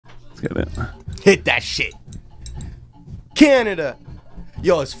get it. Hit that shit. Canada.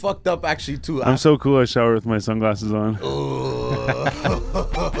 Yo, it's fucked up actually too. I'm so cool I shower with my sunglasses on.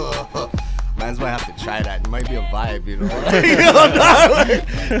 Man's might have to try that. It might be a vibe, you know? You know, dog, like,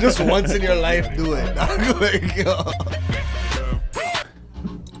 just once in your life, do it. Dog, like, yo.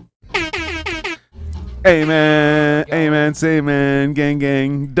 Amen, say man,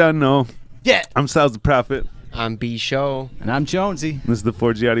 gang, done know. Yeah. I'm Styles the Prophet. I'm B Show. And I'm Jonesy. This is the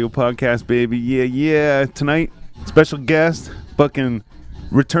 4G Audio Podcast, baby. Yeah. Tonight, special guest, fucking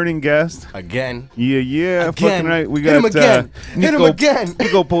returning guest. Again. Yeah. Again. Fucking right. We got Hit him again. Hit him again.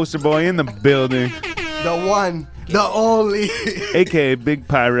 Nico Poster Boy in the building. The one, the only. AKA Big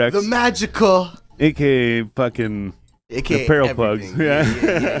Pyrex. The magical. AKA fucking AKA apparel everything.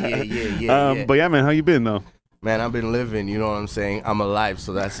 plugs. Yeah. But yeah, man, how you been though? Man, I've been living, you know what I'm saying? I'm alive,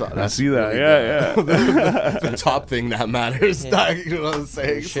 so that's I see that. Really the top thing that matters, dog, you know what I'm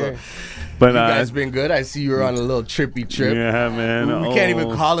saying? Sure. So, But you guys been good? I see you were on a little trippy trip. yeah, man. We can't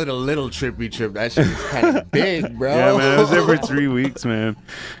even call it a little trippy trip. That shit is kind of big, bro. Yeah, man. I was there for 3 weeks, man.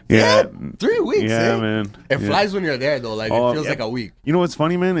 Yeah, 3 weeks. Yeah, eh? man. It Yeah. flies when you're there, though. Like Oh, it feels yeah. like a week. You know what's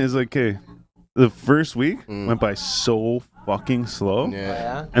funny, man? Is like, okay, the first week went by so fucking slow,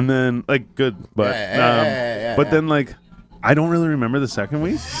 Yeah. and then like good, but Yeah. then like I don't really remember the second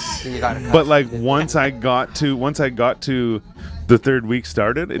week, You gotta but like once I got to the third week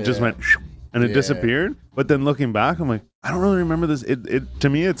started, it just Yeah. went and it Yeah. disappeared. But then looking back, I'm like, I don't really remember this. It to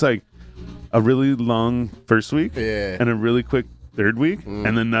me, it's like a really long first week Yeah. and a really quick third week,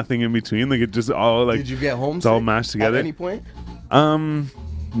 and then nothing in between. Like it just all like Did you get home? it's all mashed together. At any point?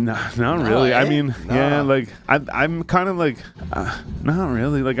 No, not really. I eh? mean, Nah. yeah, like I'm kind of like, not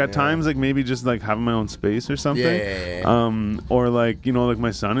really. Like at times, like maybe just like having my own space or something. Yeah. Or like like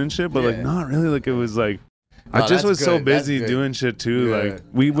my son and shit. But like Yeah. not really. Like it was like No, I just that's was so good, that's busy good. doing shit too. Yeah. Like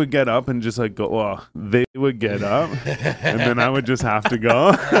we would get up and just like go. Well, they would get up, and then I would just have to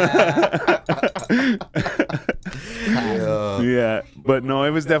go. Yeah, but no,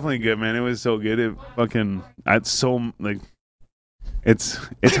 it was definitely good, man. It was so good. It fucking, it's so like, it's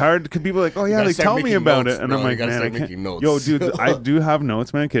hard because people are like, oh yeah, gotta like start tell me making about notes, it, and bro. I'm You like, gotta man, I start can't. making notes. Yo, dude, I do have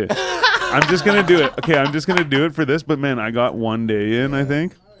notes, man. Okay, I'm just gonna do it. Okay, I'm just gonna do it for this. But man, I got 1 day in, I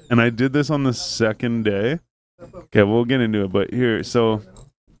think, and I did this on the second day. Okay, we'll get into it, but here, so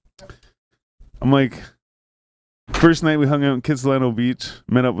I'm like, first night we hung out in Kitsilano Beach,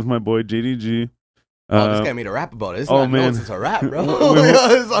 met up with my boy JDG. This guy made a rap about it. It's oh, not man. notes, it's a rap, bro. We-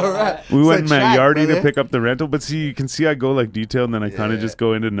 It's a rap. We It's went a in track, Yardi to brother. pick up the rental, but see, you can see I go like detailed, and then I kind of Yeah. just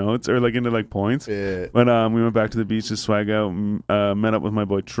go into notes or like into like points. Yeah. But we went back to the beach to swag out, met up with my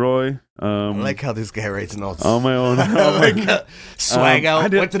boy Troy. I like how this guy writes notes. On my own. I like swag I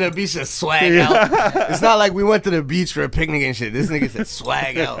out. did- Went to the beach to swag out. It's not like we went to the beach for a picnic and shit. This nigga said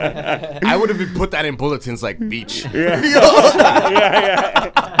swag out. I would have put that in bulletins like beach.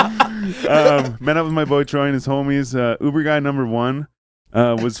 Met up with my boy Troy and his homies. Uber guy number 1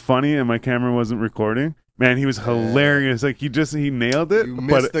 was funny, and my camera wasn't recording. Man, he was hilarious. Like he nailed it. You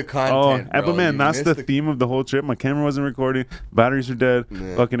missed the content, but bro. man, You that's missed the the- theme of the whole trip. My camera wasn't recording. Batteries were dead.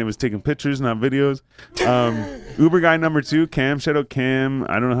 Yeah. Fucking, it was taking pictures, not videos. Uber guy number 2, Cam. Shout out Cam.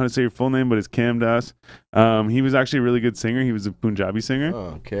 I don't know how to say your full name, but it's Cam Das. He was actually a really good singer. He was a Punjabi singer.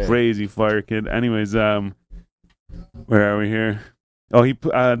 Okay. Crazy fire kid. Anyways, where are we here? Oh,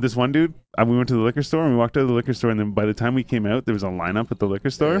 this one dude. We went to the liquor store and we walked out of the liquor store, and then by the time we came out, there was a lineup at the liquor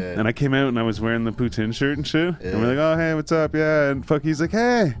store, Yeah. and I came out and I was wearing the Putin shirt and shit, Yeah. and we're like, oh hey, what's up? Yeah, and fuck, he's like,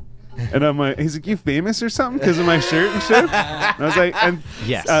 hey. And I'm like, he's like, you famous or something because of my shirt and shit? And I was like, and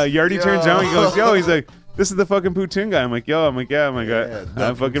Yes. Yardi turns around, he goes, yo, he's like, this is the fucking Putin guy. I'm like, yo, yeah, I'm like, Yeah, the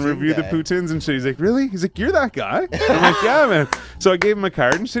I fucking Putin reviewed the guy. Putins and shit. He's like, really? He's like, you're that guy? I'm like, yeah, man. So I gave him a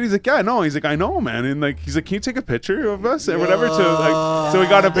card and shit. He's like, yeah, I know. He's like, I know, man. And like, he's like, can you take a picture of us or whatever? To like, so we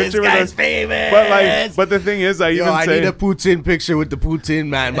got a This picture with guy's us. famous. But the thing is, I Yo, even I say, need a Putin picture with the Putin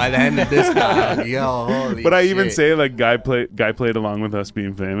man by the end of this time. Yo, holy but I even shit. say like, guy played along with us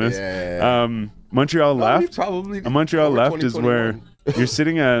being famous. Yeah. Montreal left. Probably Montreal over left is where 2021. you're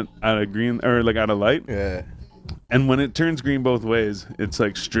sitting at a green or like at a light. Yeah. And when it turns green both ways, it's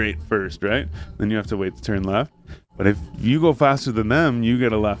like straight first, right? Then you have to wait to turn left. But if you go faster than them, you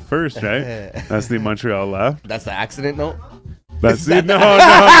get a left first, right? That's the Montreal left. That's the accident note. That's it. No. I'm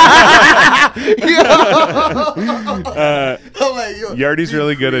like, yo, Yardi's be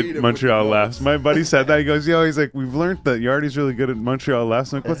really good at creative Montreal with the lefts. My buddy said that. He goes, yo, he's like, we've learned that Yardi's really good at Montreal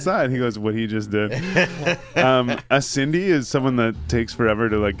lefts. I'm like, what's that? And he goes, what he just did. A Cindy is someone that takes forever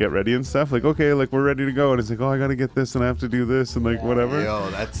to like get ready and stuff. Like, okay, like we're ready to go. And it's like, oh, I got to get this and I have to do this and like whatever. Yo,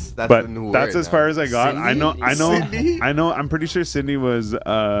 that's But the new that's word as far now. as I got. Cindy? Cindy? I know. I'm pretty sure Cindy was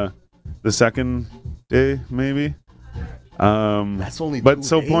the second day maybe. That's only. But 2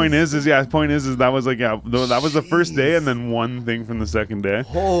 so days. point is that was like that was the first day, and then one thing from the second day.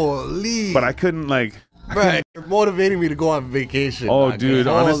 Holy. But I couldn't like. Bro, you're motivating me to go on vacation. Oh, dog. dude,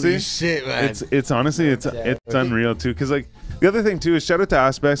 Holy honestly, shit, man. it's honestly it's unreal too. Cause like the other thing too is shout out to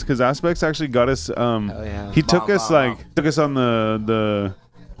Aspects, because Aspects actually got us. He took us on the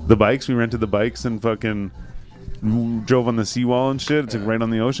bikes. We rented the bikes and fucking drove on the seawall and shit. It's like right on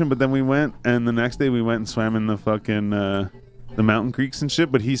the ocean. But then we went, and the next day we went and swam in the fucking the mountain creeks and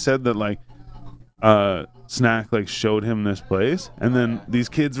shit. But he said that like Snack like showed him this place, and then these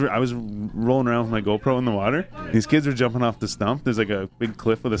kids were, I was rolling around with my GoPro in the water. These kids were jumping off the stump. There's like a big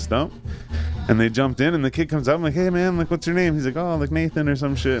cliff with a stump, and they jumped in, and the kid comes up. I'm like, hey man, like what's your name? He's like, oh, like Nathan or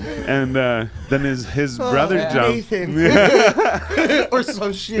some shit. And then his brother jumped. Nathan. Or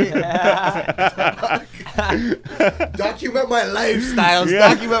some shit. Document my lifestyles. Yeah.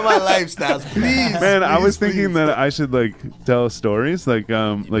 Document my lifestyles, please. Man, I please, was thinking please. that I should like tell stories, like say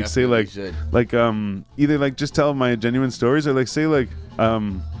definitely like should. like either like just tell my genuine stories, or like say like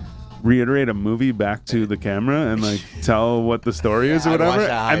reiterate a movie back to the camera and like tell what the story is or I'd watch whatever,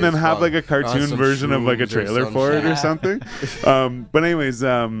 that high and then as have fuck. like a On cartoon some version of like a shrooms or trailer some for it or shit. something. But anyways,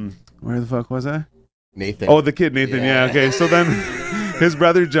 where the fuck was I? Nathan. Oh, the kid Nathan. Yeah. Yeah. Okay. So then his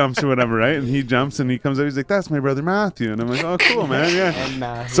brother jumps or whatever, right? And he jumps and he comes up. He's like, "That's my brother Matthew." And I'm like, "Oh, cool, man. Yeah."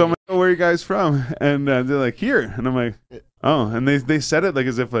 And So I'm like, "Oh, where are you guys from?" And they're like, "Here." And I'm like, "Oh." And they said it like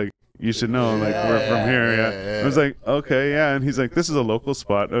as if like you should know, like we're from here. Yeah. I was like, "Okay, yeah." And he's like, "This is a local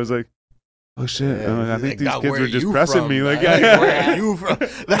spot." I was like, "Oh shit!" Yeah, I'm like, I think like, these "God, kids where were just you pressing from, me. Like, man? yeah, Where are you from?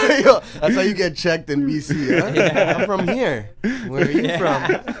 Yo, that's how you get checked in BC. Huh? I'm from here. Where are you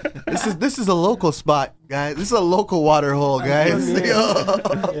from? This is a local spot, guys. This is a local water hole, guys.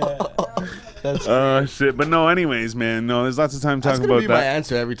 That's Oh shit! But no, anyways, man. No, there's lots of time That's talking gonna about be my that.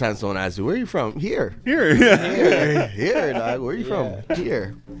 answer every time someone asks you, "Where are you from?" Here. Here, yeah. Here, dog. Where are you from?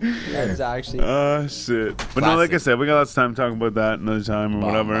 Here. that's actually Oh shit! But no, like I Classic. said, we got lots of time talking about that another time or Bum,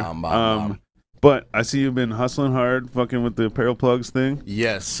 whatever. bum, bum. But I see you've been hustling hard, fucking with the apparel plugs thing.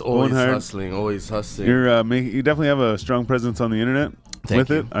 Yes, always hard. hustling, always hustling. You're you definitely have a strong presence on the internet Thank with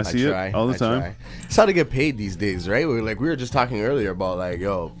you. it. I see try, it all the I time. try. It's how to get paid these days, right? We were just talking earlier about like,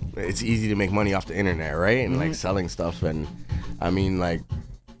 yo, it's easy to make money off the internet, right? And Mm-hmm. like selling stuff. And I mean, like,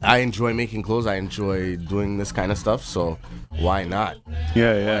 I enjoy making clothes. I enjoy doing this kind of stuff. So why not?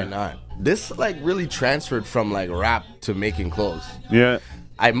 Yeah, Why yeah, not? This like really transferred from like rap to making clothes. yeah.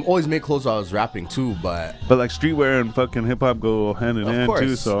 I always made clothes while I was rapping too, but But like streetwear and fucking hip hop go hand in hand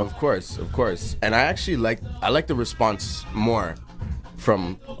too. So of course. And I actually like the response more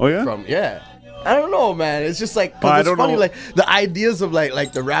from Oh, yeah? from yeah. I don't know, man. It's just like 'cause I it's don't funny, know. like the ideas of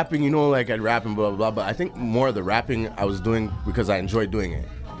like the rapping, you know, like I'd rap and blah blah blah. But I think more of the rapping I was doing because I enjoyed doing it.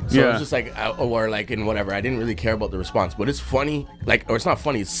 So Yeah. it's just like or like in whatever. I didn't really care about the response, but it's funny, like or it's not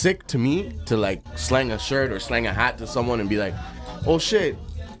funny. It's sick to me to like slang a shirt or slang a hat to someone and be like, oh shit.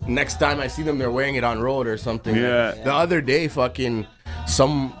 Next time I see them, they're wearing it on road or something. Yeah. The other day, fucking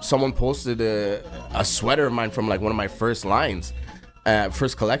someone posted a sweater of mine from like one of my first lines,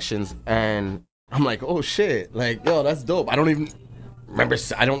 first collections, and I'm like, oh shit, like yo, that's dope. I don't even remember.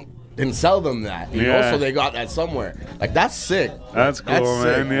 Didn't sell them that, you know. Yeah. So they got that somewhere. Like that's sick. That's cool,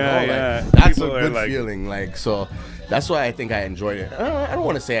 man. you Yeah, know, yeah. Like, that's People a are good like- feeling. Like so. That's why I think I enjoyed it. I don't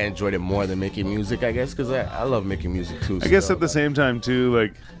want to say I enjoyed it more than making music, I guess, because I love making music too. I guess still. at the same time too,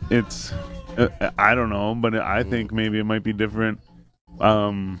 like it's I don't know, but I think maybe it might be different.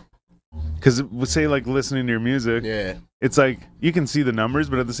 Because say like listening to your music, Yeah. it's like you can see the numbers,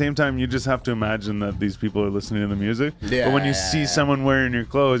 but at the same time, you just have to imagine that these people are listening to the music. But when you see Yeah. someone wearing your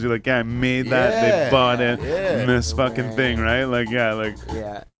clothes, you're like, yeah, I made that. Yeah. They bought it. Yeah. And this fucking thing, right? Like, yeah, like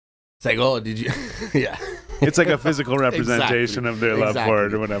yeah. It's like, oh, did you? Yeah. it's like a physical representation of their love for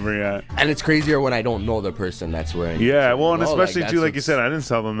it or whatever. Yeah. And it's crazier when I don't know the person that's wearing it. Yeah, well, and You know, especially like, too, that's like you said, I didn't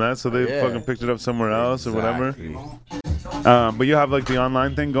sell them that, so they Yeah. fucking picked it up somewhere else or whatever. Exactly. But you have like the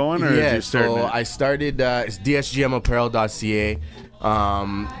online thing going, or Yeah, you starting so it? I started, it's dsgmapparel.ca.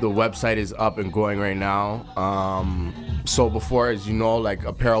 The website is up and going right now. So before, as you know, like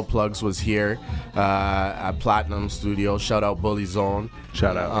Apparel Plugs was here at Platinum Studio. Shout out Bully Zone.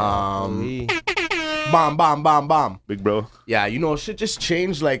 Shout out, Bomb, bomb, bomb, bomb. big bro. Yeah, you know, shit just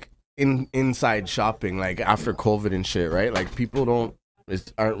changed like inside shopping, like after COVID and shit, right? Like people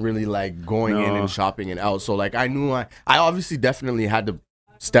aren't really like going in No. and shopping and out. So like I knew I obviously definitely had to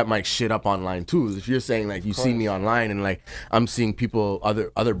step my shit up online too. If you're saying like you see me online and like I'm seeing people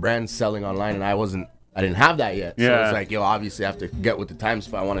other brands selling online and I wasn't I didn't have that yet. So Yeah. it's like, yo, obviously I have to get with the times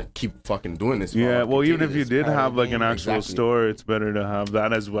if I want to keep fucking doing this. Yeah, well, even if you did part of have the like an game. actual Exactly. store, it's better to have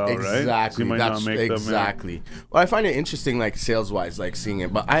that as well, right? Exactly. So you might That's not make them. exactly. Well, I find it interesting, like sales wise, like seeing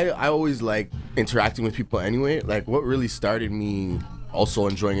it. But I always like interacting with people anyway. Like what really started me also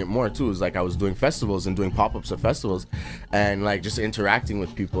enjoying it more too is like I was doing festivals and doing pop-ups at festivals, and like just interacting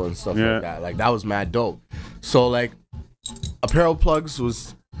with people and stuff Yeah. like that. Like that was mad dope. So like Apparel Plugs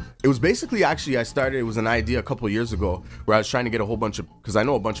was. It was basically actually it was an idea a couple of years ago where I was trying to get a whole bunch of, because I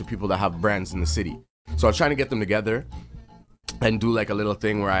know a bunch of people that have brands in the city. So I was trying to get them together and do like a little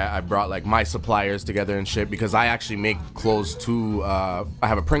thing where I brought like my suppliers together and shit, because I actually make clothes too. I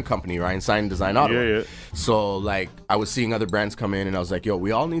have a print company, right? And Sign Design Auto. Yeah, yeah. So like I was seeing other brands come in and I was like, yo,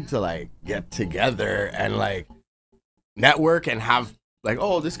 we all need to like get together and like network and have like,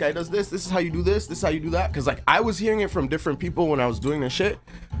 oh, this guy does this is how you do this is how you do that. Because like I was hearing it from different people when I was doing this shit.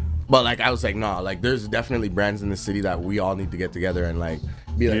 But like I was like, nah, like there's definitely brands in the city that we all need to get together and like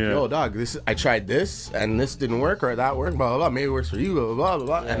be like, Yeah. yo, dog, I tried this and this didn't work, or that worked, blah blah blah. Maybe it works for you, blah blah blah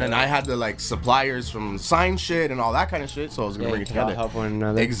blah. And then I had the like suppliers from sign shit and all that kind of shit, so I was gonna bring it to all together. help one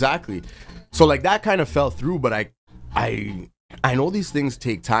another. Exactly. So like that kind of fell through, but I know these things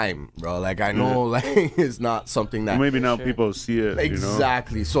take time, bro. Like I know like it's not something that Maybe now people see it.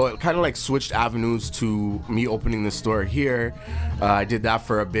 exactly. So it kind of like switched avenues to me opening the store here. I did that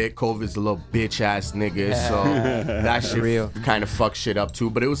for a bit. COVID's a little bitch ass nigga, so that shit Real. kind of fucked shit up too.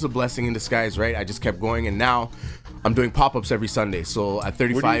 But it was a blessing in disguise, right? I just kept going, and now I'm doing pop-ups every Sunday. So at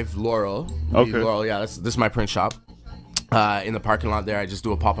 35 Laurel, Okay. Laurel, yeah, this is my print shop. In the parking lot there, I just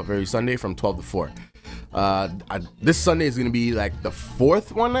do a pop-up every Sunday from 12 to 4. This Sunday is gonna be like the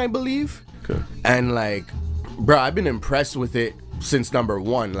fourth one, I believe. Okay. And like, bro, I've been impressed with it since number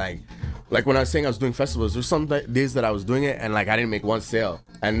one. Like when I was saying I was doing festivals, there's some days that I was doing it and like I didn't make one sale.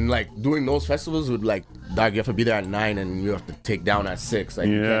 And like doing those festivals would like, dog, you have to be there at 9 and you have to take down at 6. Like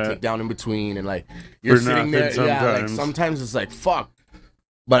you Yeah. can't take down in between, and like you're For sitting there. nothing Yeah, like sometimes. sometimes it's like fuck.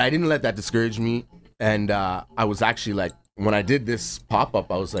 But I didn't let that discourage me. And I was actually like, when I did this pop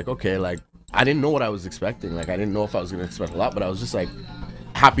up, I was like, okay, like I didn't know what I was expecting. Like I didn't know if I was gonna expect a lot, but I was just like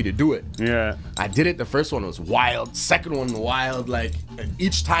happy to do it. Yeah. I did it. The first one was wild. Second one wild. Like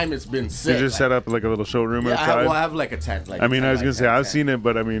each time it's been You sick. just set up like a little showroom yeah, outside. I have like a tent. Like I mean, a I was tent, gonna like say 10, I've 10. seen it,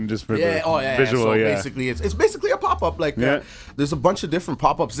 but I mean, just for Yeah, the oh yeah. visual, So yeah. basically, it's basically a pop up. Like Yeah. there's a bunch of different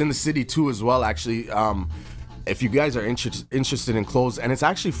pop ups in the city too, as well. Actually, if you guys are interested in clothes, and it's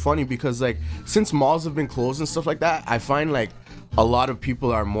actually funny because like since malls have been closed and stuff like that, I find like a lot of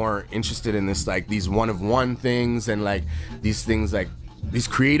people are more interested in this, like these one of one things and like these things like these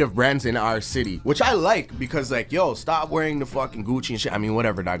creative brands in our city, which I like because like, yo, stop wearing the fucking Gucci and shit. I mean,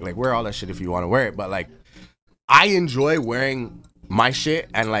 whatever, dog. Like wear all that shit if you want to wear it, but like I enjoy wearing my shit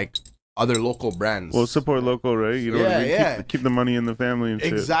and like other local brands. Well, support local, right? You know what I mean? Yeah. Keep the money in the family and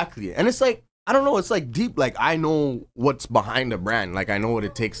shit. Exactly. And it's like, I don't know, it's like deep. Like I know what's behind a brand. Like I know what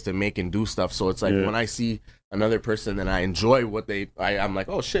it takes to make and do stuff. So it's like Yeah. when I see another person and I enjoy what I'm like,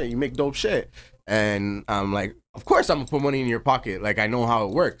 oh shit, you make dope shit. And I'm like, of course I'm gonna put money in your pocket. Like I know how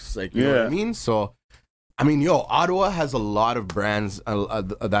it works. Like, you know what I Yeah. mean? So I mean, yo, Ottawa has a lot of brands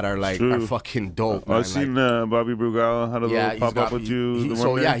that are like True. are fucking dope. man. I've seen Bobby Brugal had a little he's pop got- up with you. the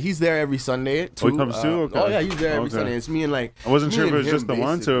so one yeah, day. he's there every Sunday too. Oh, he comes too? Okay. Oh yeah, he's there every Okay. Sunday. It's me and like I wasn't me sure if it and was just him, the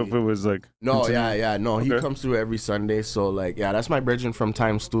once or if basically. it was like. No, continuing. yeah, no, he Okay. comes through every Sunday. So like, yeah, that's my brethren from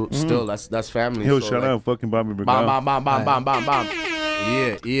time still. That's family. Yo, so, shout like, out fucking Bobby Brugal. Bam, bam, bam, bam, bam, bam, bam.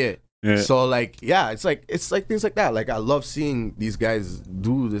 Yeah. Yeah. So like, yeah, it's like things like that. Like I love seeing these guys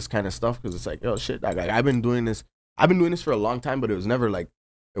do this kind of stuff because it's like, yo, shit, like I've been doing this for a long time, but it was never like,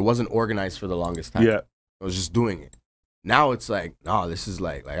 it wasn't organized for the longest time. Yeah. I was just doing it. Now it's like, no, this is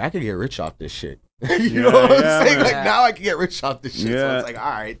like I could get rich off this shit. you Yeah, know what yeah, I'm saying? man. Like now I can get rich off this shit. So Yeah. it's like, all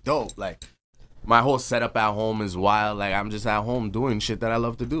right, dope. Like my whole setup at home is wild. Like I'm just at home doing shit that I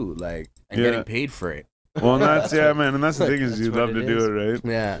love to do, like and Yeah. getting paid for it. Well, and that's man, and that's the thing is That's you what love it to do is. it, right?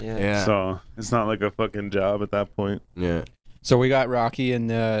 Yeah. So it's not like a fucking job at that point. Yeah. So we got Rocky in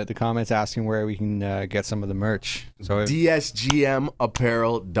the comments asking where we can get some of the merch. So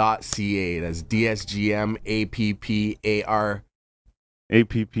DSGMapparel.ca. That's DSGMAPPAR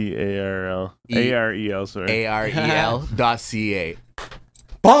APPARL AREL, sorry. AREL.ca.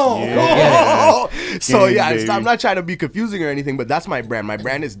 Boom! Yeah. So Gang, yeah, baby. I'm not trying to be confusing or anything, but that's my brand. My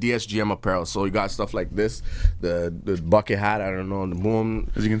brand is DSGM Apparel. So you got stuff like this, the bucket hat, I don't know, the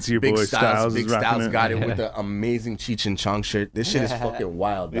boom. As you can see, your Big boy Styles Big is rocking Styles it. got it with the amazing Cheech and Chong shirt. This shit is fucking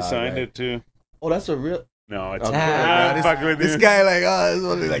wild. They dog. signed Like, it too. Oh, that's a real. No, it's Okay, I'm this, fucking with this you. guy like,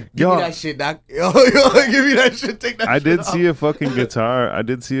 give Yo. me that shit, doc. Yo, give me that shit. Take that. I shit did off. see a fucking guitar. I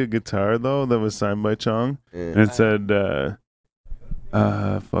did see a guitar though that was signed by Chong, and it said,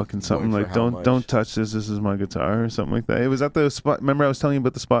 fucking something Going like, for how don't much? touch this. This is my guitar or something like that. It was at the spot. Remember I was telling you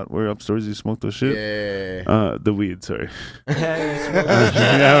about the spot where upstairs you smoked those shit. Yeah. The weed. Sorry.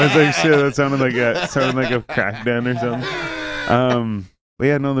 Yeah, I was like, shit. That sounded like a crack den or something. But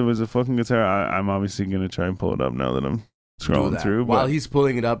yeah, no, there was a fucking guitar. I'm obviously gonna try and pull it up now that I'm Do scrolling that. through. While But he's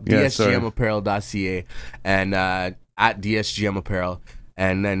pulling it up, Yeah, sorry. dsgmapparel.ca and at DSGM Apparel.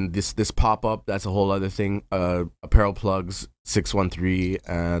 And then this pop up, that's a whole other thing. Apparel Plugs 613.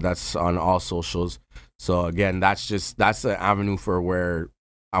 That's on all socials. So again, that's the avenue for where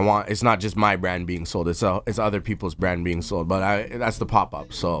I want. It's not just my brand being sold. It's other people's brand being sold. But that's the pop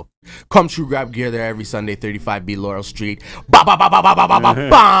up. So come true, grab gear there every Sunday, 35B Laurel Street. Ba ba ba ba ba ba ba ba bam.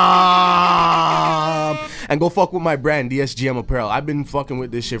 And go fuck with my brand, DSGM Apparel. I've been fucking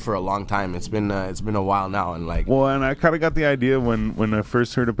with this shit for a long time. It's been a while now, and like. well, and I kind of got the idea when I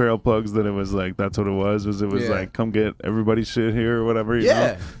first heard Apparel Plugs that it was like that's what it was. It was Yeah. like come get everybody's shit here or whatever. You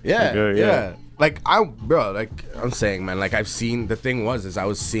Yeah, know? yeah, Like, yeah. Like I'm saying, man. Like I've seen. The thing is I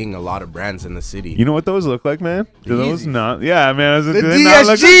was seeing a lot of brands in the city. You know what those look like, man? Do those Yeezys. not? Yeah, man. I was The do they not look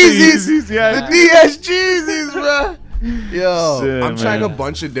like the DSGs, Yeezys? Yeah. the DSGs, bro. Yo, Shit, I'm trying a man.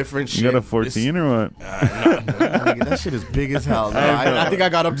 bunch of different shit. You got a 14 or what? That shit is big as hell. No, I think I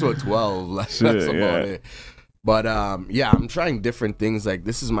got up to a 12. Like, Shit, that's about yeah. it. But yeah, I'm trying different things. Like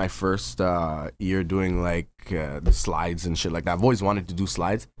this is my first year doing like the slides and shit like that. I've always wanted to do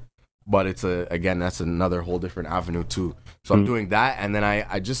slides, but it's that's another whole different avenue too. So I'm doing that, and then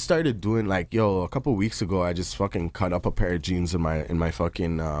I just started doing like a couple weeks ago I just fucking cut up a pair of jeans in my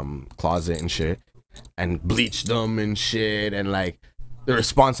fucking closet and shit, and bleached them and shit, and like the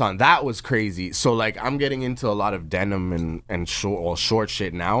response on that was crazy. So like I'm getting into a lot of denim and short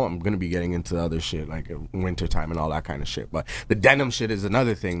shit now. I'm gonna be getting into other shit like winter time and all that kind of shit. But the denim shit is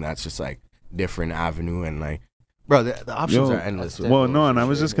another thing that's just like different avenue, and like bro, the options Yo, are endless. with Well, those no, and I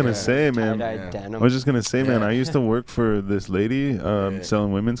was shit. just gonna say, man. Tie-dye Yeah. denim. I was just gonna say, man. Yeah. I used to work for this lady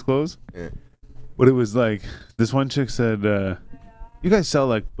selling women's clothes, Yeah. but it was like this one chick said, "You guys sell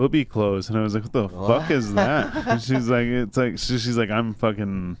like booby clothes," and I was like, "What the fuck is that?" And she's like, "It's like she's like I'm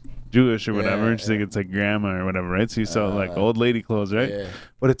fucking Jewish or whatever," Yeah, and she's like, "It's like grandma or whatever, right?" So you sell like old lady clothes, right? Yeah.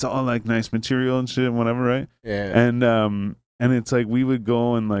 But it's all like nice material and shit and whatever, right? Yeah. And it's like we would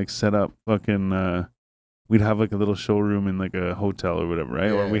go and like set up fucking we'd have like a little showroom in like a hotel or whatever, right?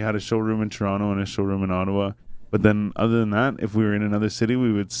 Or Yeah. we had a showroom in Toronto and a showroom in Ottawa. But then other than that, if we were in another city,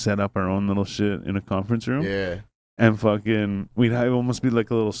 we would set up our own little shit in a conference room Yeah. and fucking we'd have almost be like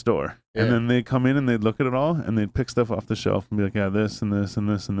a little store. Yeah. And then they'd come in and they'd look at it all and they'd pick stuff off the shelf and be like, yeah, this and this and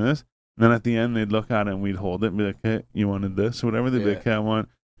this and this. And then at the end they'd look at it and we'd hold it and be like, hey, you wanted this or whatever. They'd be Yeah. like, hey, I want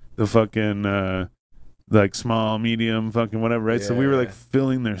the fucking like small, medium, fucking whatever, right? So we were like Yeah.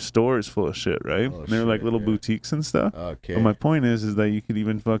 filling their stores full of shit, right? Oh, And they were like shit, little yeah. boutiques and stuff. Okay. But my point is that you could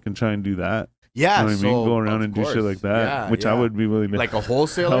even fucking try and do that. yeah. You know what I mean? So, Go around of and do shit course. like that, Yeah, which I yeah. would be willing to. like a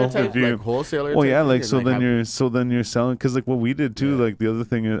wholesaler help type, if you- like wholesaler. well, type yeah, thing, like and, so like, then have- you're selling because like what we did too, Yeah. like the other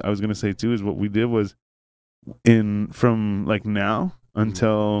thing I was gonna say too is what we did was from like now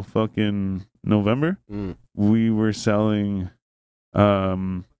until fucking November, Mm. we were selling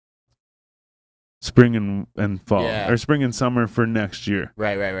spring and fall Yeah. or spring and summer for next year.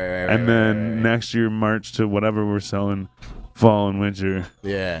 Right. And then next year, March to whatever we're selling, fall and winter.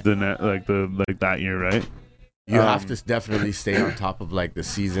 yeah. Like that year, right? You have to definitely stay on top of like the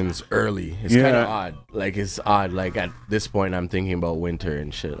seasons early. It's kind Yeah. of odd. Like it's odd. Like at this point, I'm thinking about winter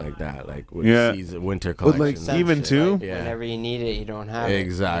and shit like that. Like with Yeah. winter But, like, collections. and even shit. too- Yeah. Whenever you need it, you don't have it.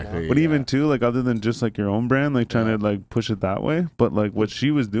 Exactly. But Yeah. even too, like other than just like your own brand, like trying Yeah. to like push it that way. But like what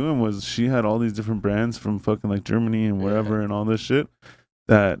she was doing was she had all these different brands from fucking like Germany and wherever and all this shit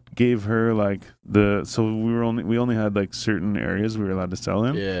that gave her like so we only had like certain areas we were allowed to sell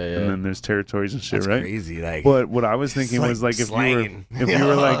in. Yeah, yeah. And then there's territories and shit, That's right? crazy. Like, But what I was thinking It's was like if slanging. you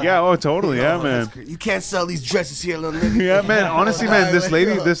were like, yeah, oh totally, yeah, Oh, man. that's cra- You can't sell these dresses here, little nigga. Yeah, man. Honestly, man, this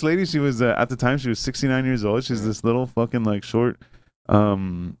lady, Like, this lady, she was at the time she was 69 years old. She's this little fucking like short,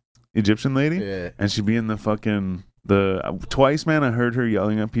 Egyptian lady, Yeah. and she'd be in the fucking twice, man. I heard her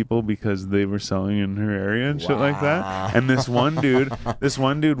yelling at people because they were selling in her area and shit like Wow. that. And this one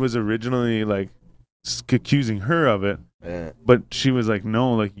dude was originally like accusing her of it, Yeah. but she was like,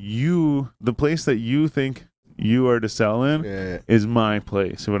 no, like the place that you think you are to sell in Yeah. is my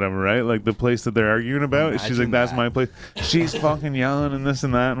place or whatever, right? Like the place that they're arguing about. She's like, Imagine that's that. my place. She's fucking yelling and this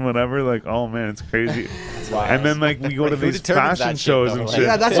and that and whatever. Like, oh man, it's crazy. And then like we go to Who these determines fashion that shit, shows though? and Like- shit.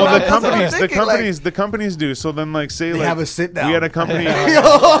 Yeah, that's well, what the that's what I'm companies, thinking, the companies do. So then like say They like have a sit down. we had a company.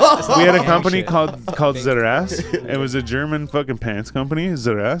 we had a company called Zeres. It was a German fucking pants company,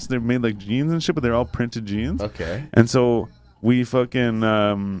 Zeres. They made like jeans and shit, but they're all printed jeans. Okay. And so we fucking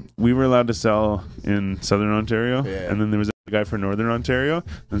we were allowed to sell in Southern Ontario, Yeah. and then there was a guy for Northern Ontario.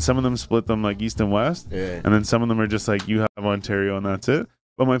 And some of them split them like East and West, Yeah. and then some of them are just like you have Ontario and that's it.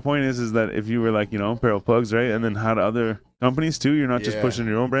 But my point is that if you were like apparel plugs, right, and then had other companies too, you're not just Yeah. pushing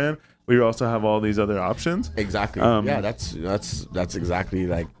your own brand, but you also have all these other options. Exactly. Yeah, that's exactly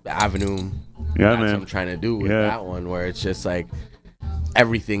like the avenue. Yeah, that's man. what I'm trying to do with Yeah. that one, where it's just like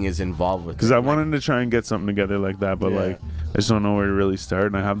everything is involved with. Because it. I Like, wanted to try and get something together like that, but Yeah. like I just don't know where to really start.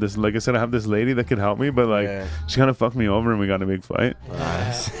 And I have this, like I said, I have this lady that could help me, but like Yeah. she kind of fucked me over, and we got in a big fight.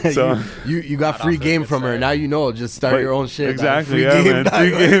 so So- you got free off to a game good from her. start. Now you know. Just start But- your own shit. dog. exactly, Free yeah, game, man. dog. Free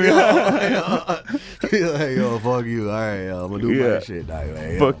game, You're like, yo, fuck you. All right, I'm gonna do Yeah. my shit. Dog.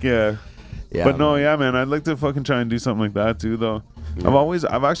 Like, Fuck yeah. yeah, But no, man. yeah, man, I'd like to fucking try and do something like that too, though.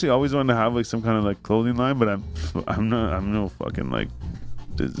 I've actually always wanted to have like some kind of like clothing line, but I'm no fucking like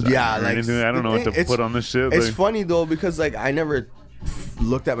designer Yeah, or like, anything. I don't the know what thing- to it's- put on this shit. It's like, funny though because like I never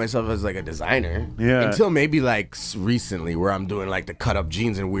looked at myself as like a designer. Yeah. Until maybe like recently, where I'm doing like the cut up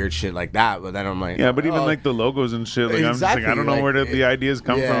jeans and weird shit like that. But then I'm like, yeah, but even oh, like the logos and shit, like I'm just Exactly, like I don't know like, where the ideas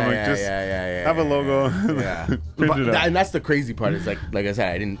come yeah, from. Like yeah, just yeah, have a logo. Yeah, Print But it out. and that's the crazy part. Is like I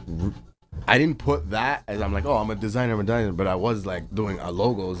said, I didn't put that as I'm like, oh, I'm a designer, but I was like doing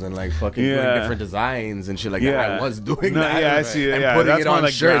logos and like fucking doing Yeah. different designs and shit like that. Yeah. I was doing No, that. yeah, I see it, And yeah, putting that's it more on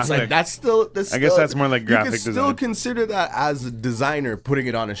like shirts. graphic. Like that's still. I guess that's more like graphic You can still design. consider that as a designer putting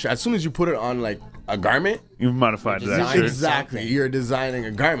it on a shirt. As soon as you put it on like a garment, You've modified that Design shirt. exactly, something. you're designing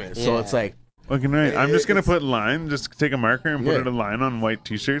a garment. So Yeah. it's like, Fucking right. I'm just gonna It's- put line, just take a marker and put Yeah. it a line on white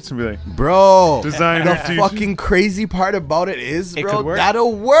t-shirts and be like, bro, Designer the t-shirt. fucking crazy part about it is, It bro, could work.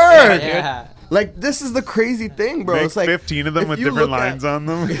 that'll work. Yeah. Like this is the crazy thing, bro. make It's like 15 of them if with you different look at- lines on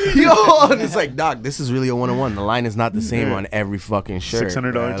them. Yo, and it's like, dog, this is really a 101. The line is not the same Yeah. on every fucking shirt.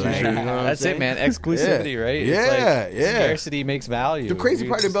 $600 bro. t-shirt. you know what I'm That's it, saying? man. Exclusivity, right? Yeah, It's like yeah. Scarcity makes value. The crazy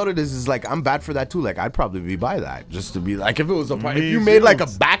part It's- about it is like I'm bad for that too. Like I'd probably be by that just to be like if it was a part. If Me you made too. like a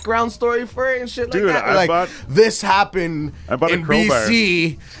background story for it and shit like Dude, that. I Like bought- this happened I bought a in crowbar.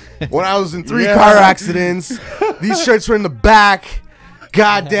 BC when I was in 3 Yeah. car accidents. These shirts were in the back.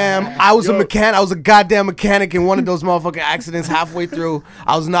 Goddamn, I was a mechanic. I was a goddamn mechanic in one of those motherfucking accidents. Halfway through,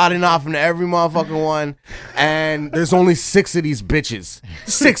 I was nodding off into every motherfucking one, and there's only 6 of these bitches.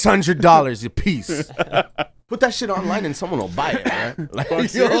 $600 a piece. Put that shit online and someone will buy it, right? Like, Fuck,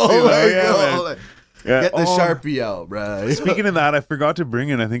 seriously, though, yeah, man. like, Yeah. get the Oh, Sharpie out, bro. Speaking of that, I forgot to bring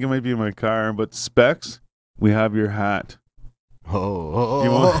it. I think it might be in my car, but Specs, we have your hat. Oh,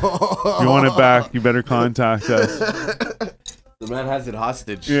 If you want it back, you better contact us. The man has it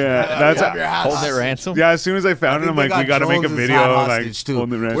hostage. Yeah, that's You have your hat Holding it hostage. ransom. Yeah, as soon as I found it, I'm like, we got to make a Jones's video. hat Like, hostage, too.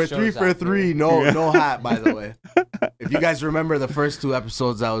 holding it right. We're Shows 3 that for 3. No, Yeah. no hat, by the way. If you guys remember the first 2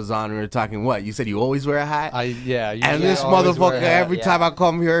 episodes I was on, we were talking what? You said you always wear a hat? Yeah. And usually this I always wear a motherfucker, hat. every yeah. time I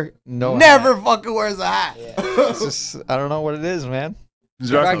come here, No never fucking wears a hat. It's just I don't know what it is, man.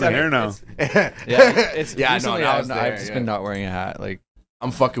 He's rocking the fact, hair now. Yeah, it's Yeah, I know, recently now it's I've there, just yeah. been not wearing a hat. Like I'm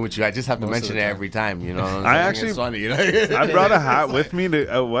fucking with you. I just have to Most of mention the it time. every time, you know what I'm I saying? actually- It's funny. You know? I brought a hat with me to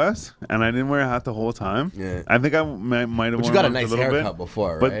out west, and I didn't wear a hat the whole time. Yeah. I think I might have But you worn got a one nice for a little haircut bit.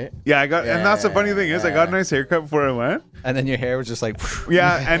 before, But right? yeah, I got, and that's the funny thing is, I got a Yeah. nice haircut before I went. and then your hair was just like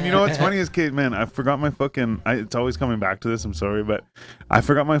Yeah, and you know what's funny is, kid, man, I forgot my fucking. It's always coming back to this. I'm sorry, but I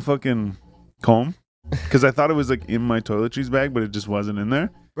forgot my fucking comb because I thought it was like in my toiletries bag, but it just wasn't in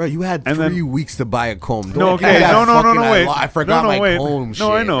there. Bro, you had And 3 then- weeks to buy a comb. No, Don't give okay, me that no, fucking, wait. I forgot no, my wait. comb.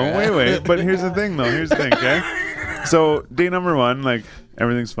 No, I shit, know. bro. Wait. But here's the thing, though. Here's the thing, okay? So day number 1, like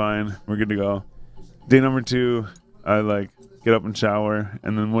everything's fine. We're good to go. Day number 2, I like get up and shower,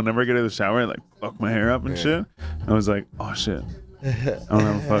 and then whenever I get out of the shower, I like fuck my hair up and shit. I was like, oh shit. I don't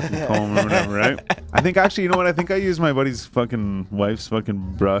have a fucking comb or whatever, right? I think actually, you know what? I think I used my buddy's fucking wife's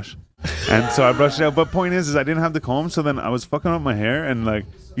fucking brush. And so I brushed it out. But point is I didn't have the comb, so then I was fucking up my hair, and like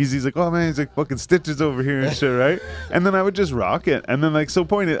he's like, oh man, he's like fucking stitches over here and shit, right? And then I would just rock it. And then like so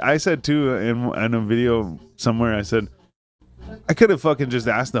point is, I said too in a video somewhere, I said, I could have fucking just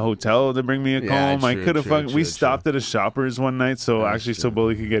asked the hotel to bring me a Yeah, comb. I true, could have true, fucking. true, We true. stopped at a Shoppers one night, so That's actually, so true.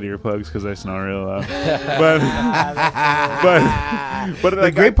 Bully could get earplugs because I snore real loud. but The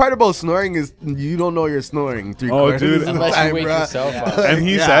like, great part about snoring is you don't know you're snoring. Oh, dude. of the Unless you time, wake bro. yourself up. and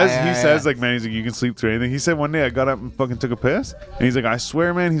he Yeah, says, yeah, he yeah. says, like, man, he's like, you can sleep through anything. He said one day I got up and fucking took a piss, and he's like, I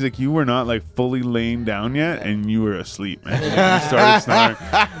swear, man, he's like, you were not like fully laying down yet, and you were asleep, man. Like, you started snoring.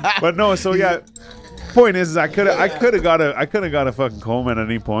 But no, so yeah. Point is I could have got a fucking comb at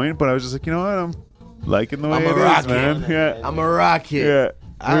any point, but I was just like, you know what, I'm liking the way I'm a it is, rocket. man. Yeah, I'm a rocket. yeah.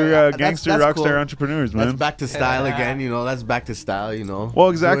 We're that's- gangster that's rockstar cool. entrepreneurs, That's man. back to style again, you know. That's back to style, you know. Well,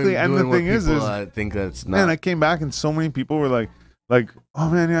 exactly, and the what thing is people, think that's not. Man, I came back and so many people were like, oh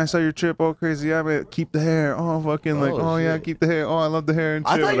man, yeah, I saw your trip. Oh, crazy, yeah, man, keep the hair. Oh, fucking, like, Oh, oh yeah, shit. keep the hair. Oh, I love the hair and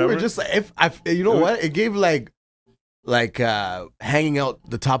shit. I thought you whatever. were just like, you know what? It gave like hanging out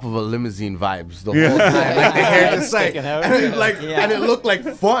the top of a limousine vibes the Yeah. whole time. Like the hair just like, Sticking out. and it, like, Yeah. and it looked like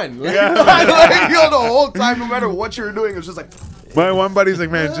fun. Like, Yeah. like, you know, the whole time, no matter what you were doing, it was just like. My one buddy's like,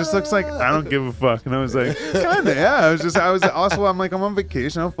 man, it just looks like I don't give a fuck, and I was like, kinda, yeah. I was also, I'm like, I'm on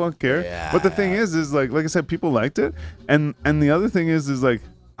vacation, I don't fucking care. Yeah. But the thing is like I said, people liked it, and the other thing is like,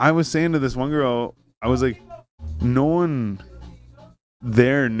 I was saying to this one girl, I was like, no one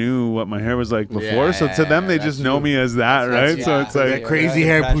there knew what my hair was like before, so to them they that's just know true. me as that, right? yeah. So it's That like, crazy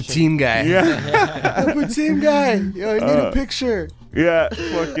hair impression. poutine guy. yeah. The poutine guy. Yo, I need a picture. Yeah,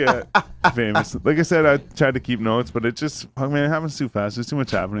 fuck yeah. Famous. Like I said, I tried to keep notes, but it just, fuck man, it happens too fast. There's too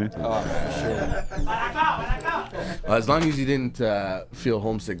much happening. Oh, for sure. As long as you didn't feel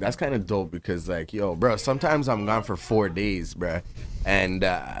homesick, that's kind of dope because, like, yo, bro, sometimes I'm gone for 4 days, bro. And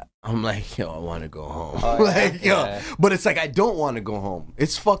I'm like, yo, I want to go home. Oh, like, yo, yeah. but it's like, I don't want to go home.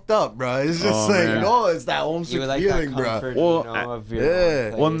 It's fucked up, bro. It's just Oh, like, man. no, it's that homesick You would like feeling, that bro. comfort, Well, you know, of your yeah.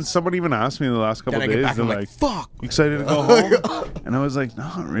 own Well, place. and somebody even asked me the last couple Then I get days, back, they're I'm like, like, fuck. you excited to go home? And I was like,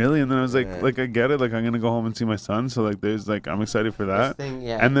 not really. And then I was like, I get it. Like, I'm going to go home and see my son. So, like, there's, like, I'm excited for that. This thing,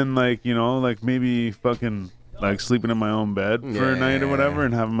 yeah. And then, like, you know, like, maybe fucking, like, sleeping in my own bed for a night or whatever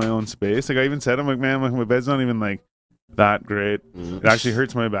and having my own space. Like, I even said, I'm like, man, like, my bed's not even, like, that great. It actually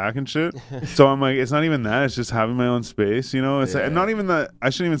hurts my back and shit. So I'm like, it's not even that. It's just having my own space, you know? It's like, not even that. I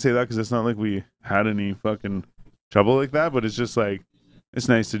shouldn't even say that because it's not like we had any fucking trouble like that. But it's just like, it's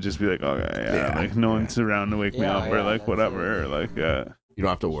nice to just be like, okay, yeah, like no one's around to wake me Yeah, up or yeah, like that's whatever. Or like, You don't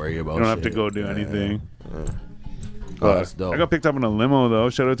have to worry about you don't have to shit. go do anything. Oh, that's dope. I got picked up in a limo though.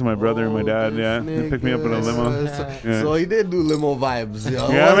 Shout out to my brother and my dad. Yeah, they picked me up in a limo. Yeah. So he did do limo vibes, yo.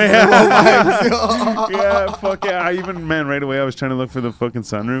 Yeah, man. Limo vibes, yo. Yeah, fuck yeah. I even, man, right away I was trying to look for the fucking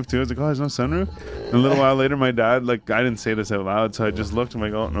sunroof too. I was like, oh, there's no sunroof. And a little while later, my dad, like, I didn't say this out loud, so I just looked. I'm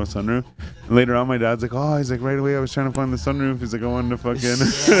like, oh, no sunroof. And later on, my dad's like, oh, he's like, right away I was trying to find the sunroof. He's like, I wanted to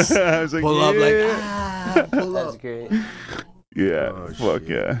fucking. I was like, Pull up, yeah. like, pull That's up. great. Yeah, Oh, fuck shit.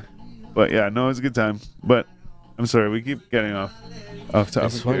 yeah. But yeah, no, it was a good time. But I'm sorry, we keep getting off topic.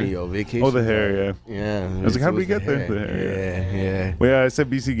 It's funny, here. yo. Vacation. Oh, the hair, yeah. Yeah. I was like, how'd we get there? The hair, Yeah, Well, yeah, I said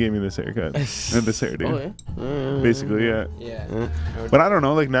BC gave me this haircut. And this hairdo. Oh, yeah. Basically, yeah. Yeah. But I don't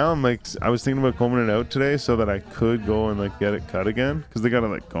know. Like now, I'm like, I was thinking about combing it out today so that I could go and like get it cut again because they gotta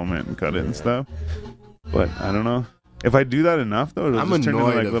like comb it and cut it and stuff. But I don't know if I do that enough though. It'll I'm just turn into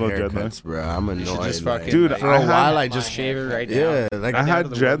annoyed like of little haircuts, dreadlocks. bro. I'm annoyed. just like, fucking- Dude, for a while, I just shave it right now. yeah, like I had down to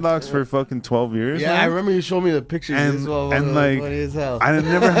the dreadlocks for fucking 12 years. yeah. man. I remember you showed me the pictures. And- This was and, like, funny as hell. I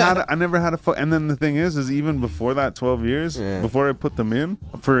never had a and then the thing is even before that 12 years, Yeah. before I put them in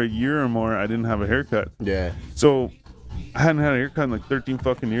for a year or more, I didn't have a haircut. yeah. So I hadn't had a haircut in like 13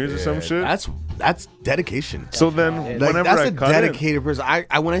 fucking years or some Yeah, shit. That's dedication. So then Like, whenever that's I a cut it, dedicated person.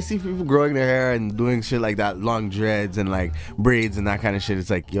 I when I see people growing their hair and doing shit like that, long dreads and like braids and that kind of shit, it's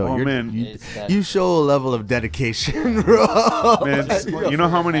like, yo, Oh, you're, man. It's that- you show a level of dedication, bro. man, it's- you know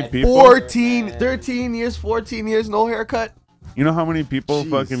how many people 13 years, 14 years, no haircut. You know how many people Jeez.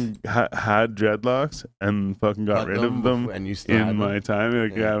 fucking had dreadlocks and fucking got Cut rid them of them before- and you still had in them? my time?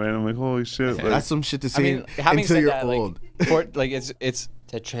 Like, yeah, man, I'm like, holy shit. Like, That's some shit to I say mean, having until said you're that, old. like, like it's To it's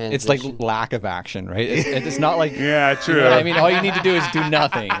like transition. lack of action, right? It's not like yeah, true. I mean, all you need to do is do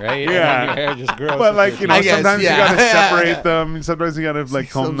nothing, right? Yeah. And then your hair just grows. But like, you know, I guess, sometimes yeah. you gotta Yeah. separate them. Sometimes you gotta like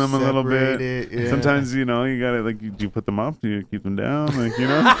comb them a little bit. Separate it, yeah. Sometimes, you know, you gotta like, do you put them up? Do you keep them down? Like, you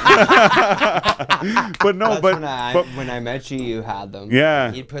know. But no, That's but when I met you, you had them.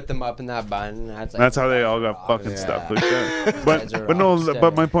 Yeah. You'd put them up in that bun. And that's how they all got fucking Yeah. stuff like that. Guys are But no, rocks,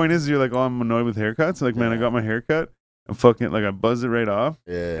 but my yeah. point is, you're like, oh, I'm annoyed with haircuts. Like, man, I got my haircut. I'm fucking like, I buzzed it right off.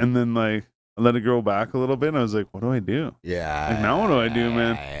 Yeah. And then like I let it grow back a little bit, and I was like, what do I do? Yeah. Like, now what do I do,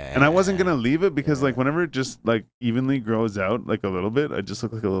 man? And I wasn't gonna leave it because like whenever it just like evenly grows out like a little bit, I just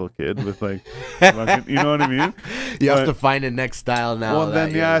look like a little kid with like, fucking, you know what I mean? You have But- to find the next style now. Well, that then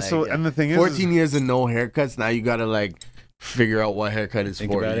you're yeah. like, So and the thing is, 14 years of no haircuts. Now you gotta like figure out what haircut is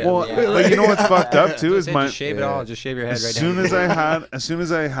Think for about you. it. well, Yeah. but you know what's fucked up too is Say, my just shave it all. Just shave your head as right soon down. as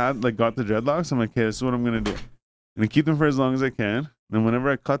I had like got the dreadlocks, I'm like, okay, this is what I'm gonna do. I'm gonna keep them for as long as I can. And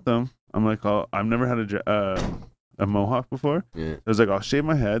whenever I cut them, I'm like, I've never had a mohawk before. Yeah. I was like, I'll shave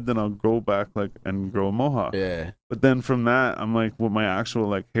my head, then I'll grow back like and grow a mohawk. Yeah. But then from that, I'm like, what my actual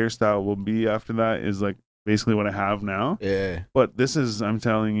like hairstyle will be after that is like basically what I have now. Yeah. But this is, I'm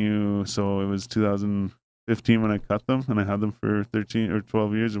telling you, so it was 2015 when I cut them, and I had them for 13 or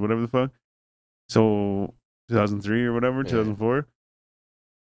 12 years or whatever the fuck. So 2003 or whatever, Yeah. 2004.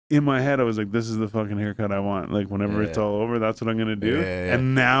 In my head, I was like, this is the fucking haircut I want. Like, whenever it's Yeah. all over, that's what I'm going to do. Yeah.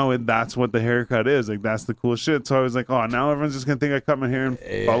 And now that's what the haircut is. Like, that's the cool shit. So I was like, oh, now everyone's just going to think I cut my hair and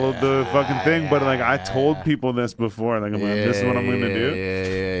followed the fucking thing. But, like, I told people this before. Like, I'm like, this is what I'm going to do.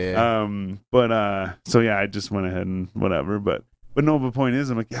 Yeah. So yeah, I just went ahead and whatever. But no, the point is,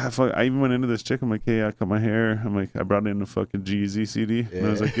 I'm like, yeah, fuck. I even went into this chick. I'm like, hey, I cut my hair. I'm like, I brought in a fucking Jeezy CD, and I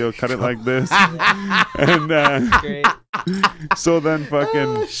was like, yo, cut it like this. And Great. so then fucking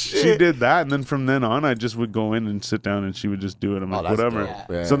Oh, she shit. did that, and then from then on, I just would go in and sit down, and she would just do it. I'm Oh, like, that's whatever. dope.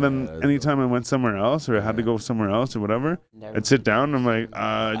 Yeah, So then that's anytime I went somewhere else or I had to go somewhere else or whatever, Never. I'd sit down and I'm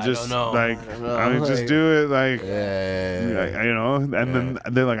like, just don't know. like I don't know. I would just Like- do it like dope. Yeah. you know, and then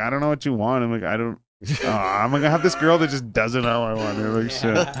they're like, I don't know what you want. I'm like, I don't. I'm like, I have this girl that just doesn't know I want her. Like,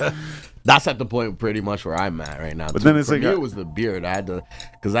 shit. That's at the point pretty much where I'm at right now. But too. then it's For like me, a- it was the beard. I had to,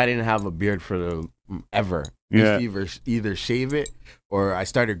 because I didn't have a beard for ever. Yeah. I used to either shave it or I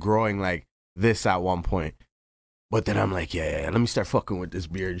started growing like this at one point. But then I'm like, yeah, let me start fucking with this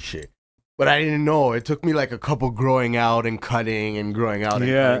beard shit. But I didn't know. It took me like a couple growing out and cutting and growing out. And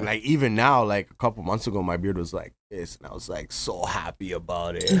Yeah. cutting. Like even now, like a couple months ago, my beard was like this, and I was like so happy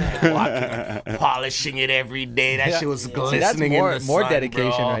about it. Like, walking, polishing it every day. That shit was See, glistening. that's more in the more sun,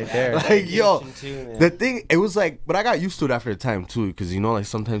 dedication bro. right there. Like yo, Too, man. the thing, it was like, but I got used to it after a time too, because you know, like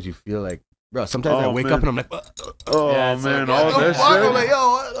sometimes you feel like, bro. Sometimes I Oh, wake man. up and I'm like, Oh Yeah, it's man, like, all what the this fuck? I'm shit. like,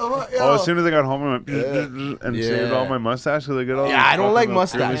 yo, what the fuck, yo? Oh, as soon as I got home, I went Yeah. and shaved all my mustache. So they get all Yeah, I don't like fucking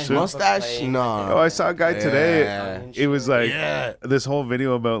mustache. curly shit. Mustache, no. Oh, I saw a guy today. Yeah. It was like Yeah. this whole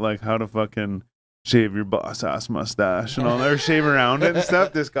video about like how to fucking shave your boss ass mustache and all that, or shave around it and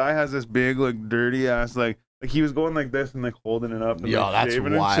stuff. This guy has this big, like, dirty ass, like he was going like this and like holding it up and Yo, like, that's shaving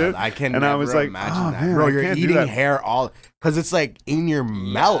and wild. shit. I can And I never was like, imagine oh, that. man, Bro, I you're can't do eating that. hair all, because it's like in your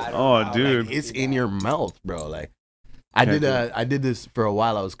mouth. Oh, Like, dude. it's in your mouth, bro. Like, I Can't did this for a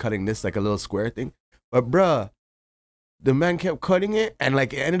while. I was cutting this like a little square thing. But, bruh, the man kept cutting it and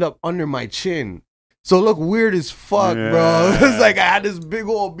like it ended up under my chin. So it looked weird as fuck, bro. Yeah. It was like I had this big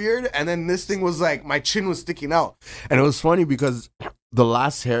old beard, and then this thing was like my chin was sticking out. And it was funny because the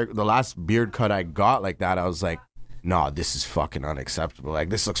last beard cut I got like that, I was like, nah, this is fucking unacceptable.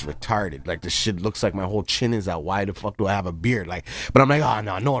 Like, this looks retarded. Like, this shit looks like my whole chin is out. Why the fuck do I have a beard? Like, but I'm like, oh,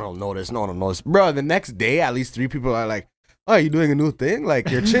 no one will notice. No one will notice. Bro, the next day, at least 3 people are like, oh, you doing a new thing? Like,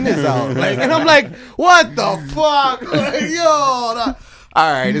 your chin is out. Like, and I'm like, what the fuck? Like, yo,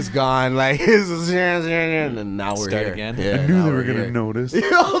 all right, it's gone. Like, and now we're Start here. again. Yeah, I knew now they were we're gonna here. notice.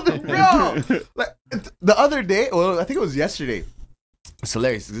 Yo, bro, like, the other day, well, I think it was yesterday. It's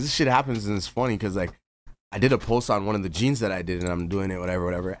hilarious. This shit happens and it's funny because like I did a post on one of the jeans that I did and I'm doing it,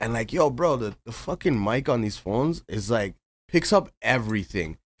 whatever. And like, yo, bro, the fucking mic on these phones is like picks up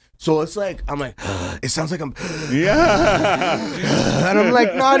everything. So it's like, I'm like, it sounds like I'm, Yeah. and I'm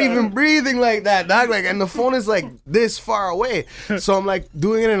like not even breathing like that, dog. Like, and the phone is like this far away. So I'm like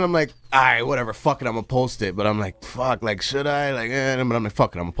doing it and I'm like, all right, whatever, fuck it, I'm gonna post it. But I'm like, fuck, like, should I? Like, but I'm like,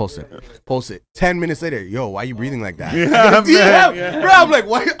 fuck it, I'm gonna post it. Post it. 10 minutes later, yo, why you breathing like that? Yeah, Yeah, man, yeah. bro, I'm like,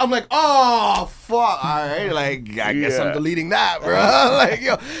 why? I'm like, oh, fuck, all right, like, I guess I'm Yeah. deleting that, bro. Like,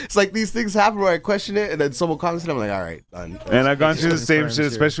 yo, it's like these things happen where I question it and then someone comments and I'm like, all right, done. And I've gone Just through the same confirms shit,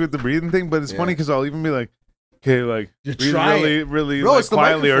 your- especially with the breathing thing. But it's funny because I'll even be like, okay, like You breathe try really, it. really Bro, like, it's the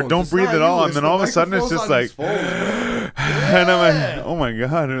quietly, or microphones. don't It's breathe not at all. you. And It's then the all of a sudden it's microphones just on like, these phones. and I'm like, oh my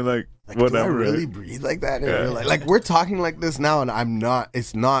god, or like, Like, do I whatever. really breathe like that? in Yeah. real life? Like, we're talking like this now, and I'm not.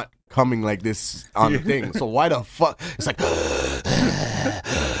 It's not coming like this on the thing. So why the fuck? It's like,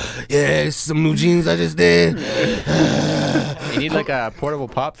 yeah, it's some new jeans I just did, You need like a portable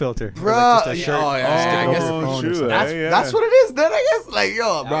pop filter. Or, bro. like, just a shirt. Oh, yeah, stick I over guess your phone or true, something. That's what it is. Then I guess, like,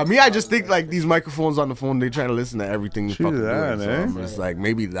 yo, bro. Me, I just think like these microphones on the phone, they trying to listen to everything you True fucking that, doing. So eh? I'm just like,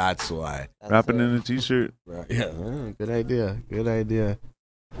 maybe that's why. That's Wrapping it. in a t-shirt. Bro. Yeah, good idea. Good idea.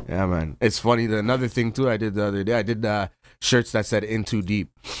 Yeah, man. It's funny. Another thing too I did the other day, I did shirts that said "in too deep."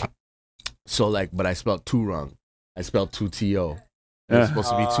 So like, but I spelled two wrong. I spelled two T-O. It's supposed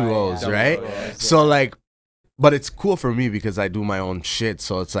to be two O's, right? So like, but it's cool for me because I do my own shit.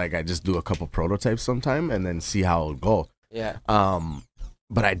 So it's like I just do a couple prototypes sometime and then see how it'll go. Yeah.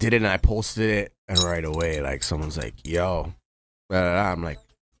 But I did it and I posted it, and right away, like someone's like, "Yo," I'm like,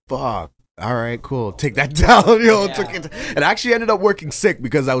 "Fuck." All right, cool. Take that down, yo. Yeah. Took it. It actually ended up working sick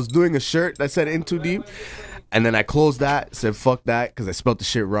because I was doing a shirt that said "in too deep," and then I closed that, said "fuck that" because I spelled the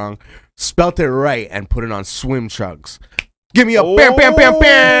shit wrong, spelt it right, and put it on swim trunks. Give me a bam, bam, bam,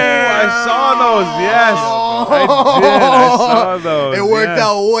 bam. I saw those. Yes, I did. I saw those. It worked yes.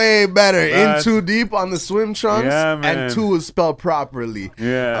 out way better. That's- In too deep on the swim trunks, Yeah, man. and two was spelled properly.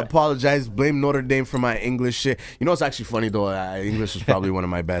 Yeah. I apologize. Blame Notre Dame for my English shit. You know, it's actually funny though. English was probably one of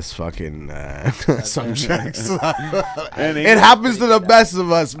my best fucking subjects. And It happens to the best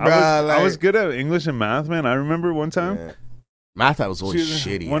of us, bro. I was good at English and math, man. I remember one time. Math, I was always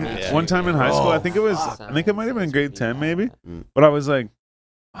shitty. One time in high school, I think it was. fuck. I think it might have been grade 10, maybe. Mm. But I was like,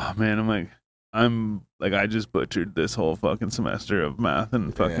 oh man, I just butchered this whole fucking semester of math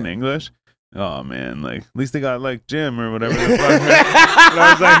and fucking Yeah. English. Oh man, like at least they got like gym or whatever the fuck. But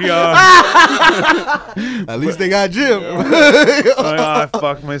I was like, yo. At least they got Jim. Like, oh, I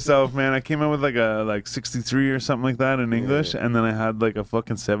fucked myself, man. I came out with like a 63 or something like that in English, and then I had like a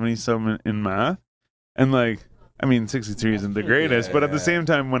fucking 70 something in math, and like. I mean, 63 isn't the greatest, but at the same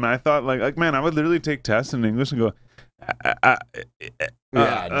time, when I thought like man, I would literally take tests in English and go,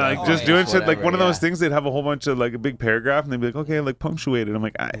 like just doing shit like one of those things. They'd have a whole bunch of like a big paragraph, and they'd be like, okay, like punctuated. I'm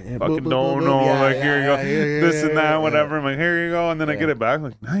like, I fucking don't know, like here you go, this and that, whatever. I'm like, here you go, and then I get it back,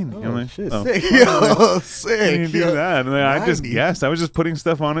 like 90. I'm like, Shit, oh, sick. Yo, I sick. didn't do yo. that. And then I just 90. guessed. I was just putting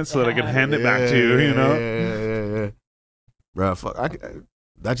stuff on it so that I could hand it back to you, you know. Yeah. Bro, fuck.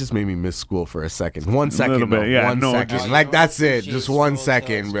 That just made me miss school for a second. 1 second, little bit, though. yeah, 1 no, second. just- Like, that's it. She's Just 1 school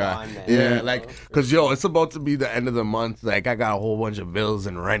second, till bro. it's gone, man. Yeah, like, because, yo, it's about to be the end of the month. Like, I got a whole bunch of bills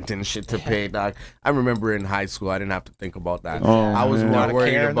and rent and shit to pay, dog. I remember in high school, I didn't have to think about that. Oh, I was man. more Not a worried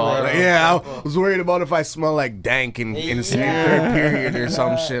care in the about, world. I was worried about if I smell like dank in the third period or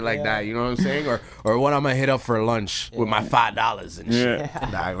some shit like that. You know what I'm saying? Or what I'm going to hit up for lunch with my $5 and shit. Yeah.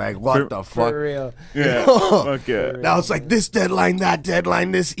 Dog, like, what the fuck? For real. Yeah. Fuck yeah. Now it's like this deadline, that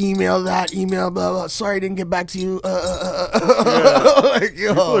deadline, this email, that email, blah blah. Sorry, I didn't get back to you. Like,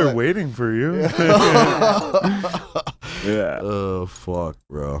 yo, People are waiting for you. Yeah. oh fuck,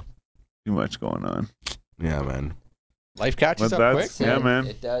 bro. Too much going on. Yeah, man. Life catches But up quick. that's yeah, man.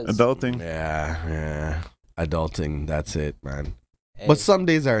 It does. Adulting. Yeah. Adulting, that's it, man. Hey, But some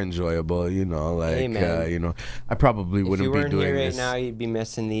days are enjoyable, you know. Like, Hey, man. you know, I probably if wouldn't you be weren't doing here right this. now, you'd be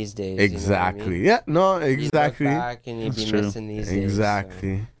missing these days. Exactly. You know Yeah. No. what I mean? Exactly. You'd look back and you'd That's be true. missing these days.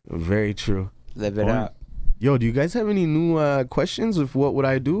 Exactly. Very true. So live it Point. up. Yo, do you guys have any new questions of what would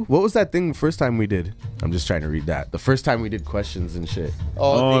I do? What was that thing the first time we did? I'm just trying to read that. The first time we did questions and shit.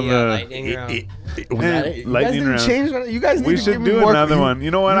 Oh, the- lightning round. Was Man, that it? You lightning guys didn't round. change that? You guys need We to should give me do more. another one. You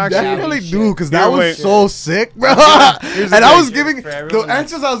know what? You Actually, definitely we do, should. because Here, that was wait. so sick, bro. Here's the And I thing. was giving For the everyone.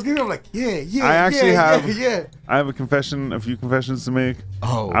 answers I was giving. I'm like, yeah. I actually yeah, have- yeah. I have a few confessions to make.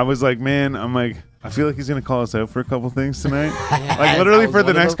 Oh, I was like, man, I feel like he's gonna call us out for a couple things tonight. Yeah. Like literally was for the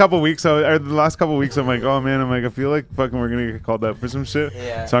one of next them. couple weeks, or the last couple weeks, I'm like, oh man, I feel like fucking we're gonna get called out for some shit.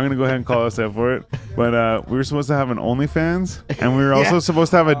 Yeah. So I'm gonna go ahead and call us out for it. But we were supposed to have an OnlyFans, and we were also Yeah. supposed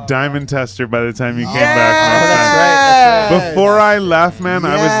to have a diamond tester by the time you came Yeah. back. Oh, next that's time. right. That's right. Before I left, man,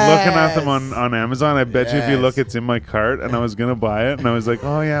 I was looking at them Yes. on Amazon. I bet you if you look, Yes. it's in my cart, and I was gonna buy it, and I was like,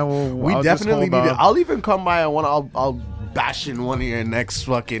 oh yeah, well, we I'll definitely just need hold it. off. I'll even come by. I'll bash in one of your next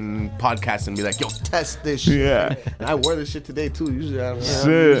fucking podcasts and be like, yo, test this shit. Yeah. And I wore this shit today too. Usually, I'm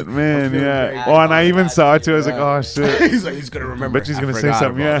Shit, man, feeling yeah. very Oh, and I good. even saw it too. I was like, oh shit. he's like, he's gonna remember. Bet she's I gonna say forgot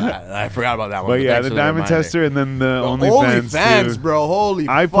something, about yeah. that. I forgot about that one. But yeah, thanks the for diamond reminder. tester and then the OnlyFans, OnlyFans too. bro. Holy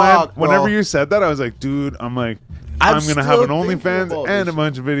I fuck, planned bro. whenever you said that, I was like, dude, I'm I'm gonna have an still thinking OnlyFans about and this a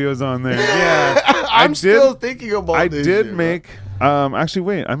bunch of videos on there. Yeah, I'm still thinking about I this did shit, make. Actually,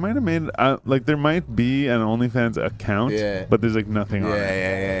 wait, I might have made. Like, there might be an OnlyFans account, Yeah. but there's like nothing bro. on it.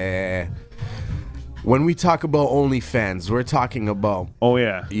 Yeah. When we talk about OnlyFans, we're talking about, Oh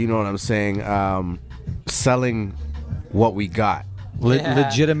yeah, you know what I'm saying, selling what we got.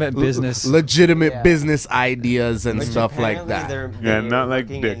 Legitimate business. legitimate Yeah. business ideas and Which stuff like apparently that. they're not like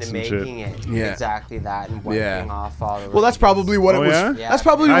looking dicks into and shit. making it Yeah. exactly that and wiping Yeah. off all the Well, that's reviews. probably what Oh, it was. yeah? That's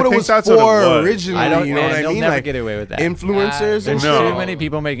probably I what it think was that's what it for was. originally. I don't. You know what I They'll mean? never Like get away with that. influencers There's and No. too shit. many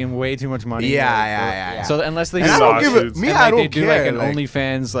people making way too much money. Yeah, like, yeah. So unless they And do I don't give it. lawsuits. Me, and, I like, don't they do care. like an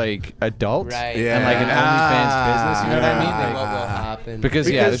OnlyFans like adult, Right. Yeah. and like an OnlyFans business. You know what I mean? Yeah. Like, What will happen? because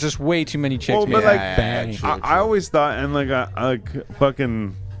yeah, Because- there's just way too many chicks Well, but making like, bang. I always thought, and like, I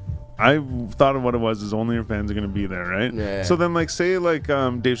fucking, I thought of what it was is OnlyFans are gonna be there, right? Yeah. So then, like, say like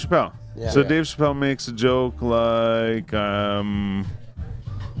Dave Chappelle. Yeah. So Yeah. Dave Chappelle makes a joke like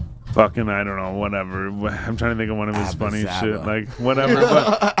fucking, I don't know, whatever. I'm trying to think of one of his funny Abba shit, Zaba. like whatever.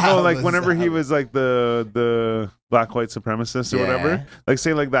 But no, like Abba whenever he Zaba. was like the black white supremacist or Yeah. whatever, like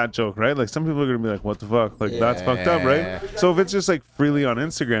say like that joke, right? Like some people are gonna be like, what the fuck? Like that's fucked up, Yeah. right? So if it's just like freely on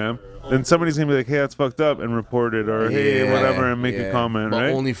Instagram, then somebody's gonna be like, hey, that's fucked up, and report it or hey, Yeah, whatever, and make yeah. a comment, But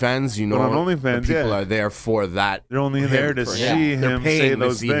right? OnlyFans, you know, But on OnlyFans, the people yeah. are there for that. They're only there to for see him. They're him paying say to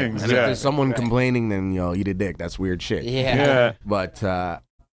those see him. things. And if Yeah. there's someone complaining, then yo, eat a dick. That's weird shit. Yeah. Yeah. But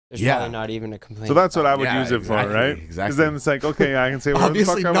There's Yeah. probably not even a complaint. So that's what I would Yeah, use it for, exactly, right? exactly. Because then it's like, okay, I can say whatever the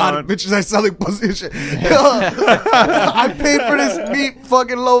obviously fuck I not. want. Bitches are selling pussy and shit. I paid for this meat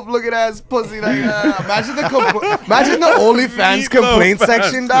fucking loaf looking ass pussy. Like, imagine the OnlyFans Meat complaint loaf ass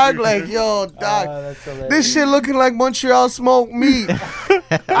section, dog. Like, yo, dog, that's hilarious. this shit looking like Montreal smoked meat.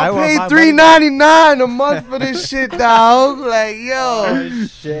 I want paid my $3.99 a month for this shit, dog. Like, yo. Oh,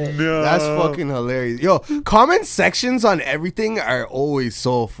 shit. No. That's fucking hilarious. Yo, comment sections on everything are always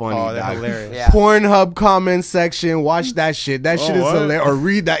so funny. Oh, they're dog. hilarious. Yeah. Pornhub comment section, watch that shit. That shit is what? hilarious. Or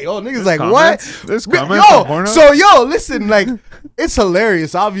read that. Yo, niggas like, comments? what? There's Yo, comments on Pornhub? so yo, listen, like, it's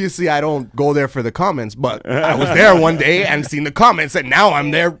hilarious. Obviously, I don't go there for the comments, but I was there one day and seen the comments, and now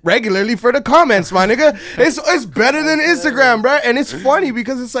I'm there regularly for the comments, my nigga. It's better than Instagram, bro. And it's funny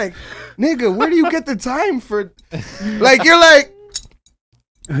because it's like, nigga, where do you get the time for? Like, you're like,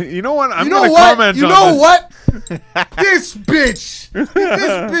 You know what? I'm you know gonna what? comment You on know this. what? This bitch. This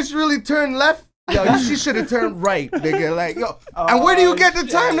bitch really turned left. Yo, she should have turned right, nigga. Like, yo. And where do you get the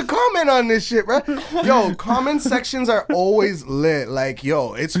time to comment on this shit, bro? Yo, comment sections are always lit. Like,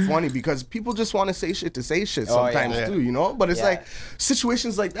 yo, it's funny because people just want to say shit sometimes yeah. too, you know? But it's Yeah. like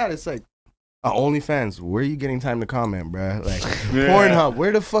situations like that, it's like, OnlyFans, where are you getting time to comment, bro? Like, Yeah. Pornhub,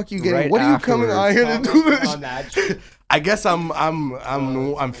 where the fuck you getting? Right what are you coming out here to do this? On that shit. I guess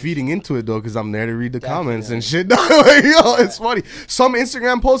I'm feeding into it though, because I'm there to read the comments and shit. Like, yo, it's funny. Some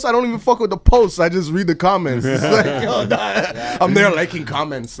Instagram posts I don't even fuck with the posts. I just read the comments. It's like, yo, I'm there liking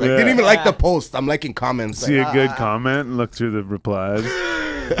comments. Like, didn't even like the post. I'm liking comments. See Like, a good comment and look through the replies.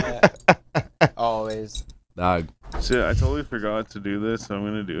 Always. dog. Shit, I totally forgot to do this, so I'm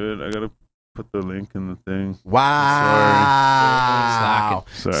gonna do it. I gotta put the link in the thing. Wow.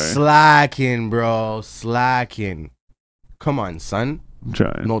 Sorry. Slacking, bro. Slacking. Come on, son. I'm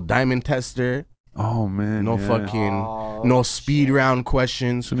trying. No diamond tester. Oh man. No yeah. fucking. Oh, No speed round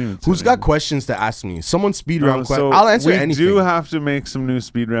questions. Shouldn't even Who's say got anything. questions to ask me? Someone speed round So questions. I'll answer we anything. do have to make some new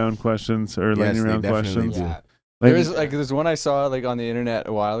speed round questions or lightning they round definitely questions. do. Yeah. Like, There's one I saw like on the internet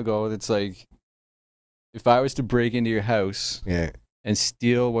a while ago that's like, if I was to break into your house Yeah. and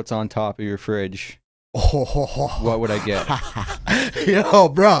steal what's on top of your fridge, What what would I get? Yo,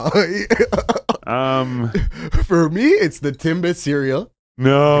 bro. For me, it's the Timbit cereal.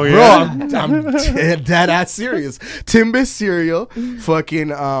 no, Bro, yeah. I'm dead ass serious. Timbit cereal, fucking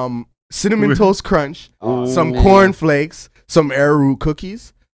cinnamon toast crunch, Oh, some man. corn flakes, some arrowroot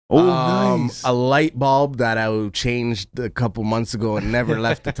cookies. Oh, nice. A light bulb that I changed a couple months ago and never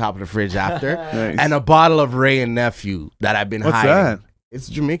left the top of the fridge after. Nice. And a bottle of Ray and Nephew that I've been What's hiding. that? It's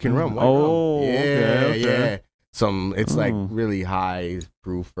Jamaican rum. white Oh, rum. Yeah, okay, okay. yeah. It's like Oh. really high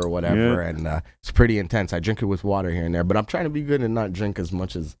proof or whatever, Yeah. and it's pretty intense. I drink it with water here and there, but I'm trying to be good and not drink as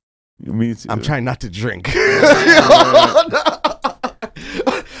much as Me too. I'm trying not to drink.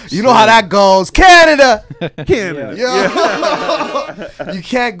 You know how that goes, Canada. Canada. Yeah. You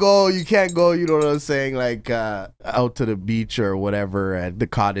can't go, you know what I'm saying, like out to the beach or whatever at the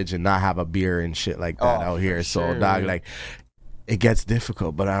cottage and not have a beer and shit like that Oh, out here. for So sure. dog, like it gets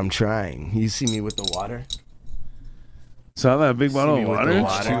difficult, but I'm trying. You see me with the water? Saw that big bottle me of with water? the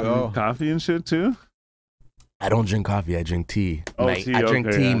water. H2O. Coffee and shit too? I don't drink coffee, I drink tea. Oh, mate. tea, I drink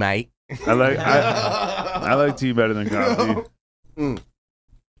okay, tea, yeah. mate. I like tea better than coffee. Mm.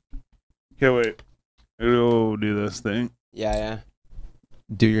 Okay, wait. We'll do this thing. Yeah.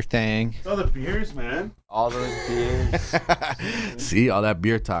 Do your thing. Oh, the beers, man. All those beers. See, all that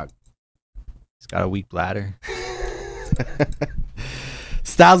beer talk. He's got a weak bladder.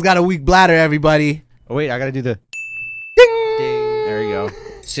 Styles got a weak bladder, everybody. Oh wait, I gotta do the. Ding. There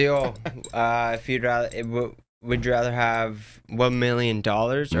So, yo, if you'd rather, would you rather have $1 million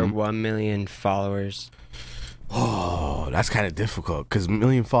or Mhm. 1 million followers? Oh, that's kind of difficult because $1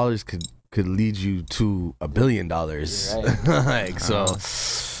 million followers could lead you to $1 billion. You're Like so,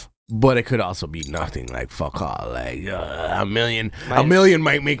 but it could also be nothing. Like fuck all. Like $1 million. Might- $1 million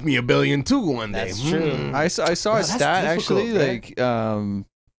might make me $1 billion too one day. That's true. I saw a that's stat actually, difficult, man.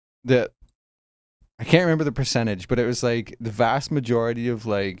 that I can't remember the percentage, but it was like the vast majority of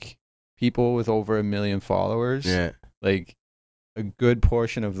like people with over 1 million followers, Yeah, like a good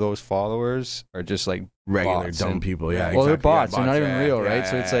portion of those followers are just like regular bots dumb and- people. Yeah, well, they're exactly. Yeah, bots. They're not even yeah, real, yeah, right?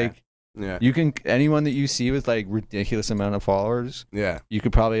 So yeah, it's yeah. like Yeah, you can anyone that you see with like ridiculous amount of followers, yeah, you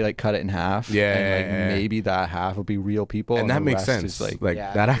could probably like cut it in half. Yeah, and like yeah, yeah. maybe that half will be real people, and that the makes rest sense. is, Like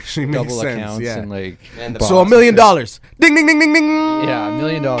Yeah. that actually makes double sense. accounts Yeah. and like And the bots So $1 and million. shit. Ding ding ding ding ding. Yeah, $1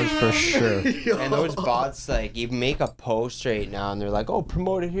 million for sure. And those bots, like, you make a post right now, and they're like, "Oh,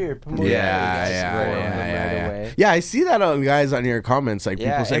 promote it here, promote it." Yeah, here. You yeah, guys go on yeah, them yeah, right yeah. away. Yeah, I see that on guys on your comments, like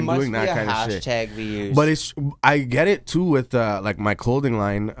Yeah, people it saying must doing be that a kind of shit. hashtag we use. But it's I get it too with like my clothing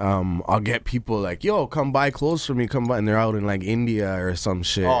line. I'll get people like, yo, come buy clothes for me, come buy, and they're out in like India or some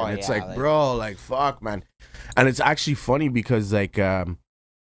shit. Oh, And it's yeah, like, like- bro, like fuck, man. And it's actually funny because like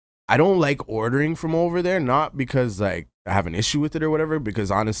I don't like ordering from over there, not because like I have an issue with it or whatever,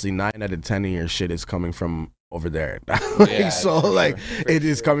 because honestly 9 out of 10 of your shit is coming from over there. Like, Yeah, so for like sure. it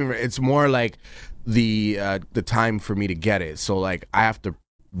is coming from, it's more like the time for me to get it. So like I have to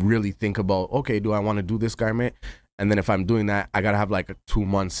really think about, okay, do I want to do this garment? And then if I'm doing that, I gotta have like 2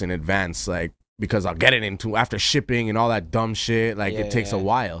 months in advance, like because I'll get it into after shipping and all that dumb shit. Like Yeah, it takes a yeah.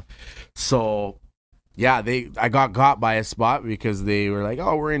 while. So yeah, I got by a spot because they were like,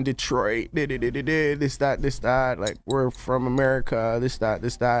 oh, we're in Detroit, this that, like we're from America, this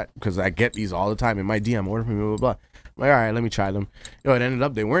that, because I get these all the time in my DM, order from me, blah blah blah. I'm like, all right, let me try them. Yo, it ended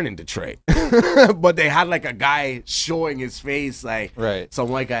up they weren't in Detroit, but they had like a guy showing his face, like Right. some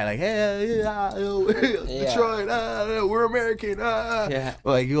white guy, like, hey, yeah, yo, Detroit, we're American, Yeah.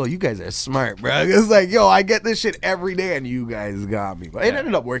 like, yo, you guys are smart, bro. It's like, yo, I get this shit every day, and you guys got me. But it Yeah.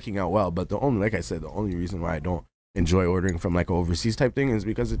 ended up working out well. But like I said, the only reason why I don't enjoy ordering from like overseas type thing is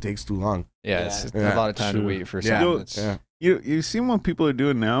because it takes too long. Yeah, Yeah. it's Yeah. a lot of time True. to wait for Yeah. something. Yo, that's- Yeah. You seen what people are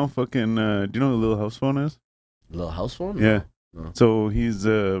doing now? Fucking, do you know who Lil House Phone is? Little house phone. Yeah. No. So he's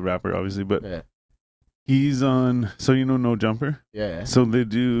a rapper, obviously, but Yeah. he's on. So you know No Jumper. Yeah. So they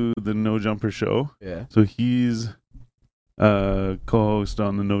do the No Jumper show. Yeah. So he's co-host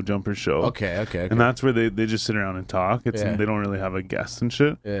on the No Jumper show. Okay. And that's where they just sit around and talk. It's Yeah. They don't really have a guest and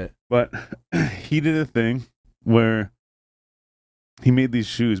shit. Yeah. But he did a thing where he made these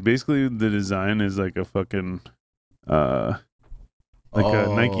shoes. Basically, the design is like a fucking a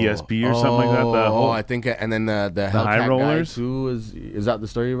Nike SB or something like that. The Oh, whole, I think, and then the Hellcat high guy rollers? too is that the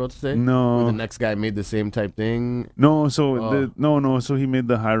story you're about to say? Where the no, next guy made the same type thing. no. So Oh. no. So he made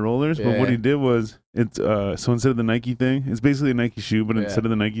the high rollers, but what Yeah. he did was it's so instead of the Nike thing, it's basically a Nike shoe, but Yeah. instead of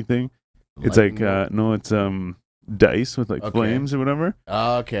the Nike thing, it's Lightning like bolt? no, it's dice with like Okay. flames or whatever.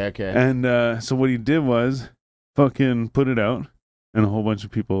 Oh, okay. And so what he did was fucking put it out, and a whole bunch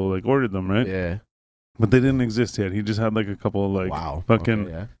of people like ordered them, right? Yeah. But they didn't exist yet. He just had like a couple of like Wow. fucking.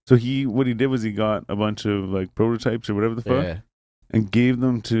 Okay, yeah. So what he did was he got a bunch of like prototypes or whatever the fuck, Yeah. and gave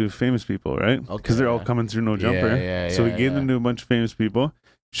them to famous people, right? Because Okay, they're all yeah. coming through No Jumper. Yeah, So he yeah, gave them to a bunch of famous people,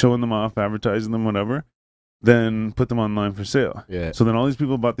 showing them off, advertising them, whatever. Then put them online for sale. Yeah. So then all these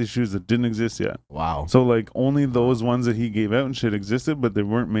people bought these shoes that didn't exist yet. Wow. So like only those ones that he gave out and shit existed, but they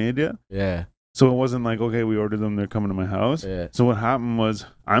weren't made yet. Yeah. So it wasn't like, okay, we ordered them, they're coming to my house. Yeah. So what happened was,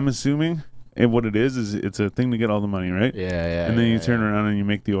 I'm assuming what it is it's a thing to get all the money, right? Yeah. And then you yeah, turn around and you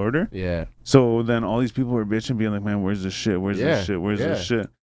make the order. Yeah. So then all these people were bitching, being like, man, where's this shit? Where's Yeah, this shit? Where's yeah. this shit?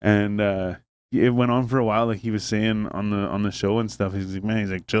 And it went on for a while, like he was saying on the show and stuff. He's like, man,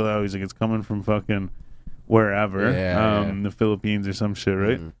 he's like, chill out. He's like, it's coming from fucking wherever, Yeah. the Philippines or some shit,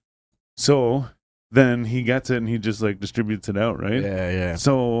 right? Mhm. So then he gets it and he just like distributes it out, right? Yeah.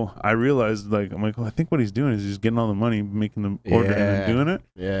 So I realized, like, I'm like, well, I think what he's doing is he's getting all the money, making the order, and Yeah. then doing it.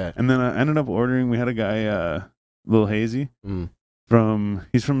 Yeah. And then I ended up ordering. We had a guy, Lil Hazy, Mm.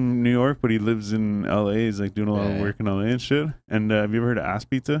 he's from New York, but he lives in LA. He's like doing a lot of Yeah. work in LA and shit. And have you ever heard of Ass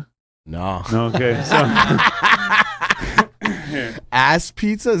Pizza? No. No, okay. So Ass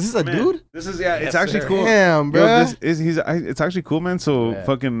pizza? Is this a Man, dude? this is it's Yes, actually sir. cool. Damn, Yo, bro. this is it's actually cool, man. So Yeah.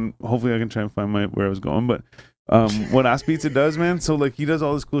 fucking hopefully I can try and find where I was going. But what Ass Pizza does, man. So like he does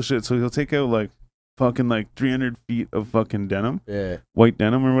all this cool shit. So he'll take out like fucking like 300 feet of fucking denim, Yeah. white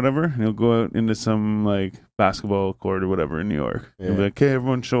denim or whatever, and he'll go out into some like basketball court or whatever in New York. He'll be Yeah. like, "Okay,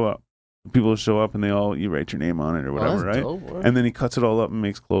 everyone, show up." people show up and you write your name on it or whatever, right? And then he cuts it all up and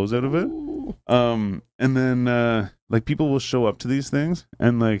makes clothes out of it. And then like people will show up to these things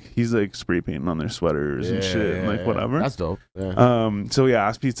and like he's like spray painting on their sweaters and shit and like whatever. That's dope. Yeah. So yeah,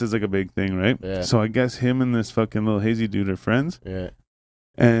 ass pizza is like a big thing, right? Yeah. So I guess him and this fucking little hazy dude are friends. Yeah.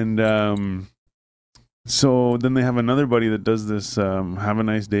 And so then they have another buddy that does this Have a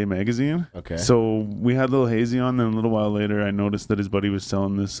Nice Day magazine. Okay. So we had little hazy on, then a little while later I noticed that his buddy was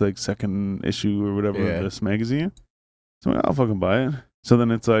selling this like second issue or whatever of this magazine. So I'm like, I'll fucking buy it. So then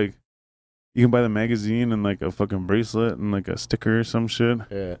it's like you can buy the magazine and like a fucking bracelet and like a sticker or some shit.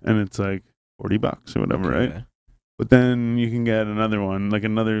 Yeah. And it's like $40 or whatever, right? But then you can get another one, like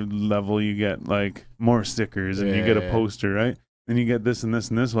another level, you get like more stickers and you get a poster, right? Then you get this and this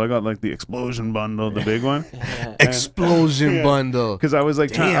and this. Well, I got like the explosion bundle, the big one. Explosion bundle. Because I was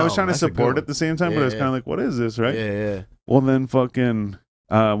like, I was trying to that's a good support one. at the same time, but I was kind of like, what is this, right? Yeah. Well, then fucking,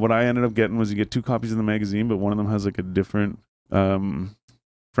 what I ended up getting was you get 2 copies of the magazine, but one of them has like a different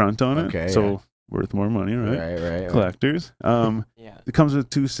front on it. Okay, So worth more money, right? Right. Collectors. It comes with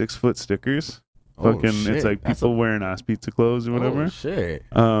 2 6-foot stickers. Fucking, it's like people wearing ass pizza clothes or whatever. Oh, shit.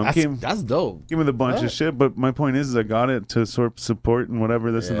 Came That's dope. with a bunch of shit, but my point is I got it to sort of support and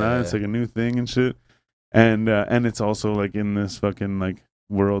whatever this and that. It's like a new thing and shit, and it's also like in this fucking like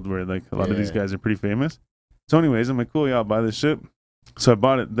world where like a lot of these guys are pretty famous. So, anyways, I'm like, cool, yeah, I'll buy this shit. So I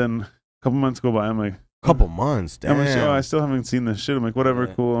bought it. Then a couple months go by. I'm like, Couple months. Damn. I'm like, oh, I still haven't seen this shit. I'm like, whatever,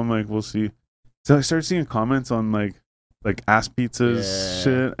 cool. I'm like, we'll see. So I started seeing comments on like ass pizzas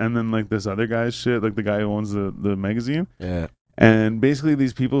shit, and then like this other guy's shit, like the guy who owns the magazine. Yeah. And basically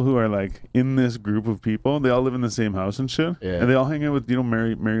these people who are like in this group of people, they all live in the same house and shit. Yeah. And they all hang out with,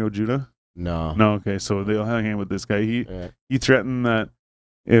 Mario Judah? No. No, okay. So they all hang out with this guy. He threatened that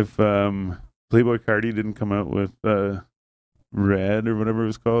if Playboy Carti didn't come out with Red or whatever it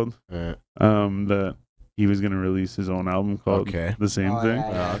was called, that he was going to release his own album called The Same Thing.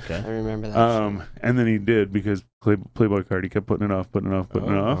 Yeah. Oh, okay. I remember that. And then he did because Playboy Carti kept putting it off.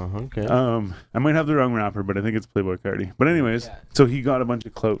 Okay. I might have the wrong rapper, but I think it's Playboy Carti. But anyways, so he got a bunch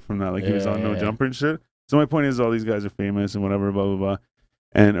of clout from that. Like he was on No Jumper and shit. So my point is all these guys are famous and whatever, blah, blah,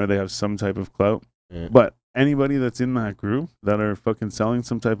 blah. Or they have some type of clout. Yeah. But anybody that's in that group that are fucking selling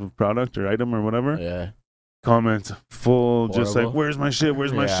some type of product or item or whatever, comments full, just like, where's my shit?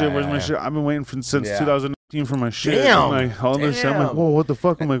 Where's my shit? Where's my shit? I've been waiting since 2019 for my shit. Damn. And like all this shit. I'm like, whoa, what the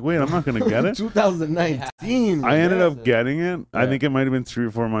fuck? I'm like, wait, I'm not gonna get it. 2019. I ended up getting it. I think it might have been 3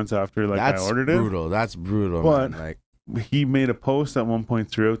 or 4 months after like I ordered it. That's brutal. But man. Like, he made a post at one point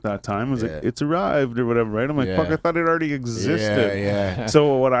throughout that time. It was like, it's arrived or whatever, right? I'm like, fuck, I thought it already existed. Yeah.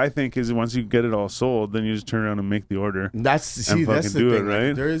 So what I think is once you get it all sold, then you just turn around and make the order. That's the do thing. it,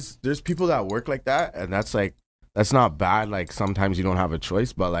 right? Like, there's people that work like that, and that's like that's not bad. Like sometimes you don't have a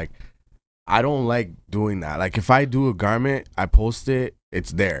choice, but like I don't like doing that. Like if I do a garment, I post it,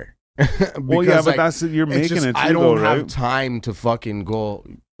 it's there. Well, yeah, but that's you're making it. Too, I don't though, have right? time to fucking go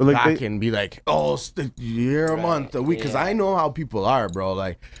But back and be like, oh, year, a month, a week, because I know how people are, bro.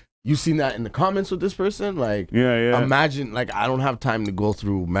 Like, you seen that in the comments with this person? Like, imagine, like, I don't have time to go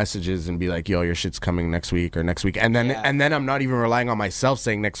through messages and be like, yo, your shit's coming next week or next week, and then I'm not even relying on myself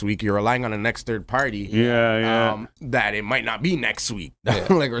saying next week. You're relying on a next third party. That it might not be next week,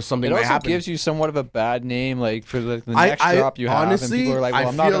 like, or something. It also happen. gives you somewhat of a bad name, like for the next drop you have. Honestly, and people are like, well,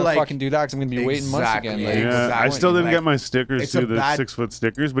 I'm not gonna fucking do that because I'm gonna be waiting months again. Like, I still didn't get my stickers it's too, the bad- 6-foot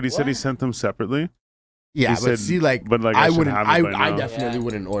stickers, but he said he sent them separately. Yeah, He but said- see, like, but, like, I I should wouldn't. have it by I now. definitely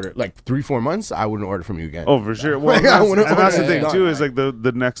wouldn't order. Like 3-4 months, I wouldn't order from you again. Oh, for sure. Well, Like, I that's, wouldn't and that's the order thing it. too. Is like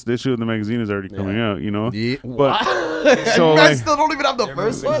the next issue of the magazine is already coming out. You know. Yeah. But So so I like, still don't even have the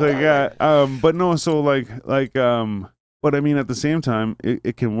first one. it's like yeah. But no. So like but I mean at the same time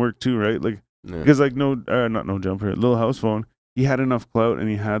it can work too, right? Like because like not No Jumper, Lil House Phone. He had enough clout and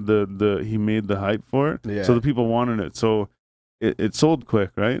he had he made the hype for it. Yeah. So the people wanted it. So it sold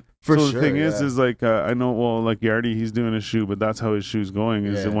quick, right? For so sure, the thing yeah. is like I know, well, like Yardy, he's doing a shoe, but that's how his shoe's going.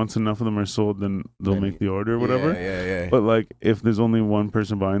 Is that once enough of them are sold, then they'll make the order or whatever. Yeah. But like if there's only one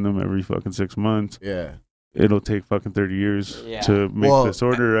person buying them every fucking 6 months, it'll take fucking 30 years to make this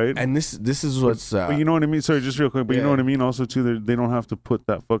order, right? And this is what's. But you know what I mean? Sorry, just real quick. But you know what I mean? Also, too, they don't have to put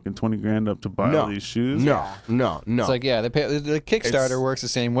that fucking 20 grand up to buy all these shoes. No. It's like the Kickstarter works the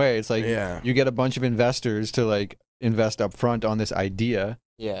same way. It's like you get a bunch of investors to like invest up front on this idea.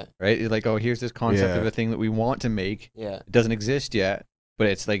 Yeah. Right? It's like, oh, here's this concept of a thing that we want to make. Yeah. It doesn't exist yet, but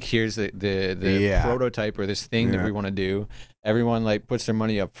it's like here's the prototype or this thing that we want to do. Everyone like puts their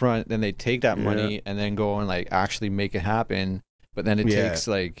money up front, then they take that money and then go and like actually make it happen. But then it takes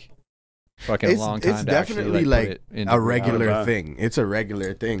like fucking long time. It's to actually, definitely like, put like it into a reality. regular reality. thing. It's a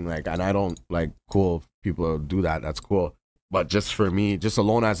regular thing. Like, and I don't like cool if people do that. That's cool. But just for me, just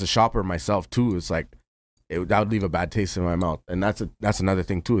alone as a shopper myself too, it's like that would leave a bad taste in my mouth. And that's another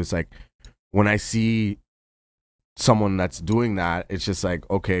thing too. It's like when I see someone that's doing that, it's just like,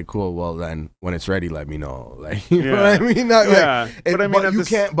 okay, cool. Well, then when it's ready, let me know. Like, you know what I mean? Not Yeah, like, but I mean, at you this-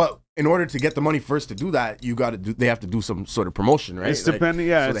 can't. But in order to get the money first to do that, you got to do. They have to do some sort of promotion, right? It's Like, depending.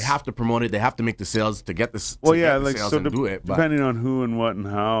 Yeah. so they it's- have to promote it. They have to make the sales to get this. Well, to yeah, get the like, sales so and do it. But depending on who and what and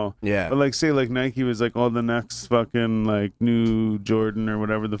how. yeah, But like, say, like Nike was like, oh, the next fucking like new Jordan or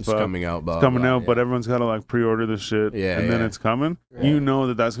whatever the it's fuck coming out. Blah, coming blah, out, yeah. but everyone's got to like pre-order the shit, Yeah, and then yeah. it's coming. Right. You know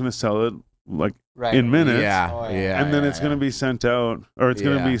that that's gonna sell it like Right. in minutes. Yeah, Oh, yeah, yeah. and then yeah, it's gonna yeah. be sent out, or it's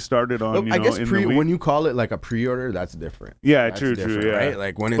gonna Yeah. be started on. Look, You I know, guess in the week. when you call it like a pre-order, that's different. Yeah, That's true, different, yeah. right?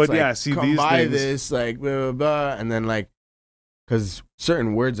 Like when it's But like, yeah, see, come these buy things- this, like blah, blah, blah, and then like, because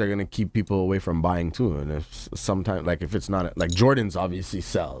certain words are gonna keep people away from buying too. And if sometimes, like if it's not like Jordans, obviously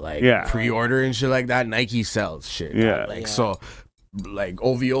sell, like Yeah. pre-order and shit like that. Nike sells shit, Yeah. like Yeah. so. Like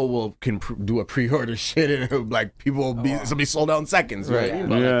OVO do a pre-order shit and it'll, like people will be somebody sold out in seconds, right? Right. But,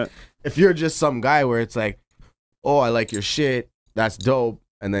 like, Yeah, if you're just some guy where it's like, oh, I like your shit, that's dope,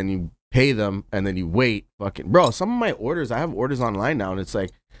 and then you pay them and then you wait, fucking bro. Some of my orders, I have orders online now, and it's like,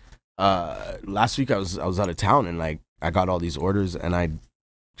 last week I was out of town and like I got all these orders and I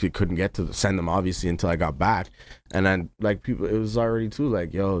couldn't get to send them obviously until I got back, and then like people, it was already too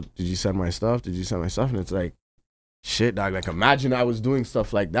like, yo, did you send my stuff? Did you send my stuff? And it's like, shit, dog. Like imagine I was doing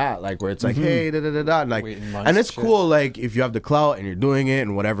stuff like that, like where it's like, Mhm. hey, da da da da, like. Waiting months And it's shit. cool, like if you have the clout and you're doing it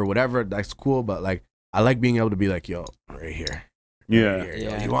and whatever, that's cool. But like, I like being able to be like, yo, right here, yeah, right here. Yo,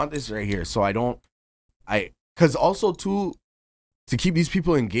 Yeah. you want this right here? So because also too, to keep these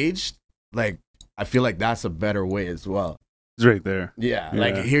people engaged, like I feel like that's a better way as well. it's right there. Yeah, Yeah.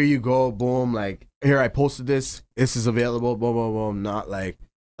 like here you go, boom, like here I posted this is available, boom, boom, boom. Not like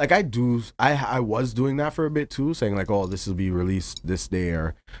I was doing that for a bit too, saying like, oh, this will be released this day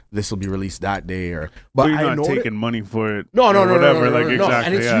or this will be released that day or. But you're I not know that- taking money for it. no, or whatever. Like no. exactly.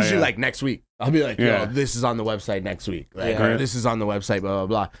 And it's yeah, usually yeah. like next week. I'll be like, yo, Yeah. this is on the website next week. Like, Yeah. or this is on the website, blah, blah,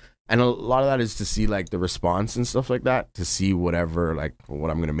 blah. And a lot of that is to see like the response and stuff like that, to see whatever, like what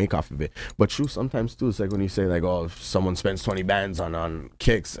I'm going to make off of it. But true, sometimes too, it's like when you say like, oh, if someone spends 20 bands on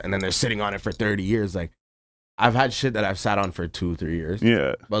kicks and then they're sitting on it for 30 years. Like I've had shit that I've sat on for 2-3 years,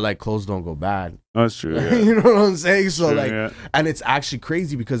 Yeah, but like clothes don't go bad. that's true. Yeah. You know what I'm saying? So True, like, yeah. and it's actually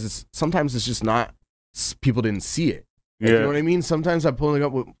crazy because sometimes it's just not, people didn't see it. Like, Yeah. You know what I mean? Sometimes I'm pulling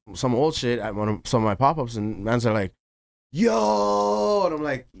up with some old shit at some of my pop-ups and mans are like, yo, and I'm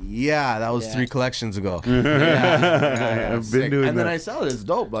like, yeah, that was Yeah. 3 collections ago. I've sick. been doing and then that. I sell it. It's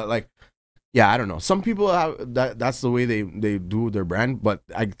dope, but like, yeah, I don't know. Some people have that's the way they do their brand, but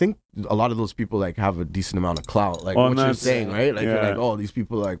I think a lot of those people like have a decent amount of clout. Like Oh, what and you're that's- saying, right? Like you're yeah. like, oh, these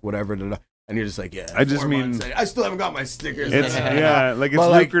people like whatever, da, da, da. And you're just like, yeah. I just 4 mean- months, I still haven't got my stickers. It's Like, yeah, like it's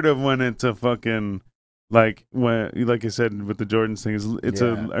But, like- lucrative when it's a fucking like when like I said with the Jordans thing, it's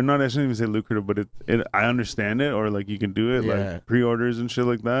Yeah. or not. I shouldn't even say lucrative, but it I understand it, or like you can do it Yeah. like pre-orders and shit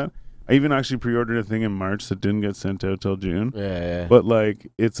like that. I even actually pre-ordered a thing in March that didn't get sent out till June, yeah. but like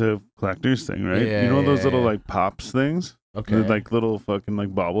it's a collector's thing, right? Yeah, you know those yeah, little yeah. like pops things, Okay. they're like little fucking like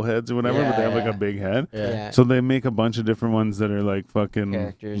bobbleheads or whatever, but they have like Yeah. a big head. yeah. So they make a bunch of different ones that are like fucking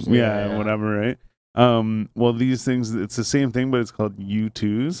Characters. yeah, whatever, right? Well, these things, it's the same thing, but it's called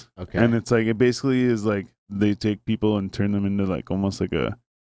U2s, Okay. and it's like it basically is like they take people and turn them into like almost like a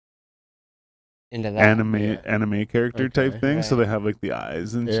Into that. anime character type Okay. thing. So Right. they have like the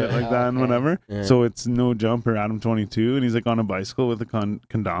eyes and Yeah. shit like that and Okay. whatever. Yeah. So it's No Jumper Adam 22, and he's like on a bicycle with a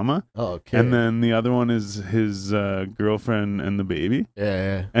kendama, Oh, okay. and then the other one is his girlfriend and the baby.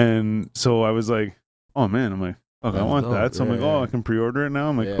 yeah. And so I was like, oh man, I'm like, fuck, I That's want dope. that. So I'm Yeah, like, oh, yeah. I can pre-order it now.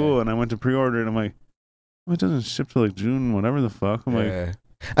 I'm like, Yeah. cool. And I went to pre-order it. I'm like, oh, it doesn't ship till like June, whatever the fuck. I'm like, Yeah.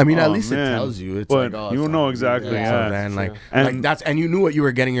 I mean, oh, at least man. it tells you. It's But like, oh, you it's know on- exactly, yeah. So then, like, True. and that's and you knew what you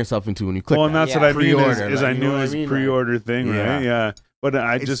were getting yourself into when you clicked. well, and that. that's Yeah. what I mean Pre-order, is like, I you knew know what I his mean? Like- pre-order thing, Yeah. right? Yeah. But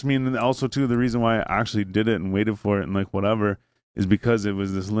I It's- just mean also too the reason why I actually did it and waited for it and like whatever is because it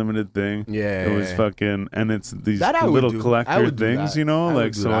was this limited thing. Yeah, It was fucking, and it's these That I would little do. I collector would do things, that. you know, I would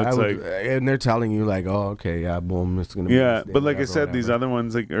like do so that. it's I would- like. and they're telling you like, oh, okay, yeah, boom, it's gonna be. Yeah, this day, but like I whatever, said, these whatever. other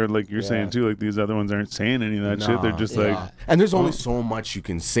ones, like or like you're Yeah. saying too, like these other ones aren't saying any of that shit. They're Nah. just Yeah. like, And there's only Oh. so much you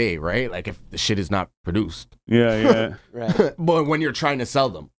can say, right? Like if the shit is not produced, yeah, yeah, Right. but when you're trying to sell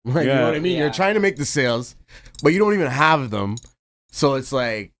them, like, you Yeah. know what I mean? Yeah. You're trying to make the sales, but you don't even have them, so it's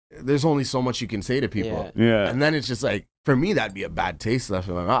like there's only so much you can say to people. Yeah. yeah. And then it's just like, for me, that'd be a bad taste left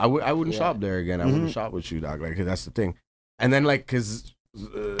in my mouth. I wouldn't Yeah. shop there again. I Mhm. wouldn't shop with you, dog. Like, that's the thing. And then, like, because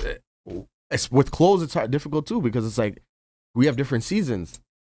with clothes, it's difficult too because it's like we have different seasons.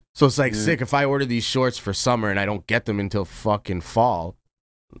 So it's like sick if I order these shorts for summer and I don't get them until fucking fall.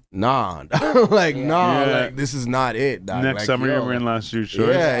 Nah, like like this is not it. Dog. Next like, summer you're wearing last year's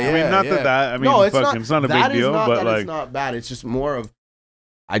shorts. Yeah, I mean, not that. I mean, no, it's fucking, it's not a big that is deal, not but that like, it's not bad. It's just more of,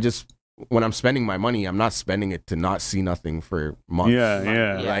 when I'm spending my money, I'm not spending it to not see nothing for months.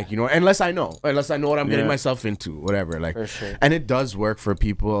 Yeah. Like, you know, unless I know what I'm getting myself into, whatever. Like, For sure. and it does work for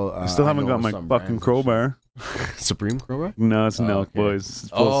people. I still haven't got my fucking crowbar. Supreme crowbar. No, it's Nelk, okay. boys. It's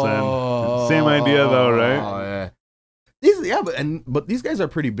full send. Same idea though, right? Oh yeah. But these guys are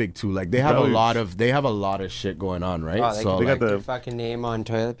pretty big too. Like they have Probably. a lot of shit going on, right? Oh, they so can got like, the- put your fucking name on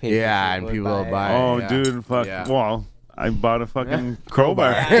toilet paper. yeah, and people will buy. Oh, yeah. dude, fuck. Yeah. Well, I bought a fucking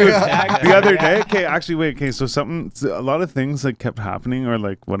crowbar. Yeah, Dude, exactly. the other day, so a lot of things like kept happening or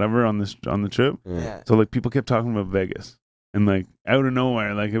like whatever on the trip. Yeah. So like people kept talking about Vegas and like out of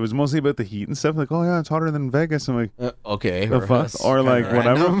nowhere, like it was mostly about the heat and stuff. Like, oh yeah, it's hotter than Vegas. I'm like, Okay. the fuck, that's or like kinda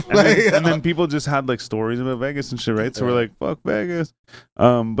whatever. random. And then people just had like stories about Vegas and shit, right? So we're like, fuck Vegas.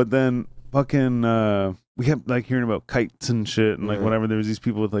 But then fucking we kept like hearing about kites and shit and like Yeah. whatever. There was these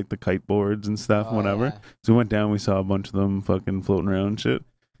people with like the kite boards and stuff and Oh, whatever. yeah. So we went down, we saw a bunch of them fucking floating around and shit.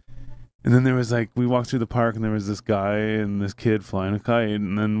 And then there was like, we walked through the park and there was this guy and this kid flying a kite.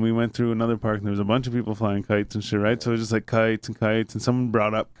 And then we went through another park and there was a bunch of people flying kites and shit, right? So it was just like kites. And someone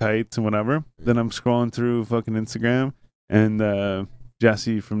brought up kites and whatever. Then I'm scrolling through fucking Instagram and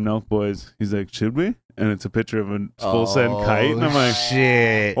Jesse from Nelk Boys, he's like, should we? And it's a picture of a full send kite. And I'm like,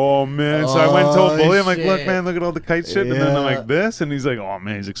 shit. oh man. So I went and told Oh, Bully, I'm like, look shit. man, look at all the kite shit. And then I'm Yeah. like this. And he's like, oh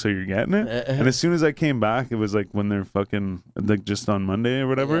man. He's like, so you're getting it? And as soon as I came back, it was like when they're fucking, like just on Monday or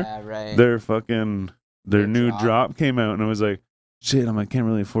whatever, Yeah, right. their fucking, their Their new drop. drop came out. And I was like, shit, I'm like, can't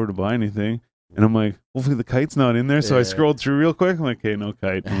really afford to buy anything. And I'm like, hopefully the kite's not in there. So I Yeah. scrolled through real quick. I'm like, okay, no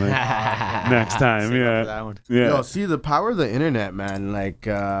kite. I'm like, next time. Save up for Yeah. that one. Yeah. Yo, see the power of the internet, man. Like,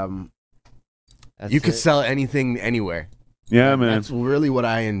 That's you could it. sell anything anywhere. Yeah, man. That's really what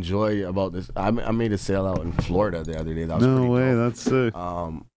I enjoy about this. I made a sale out in Florida the other day. That was No pretty way. dope. That's sick.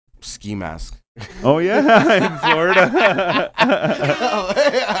 Ski mask. Oh, yeah. In Florida.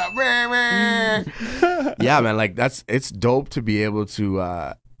 Yeah, man. Like it's dope to be able to.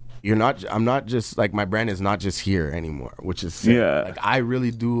 I'm not just like my brand is not just here anymore, which is sick. Yeah. Like I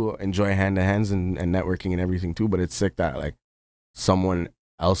really do enjoy hand to hands and networking and everything too. But it's sick that like someone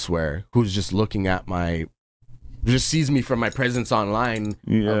elsewhere who's just looking at just sees me from my presence online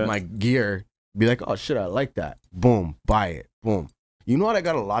Yeah. of my gear, be like, oh shit, I like that. Boom, buy it. Boom. You know what I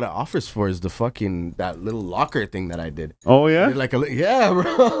got a lot of offers for is the fucking that little locker thing that I did. Oh, I yeah. did like yeah, bro.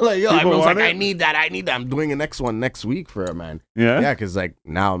 Like yo, People everyone's like, want it? I need that. I'm doing a next one next week for a man. Yeah. Yeah, because like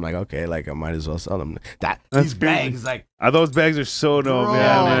now I'm like, okay, like I might as well sell them. That's These crazy. bags, like Those bags are so dope. bro,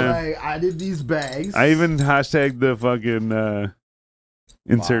 Yeah, man. like, I did these bags. I even hashtagged the fucking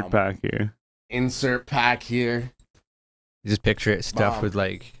insert Bomb. pack here. insert pack here. You just picture it stuffed Bomb. with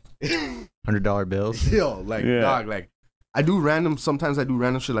like $100 bills. Yo, like Yeah. dog, like sometimes I do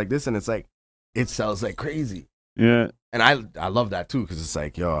random shit like this and it's like it sells like crazy. Yeah. And I love that too because it's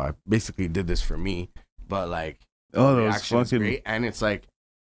like, yo, I basically did this for me, but like Oh, the those reaction is fucking. great, and it's like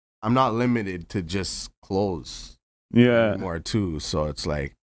I'm not limited to just clothes Yeah. anymore too. So it's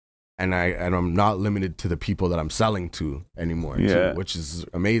like, and I'm not limited to the people that I'm selling to anymore Yeah. too, which is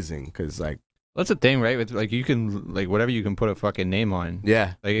amazing because like That's the thing, right? With like you can like whatever you can put a fucking name on.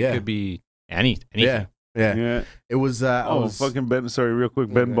 yeah, Like it yeah, could be anything. yeah, yeah. Yeah. It was I Oh, was fucking Ben. Sorry, real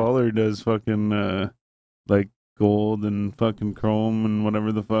quick. Ben Okay. Baller does fucking like gold and fucking chrome and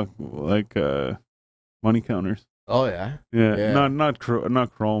whatever the fuck, like money counters. oh yeah, Yeah. Yeah. Not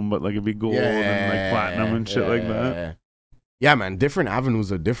chrome, but like it'd be gold and like platinum and shit like that. Yeah. Yeah, man, different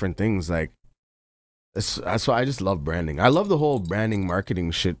avenues of different things. Like that's why I just love branding. I love the whole branding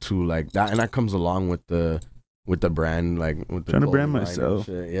marketing shit too, like that, and that comes along with the brand, like with the Trying to brand clothing line and myself.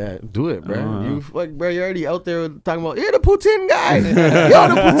 shit. Yeah, do it, bro. Uh-huh. You like, bro, you're already out there talking about, you're the Putin guy. Yo,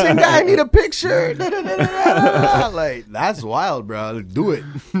 the Putin guy, I need a picture. Like that's wild, bro. Like, do it,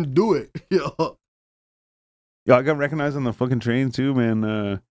 do it. Yo. Yo, I got recognized on the fucking train too,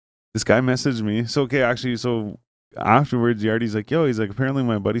 man. This guy messaged me. So okay, actually, so afterwards, Yardy's like, "Yo," he's like, "Apparently,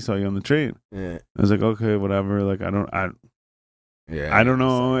 my buddy saw you on the train." Yeah, I was like, "Okay, whatever." Like, I don't know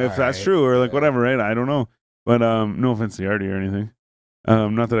All if that's right. true or like Yeah. whatever, right? I don't know. But no offense to Yardy or anything.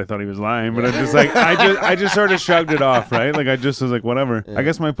 Not that I thought he was lying, but I'm just like, I just sort of shrugged it off, right? Like I just was like, whatever. Yeah. I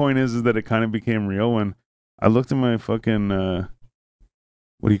guess my point is that it kind of became real when I looked at my fucking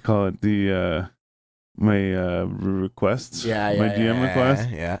what do you call it? The my requests, Yeah, my yeah, DM yeah,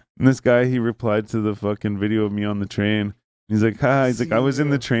 requests. Yeah. And this guy, he replied to the fucking video of me on the train. He's like, hi. He's like, I was in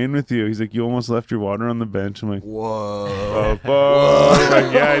the train with you. He's like, you almost left your water on the bench. I'm like, Whoa. oh, fuck. I'm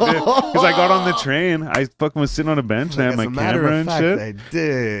like, yeah, I did. Because I got on the train. I fucking was sitting on a bench and I had my camera and shit. I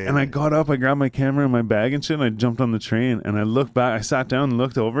did. And I got up, I grabbed my camera and my bag and shit, and I jumped on the train. And I looked back, I sat down and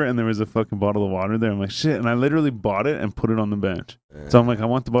looked over, and there was a fucking bottle of water there. I'm like, shit. And I literally bought it and put it on the bench. So I'm like, I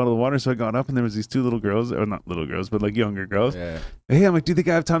want the bottle of water. So I got up, and there was these two little girls, or not little girls, but like younger girls. Yeah. Hey, I'm like, do you think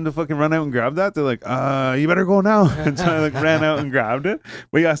I have time to fucking run out and grab that? They're like, you better go now. And so I like ran out and grabbed it.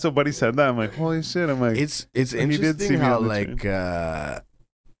 But yeah, so buddy said that. I'm like, holy shit. I'm like, It's he did see interesting me how on the like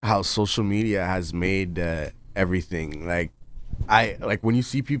how social media has made everything like when you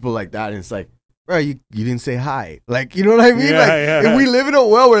see people like that and it's like, bro, you didn't say hi, like, you know what I mean? Yeah, like yeah. if we live in a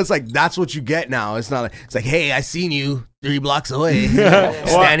world where it's like that's what you get now. It's not like it's like, hey, I seen you 3 blocks away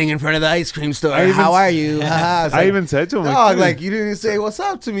standing in front of the ice cream store. How are you? Haha. It's I like, even said to him, dog, dude, like you didn't say what's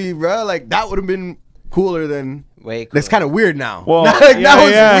up to me, bro. Like that would have been cooler than. Way cool. That's kind of weird now. well, Like, yeah, that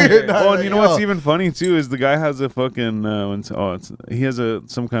was yeah. weird. Well, Like, and you know yo. what's even funny too is the guy has a fucking he has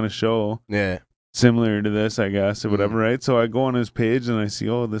some kind of show Yeah. similar to this, I guess, or whatever, right? So I go on his page and I see,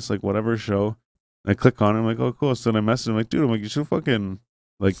 this like whatever show. And I click on it, I'm like, oh, cool. So then I message him, like, dude, I'm like, you should fucking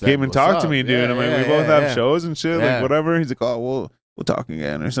like Said, came and "What's talk to up?" me, dude. Yeah, I'm like, yeah, we both yeah, have yeah. shows and shit, Yeah. like whatever. He's like, oh, we'll talk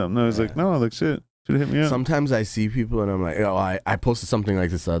again or something. I was like, no, like shit. Should have hit me up. Sometimes I see people and I'm like, I posted something like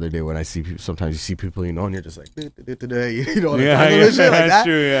this the other day when I see people. Sometimes you see people, and you're just like, you know, yeah, shit like that's that.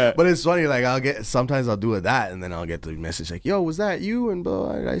 true, yeah. But it's funny, like sometimes I'll do it that, and then I'll get the message like, yo, was that you? And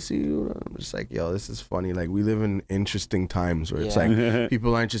bro, I see you. I'm just like, yo, this is funny. Like we live in interesting times where it's like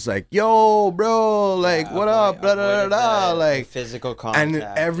people aren't just like, yo, bro, like what up, blah blah blah, like physical contact. and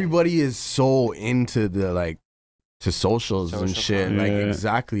everybody is so into the like. To socials and Social shit, contact. like Yeah.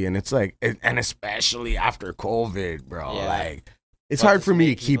 exactly, and it's like, and especially after COVID, bro, Yeah. like it's But hard just for me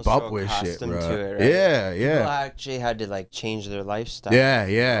to make keep people up so with shit, accustomed bro. to it, right? Yeah, People yeah, actually had to like change their lifestyle.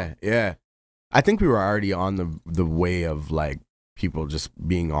 yeah. I think we were already on the way of like people just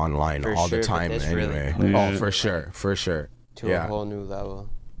being online For all sure, the but time this really anyway. pushed Oh, it. for sure. To Yeah. a whole new level.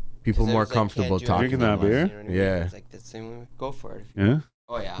 People 'Cause it more was like, comfortable can't do talking. Drinking that anything beer? else, you know what I mean? Yeah. It's like the same way. Go for it. Yeah,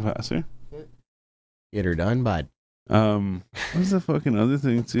 Oh yeah. faster. Get her done, bud. What's the fucking other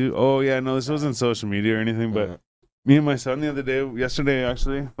thing too? Oh yeah, no, this wasn't social media or anything, but me and my son the other day, yesterday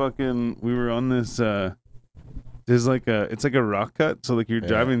actually, fucking, we were on this. There's like it's like a rock cut, so like you're Yeah.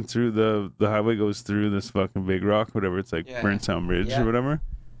 driving through the highway goes through this fucking big rock, whatever. It's like Yeah. Burnstown Bridge Yeah. or whatever,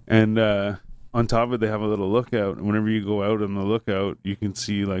 and on top of it they have a little lookout. And whenever you go out on the lookout, you can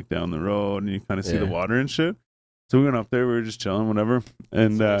see like down the road and you kind of see the Yeah. water and shit. So we went up there, we were just chilling, whatever,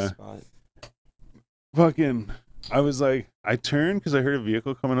 and It's a spot. fucking, I was like, I turned because I heard a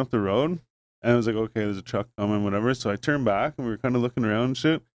vehicle coming up the road, and I was like, okay, there's a truck coming, whatever. So I turned back, and we were kind of looking around and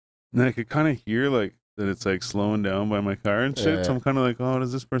shit, and then I could kind of hear like that it's like slowing down by my car and shit. Yeah. So I'm kind of like, oh, what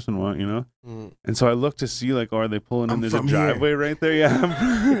does this person want, you know? Mm. And so I looked to see like, oh, are they pulling in? I'm There's a from here. driveway right there,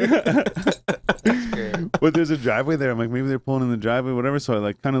 yeah. Great. But there's a driveway there. I'm like, maybe they're pulling in the driveway, whatever. So I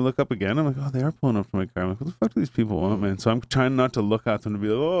like kind of look up again. I'm like, oh, they are pulling up to my car. I'm like, what the fuck do these people want, man? So I'm trying not to look at them to be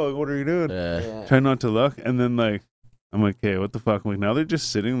like, oh, what are you doing? Yeah. Try not to look, and then like I'm like, hey, what the fuck? I'm like, now they're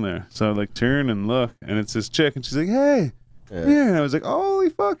just sitting there. So I like turn and look, and it's this chick, and she's like, hey, come here. And I was like, holy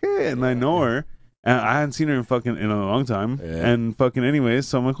fuck, hey, and I know her, and I hadn't seen her in a long time, Yeah. and fucking anyways,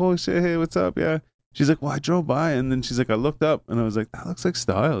 so I'm like, holy shit, hey, what's up? Yeah. She's like, well, I drove by, and then she's like, I looked up, and I was like, that looks like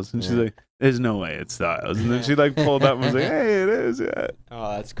Styles, and she's Yeah. like, there's no way it's Styles, and then she like pulled up and was like, hey, it is, yeah.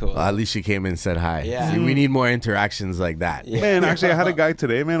 Oh, that's cool. Well, at least she came in and said hi. Yeah. See, we need more interactions like that. Yeah. Man, actually, I had a guy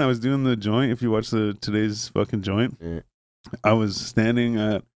today, man. I was doing the joint. If you watch today's fucking joint, Yeah. I was standing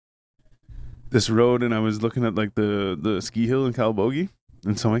at this road and I was looking at like the ski hill in Calabogie,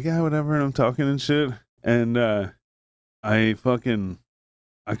 and so I'm like, yeah, whatever, and I'm talking and shit, and I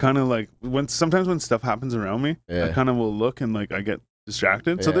kind of like sometimes when stuff happens around me, I Yeah. kind of will look and like I get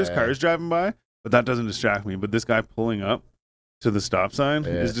distracted. So there's Yeah. cars driving by, but that doesn't distract me. But this guy pulling up to the stop sign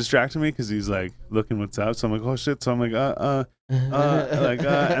Yeah. is distracting me because he's like looking what's up. So I'm like, oh shit. So I'm like,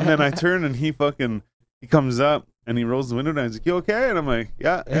 and then I turn and he comes up and he rolls the window down. He's like, you okay? And I'm like,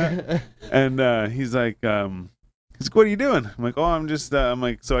 yeah. And he's like, what are you doing? I'm like, oh, I'm just, I'm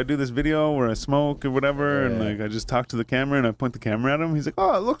like, so I do this video where I smoke or whatever, and Yeah. like I just talk to the camera and I point the camera at him. He's like,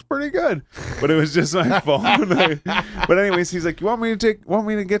 oh, it looks pretty good, but it was just my phone. But anyways, he's like, you want me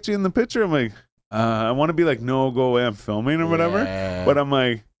to get you in the picture? I'm like, I want to be like, no, go away, I'm filming or whatever. Yeah. But I'm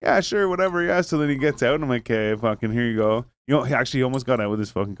like, yeah, sure, whatever, yeah. So then he gets out and I'm like, okay, fucking here you go. You know, he almost got out with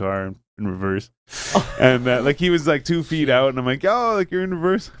his fucking car in reverse. And like he was like 2 feet out and I'm like, oh, like you're in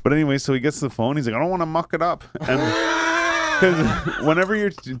reverse. But anyway, so he gets the phone. He's like, I don't want to muck it up. And because whenever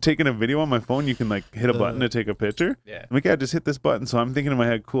you're taking a video on my phone, you can like hit a button to take a picture. Yeah. I'm like, yeah, just hit this button. So I'm thinking in my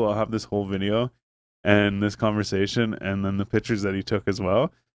head, cool, I'll have this whole video and this conversation and then the pictures that he took as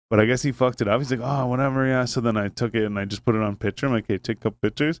well. But I guess he fucked it up. He's like, oh, whatever, yeah. So then I took it and I just put it on picture. I'm like, okay, take a couple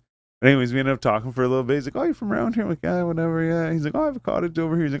pictures. But anyways, we ended up talking for a little bit. He's like, oh, you from around here? I'm like, yeah, whatever, yeah. He's like, oh, I have a cottage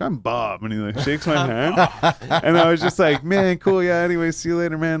over here. He's like, I'm Bob. And he like shakes my hand. And I was just like, man, cool, yeah, anyways, see you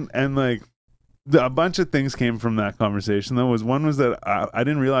later, man. And like, a bunch of things came from that conversation, though. One was that I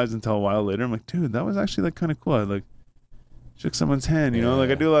didn't realize until a while later. I'm like, dude, that was actually like kind of cool. I like shook someone's hand, you know,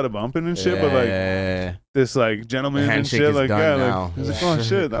 like I do a lot of bumping and shit, but like this like gentleman and shit, like yeah, like he's like, oh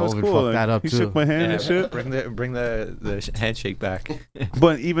shit, that was cool. Like, that up he too. shook my hand and shit. Bring the handshake back.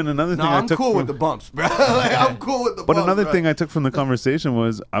 But even another thing No, I I'm took cool from, with the bumps, bro. Like, I'm cool with the but bumps. another bro. thing I took from the conversation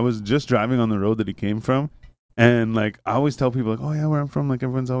was I was just driving on the road that he came from. And like I always tell people like, oh yeah, where I'm from, like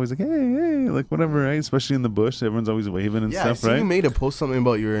everyone's always like, hey, like whatever, right? Especially in the bush, everyone's always waving and Yeah, stuff, I see right? you made a post something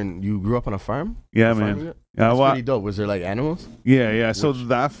about you grew up on a farm. Yeah, A farm man. unit? Yeah, That's well, pretty dope. Was there like animals? yeah. So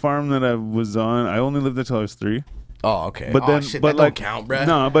that farm that I was on, I only lived there till I was 3. Oh, okay. But then, shit, but that like, don't count, bro.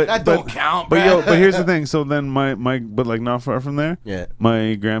 No, but that but, don't count, bro. but here's the thing. So then but like not far from there, Yeah.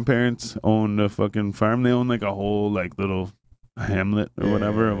 my grandparents owned a fucking farm. They owned like a whole like little hamlet or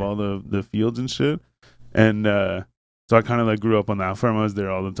whatever of all the fields and shit. And so I kind of like grew up on that farm. I was there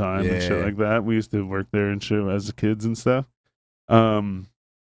all the time and shit Yeah. like that. We used to work there and shit as kids and stuff.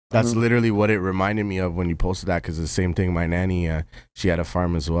 That's literally what it reminded me of when you posted that, because the same thing. My nanny, she had a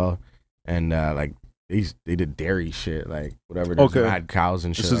farm as well, and like they did dairy shit, like whatever. There's Okay. mad cows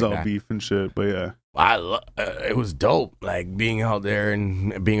and shit. This is like all that. beef and shit, but yeah. It was dope, like being out there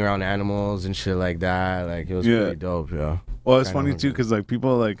and being around animals and shit like that. Like it was Yeah. pretty dope, yeah. Well, it's Kinda funny like too that. because like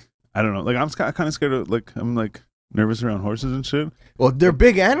people like I don't know, like I'm kind of scared of like I'm like nervous around horses and shit. Well, they're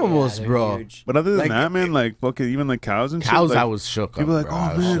big animals, they're bro. huge. But other than Like, that, man, like fucking even like cows and Cows, shit. I Like, was shook up. people are like, bro. oh,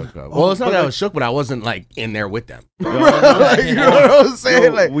 I was man. shook up. Oh, Well, it's not but that I like- was shook, but I wasn't like in there with them. no, Like, you know what I'm saying? yo,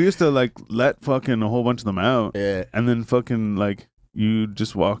 Like, we used to like let fucking a whole bunch of them out, yeah, and then fucking like you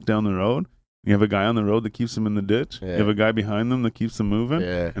just walk down the road. You have a guy on the road that keeps them in the ditch. Yeah. You have a guy behind them that keeps them moving,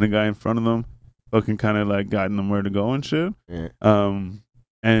 yeah, and a guy in front of them, fucking kind of like guiding them where to go and shit. yeah.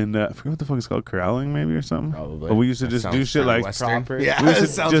 And I forget what the fuck it's called, corralling maybe or something. Probably. But we used to That just do sounds shit kinda like Western. proper. Yeah, we it used to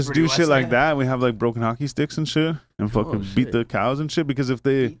sounds just pretty do shit Western. like that. We have like broken hockey sticks and shit, and fucking beat shit. the cows and shit. Because if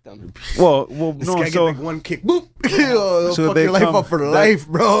they, Beat them. well, This no, guy so get like one kick, boop. Yo, So fuck they your life come- up for that- life,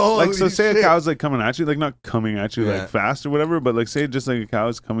 bro. like, so Holy say a shit. cow's like coming at you, like not coming at you Yeah. like fast or whatever, but like say just like a cow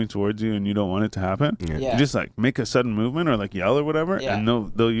is coming towards you and you don't want it to happen. Yeah. Yeah. You just like make a sudden movement or like yell or whatever, Yeah. and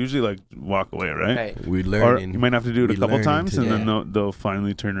they'll usually like walk away, right? Right. We Or learning. you might have to do it we a couple learning times, and today. then they'll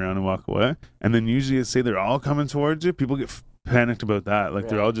finally turn around and walk away. And then usually, say they're all coming towards you, people get panicked about that. Like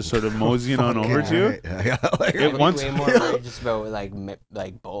they're Right. all just sort of moseying on Fuck over yeah, to you. right. Yeah, like, It I'd be once- way more outrageous about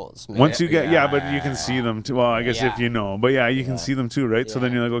like bulls. Man. Once you get, Yeah. but you can see them too. Well, I guess if Yeah. you know, but yeah, you can Yeah. see them too, right? So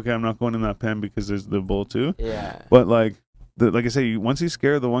then Yeah. you're like, okay, I'm not going in that pen because there's the bull too. Yeah. But like, like I say, once you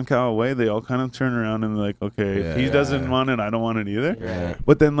scare the one cow away, they all kind of turn around and they're like, okay, if he Yeah. doesn't want it, I don't want it either. Yeah.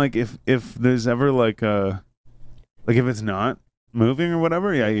 But then like if there's ever like if it's not moving or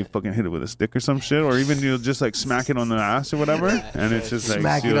whatever, yeah, you fucking hit it with a stick or some shit, or even you'll just like smack it on the ass or whatever, Yeah, and it's just like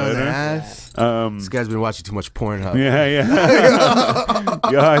Smack see it you on the later. ass. Um, This guy's been watching too much Pornhub. yeah,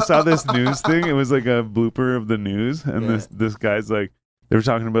 yeah. I saw this news thing. It was like a blooper of the news, and Yeah. this guy's like, they were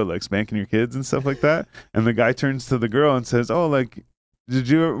talking about like spanking your kids and stuff like that, and the guy turns to the girl and says, "Oh, like,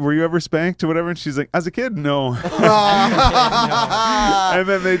 were you ever spanked or whatever?" And she's like, "As a kid, no." And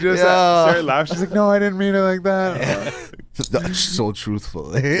then they just Yeah. start laughing. She's like, "No, I didn't mean it like that." That's so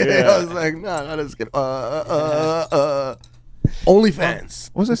truthful. Yeah. I was like, nah, not as good. OnlyFans.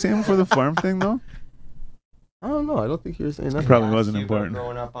 What was I saying before the farm thing though? I don't know. I don't think you were saying that. Probably Yeah, wasn't you were important.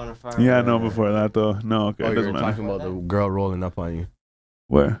 Growing up on a farm. Yeah, no, before that though. No, okay, Oh, it you doesn't were matter. talking about the girl rolling up on you.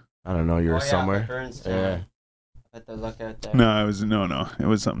 Where? I don't know. You were Oh, yeah, somewhere. Burnstown. Yeah. At the lookout there. No, it was it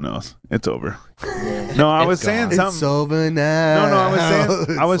was something else. It's over. Yeah. No, I was It's saying gone. something. It's over now. No,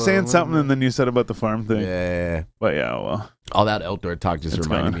 I was It's saying over something, now. and then you said about the farm thing. Yeah. But yeah, well, All that outdoor talk just It's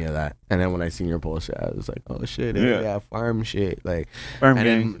reminded gone. me of that. And then when I seen your post, I was like, oh shit, Yeah. yeah, farm shit. Like, farm and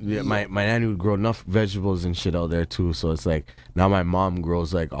gang. then yeah, my nanny would grow enough vegetables and shit out there too. So it's like now my mom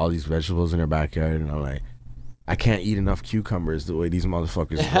grows like all these vegetables in her backyard, and I'm like, I can't eat enough cucumbers the way these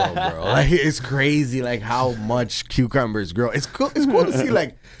motherfuckers grow, bro. Like it's crazy, like how much cucumbers grow. It's cool. It's cool to see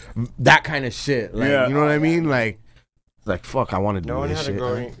like that kind of shit. Like Yeah. you know what I mean? Like fuck, I want to do Knowing this how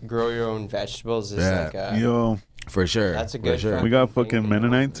to shit grow your own vegetables is Yeah. like a, Yo, for sure. That's a for good sure. fuck- we got Thing fucking to know.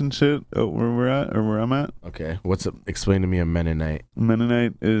 Mennonites and shit out where we're at or where I'm at. Okay, what's up? Explain to me a Mennonite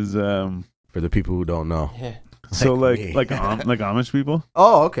Mennonite is for the people who don't know. yeah. So me. like Amish people,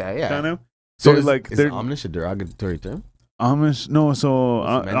 Oh, okay, yeah. kind of. So They're is, like is they're Amish a derogatory term? Amish. No, so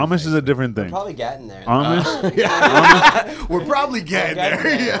What's the Amish is a Mennonite? different We're thing. probably getting there. Amish, Yeah. We're probably getting getting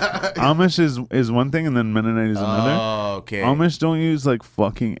there. there. Yeah. Amish is one thing, and then Mennonite is another. Oh, okay. Amish don't use like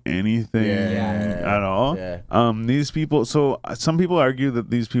fucking anything Yeah. at all. Yeah. These people. So some people argue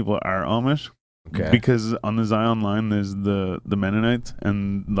that these people are Amish Okay. because on the Zion line there's the Mennonites,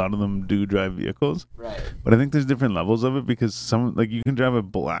 and a lot of them do drive vehicles. Right. But I think there's different levels of it because some like you can drive a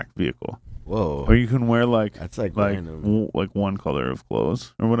black vehicle, Whoa. or you can wear like That's like like random. like one color of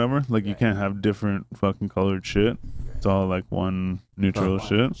clothes or whatever. Like you Right. can't have different fucking colored shit. It's all like one neutral Huh.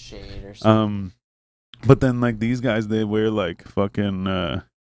 shit. Shade or something. But then like these guys, they wear like fucking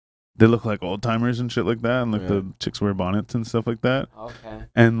they look like old timers and shit like that, and like Yeah. the chicks wear bonnets and stuff like that. Okay.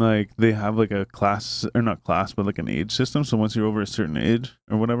 And like they have like a class, or not class, but like an age system. So once you're over a certain age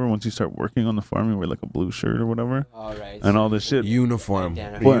or whatever, once you start working on the farm, you wear like a blue shirt or whatever, All right. and all this shit. Uniform.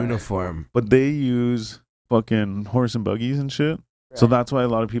 Identify. Uniform. But they use fucking horse and buggies and shit. So that's why a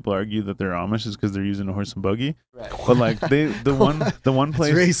lot of people argue that they're Amish, is because they're using a horse and buggy. Right. But like the one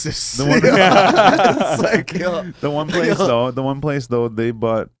place, racist. the one, It's like, yo. the one place though, they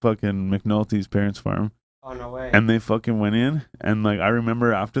bought fucking McNulty's parents' farm, Oh no way. and they fucking went in, and like I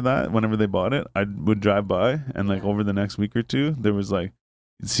remember after that, whenever they bought it, I would drive by, and like Yeah. over the next week or two, there was like,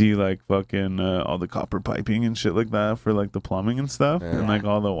 you'd see like fucking all the copper piping and shit like that for like the plumbing and stuff, Yeah. and like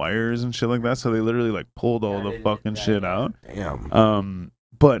all the wires and shit like that. So they literally like pulled all the Gutted it, fucking right, shit yeah. out. Damn.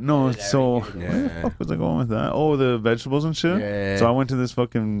 But no, Gutted so everything. where the Yeah. fuck was I going with that? Oh, the vegetables and shit. Yeah. So I went to this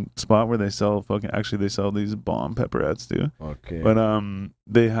fucking spot where they sell they sell these bomb pepperettes too. Okay. But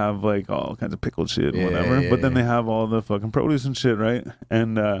they have like all kinds of pickled shit and Yeah, whatever. yeah, But then yeah. they have all the fucking produce and shit, right?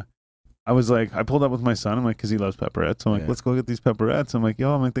 And I was like, I pulled up with my son. I'm like, because he loves pepperettes. I'm like, Yeah. let's go get these pepperettes. I'm like,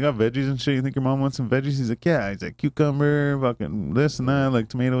 yo, I'm like, they got veggies and shit. You think your mom wants some veggies? He's like, yeah. He's like, cucumber, fucking this and that, like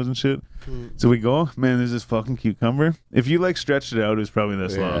tomatoes and shit. So we go, man, there's this fucking cucumber. If you like stretched it out, it was probably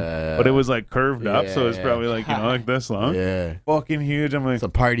this long. Yeah. But it was like curved up, so it's Yeah. probably like, you know, like this long. Yeah. Fucking huge. I'm like, It's a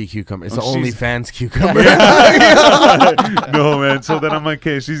party cucumber. It's Oh, the she's- OnlyFans cucumber. no, man. So then I'm like,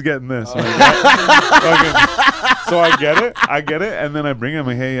 okay, she's getting this. Oh. I'm like, fucking- so I get it, and then I bring it. I'm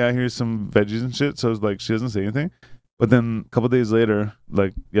like, hey, yeah, here's some veggies and shit. So it's like, she doesn't say anything. But then a couple days later,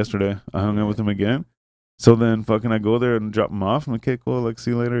 like yesterday, I hung out with him again. So then fucking I go there and drop him off. I'm like, okay, cool, like,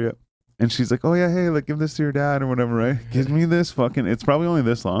 see you later, yeah. And she's like, oh yeah, hey, like, give this to your dad or whatever, right? Gives me this fucking, it's probably only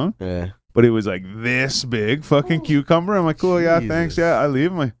this long, Yeah. but it was like this big fucking cucumber. I'm like, cool, yeah, thanks, Jesus. yeah. I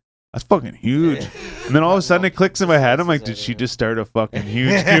leave. I'm like, that's fucking huge. And then all of a sudden it clicks in my head. I'm like, did she just start a fucking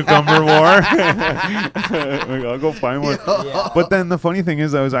huge cucumber war? Like, I'll go find one. Yeah. But then the funny thing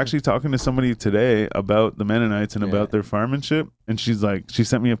is, I was actually talking to somebody today about the Mennonites and Yeah. about their farm and shit. And she's like, she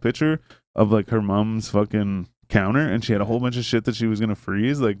sent me a picture of like her mom's fucking counter, and she had a whole bunch of shit that she was gonna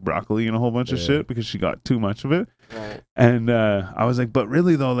freeze, like broccoli and a whole bunch of Yeah. shit, because she got too much of it. Right. And I was like, but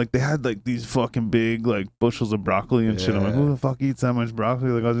really though, like they had like these fucking big like bushels of broccoli and shit. I'm like, Yeah. who the fuck eats that much broccoli?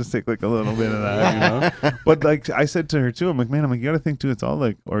 Like I'll just take like a little bit of that, you know. But like I said to her too, I'm like, man, you gotta think too, it's all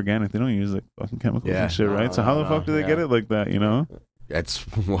like organic. They don't use like fucking chemicals Yeah. and shit, No, right? So no, how the no, fuck do they get yeah. it like that, you know? That's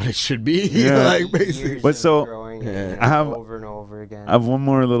what it should be. Yeah. Like, basically. Years But of so, growing yeah. it I have- over and over again. I have one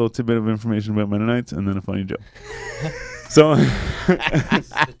more little tidbit of information about Mennonites and then a funny joke. So It's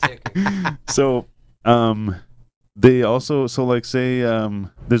the ticker. so they also, so like say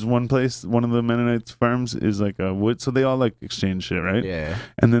there's one place, one of the Mennonites farms is like a wood, so they all like exchange shit, right? Yeah.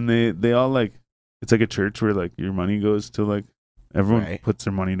 And then they all like, it's like a church where like your money goes to like, everyone Right. puts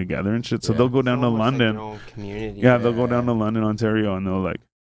their money together and shit. So Yeah. they'll go down It's to almost like London. your own community. Yeah, they'll go Yeah. down to London, Ontario, and they'll like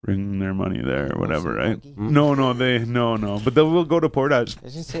bring their money there or whatever, right? Buggy? No, but they will go to Portage I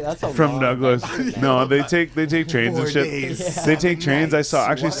was gonna say that's a from long Douglas. exit, man. No, they take trains and 4 shit. days, Yeah. They take trains. I nights.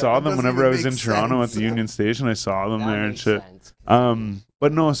 actually What? saw them Doesn't whenever I even was in make Toronto at sense. the Union Station. I saw them That there and makes shit. sense.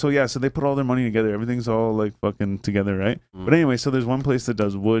 But no, so yeah, so they put all their money together. Everything's all like fucking together, right? Mm. But anyway, so there's one place that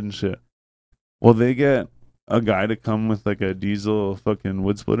does wood and shit. Well, they get a guy to come with like a diesel fucking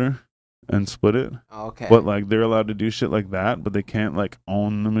wood splitter and split it. Okay. But like they're allowed to do shit like that, but they can't like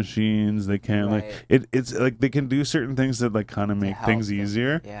own the machines. They can't like Right. it's like they can do certain things that like kind of To make help things them.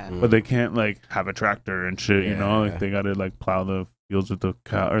 easier. Yeah. Mm. But they can't like have a tractor and shit, you know? Yeah. Like they gotta like plow the fields with the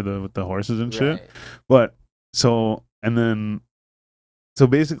cow or with the horses and shit. Right. But so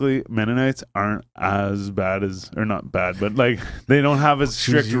basically Mennonites aren't as bad as, or not bad, but like they don't have as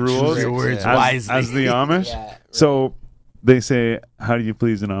strict Choose rules your words as, wisely. as the Amish. Yeah, right. So they say, how do you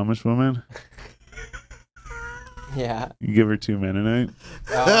please an Amish woman? yeah. You give her 2 Mennonite.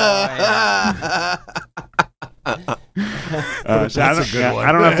 Oh, yeah. That's a good one.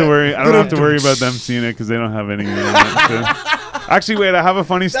 I don't have to worry. I don't have to worry about them seeing it because they don't have any internet. So. Actually, wait. I have a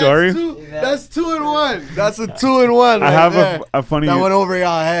funny story. That's 2 in 1. That's a 2 in 1. I have a funny. That went over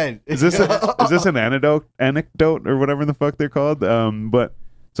y'all head. Is this an anecdote or whatever the fuck they're called? But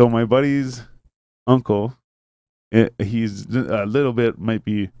so my buddy's uncle, he's a little bit, might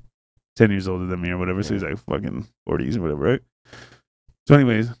be 10 years older than me or whatever. So he's like fucking 40s or whatever, right? So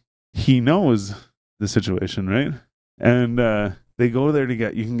anyways, he knows the situation, right? And they go there to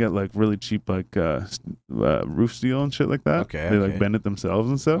you can get like really cheap like roof steel and shit like that. Okay, They like bend it themselves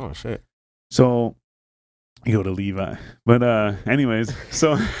and stuff. Oh shit. So you go to Levi. But anyways,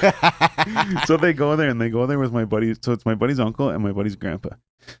 so so they go there with my buddy. So it's my buddy's uncle and my buddy's grandpa.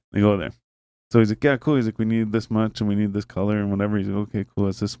 They go there. So he's like, yeah, cool. He's like, we need this much and we need this color and whatever. He's like, okay, cool.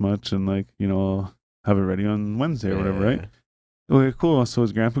 It's this much. And like, I'll have it ready on Wednesday or whatever, right? Okay, cool. So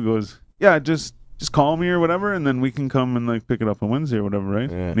his grandpa goes, yeah, just call me or whatever. And then we can come and like pick it up on Wednesday or whatever, right?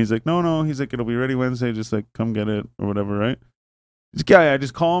 Yeah. And he's like, no. He's like, it'll be ready Wednesday. Just like come get it or whatever, right? He's like, yeah,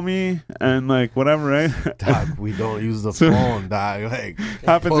 just call me and like whatever, right? Dog, we don't use the phone, dog. Like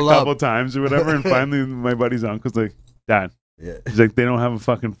Happens a pull couple up. times or whatever. And finally my buddy's uncle's like, Dad. Yeah. He's like, they don't have a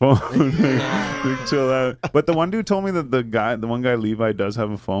fucking phone. Like, chill out. But the one dude told me that the one guy Levi does have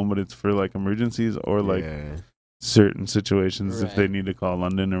a phone, but it's for like emergencies or like certain situations if they need to call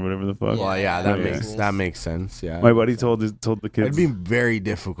London or whatever the fuck. Well, yeah, that makes sense. Yeah. My buddy told the kids. It'd be very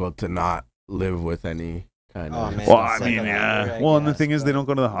difficult to not live with any kind of. Well, I mean, yeah. Well, and the thing is, they don't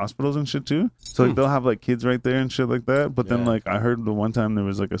go to the hospitals and shit too. So like, they'll have like kids right there and shit like that. But then like I heard the one time there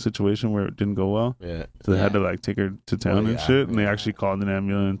was like a situation where it didn't go well. Yeah. So they had to like take her to town and shit, and they actually called an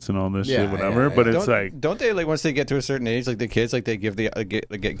ambulance and all this shit, whatever. But it's don't they like once they get to a certain age, like the kids, like they get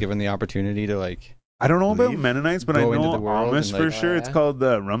given the opportunity to like. I don't know about leave? Mennonites, but I Go into know the world Amish and, for like- sure. It's called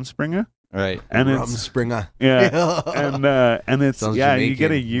Rumspringa. Right. And Rumspringa. Yeah, and it's Sounds you get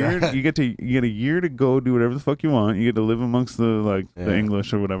a Jamaican. year. You get a year to go do whatever the fuck you want. You get to live amongst the the Yeah.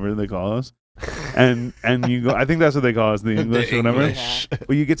 English or whatever they call us, and you go. I think that's what they call us, the English or whatever. English.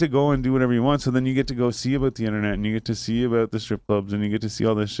 But you get to go and do whatever you want. So then you get to go see about the internet, and you get to see about the strip clubs, and you get to see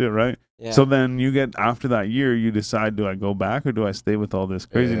all this shit, right? Yeah. So then you get after that year, you decide: do I go back or do I stay with all this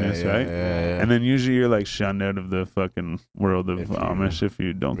craziness, right? Yeah. And then usually you're like shunned out of the fucking world of If you- Amish if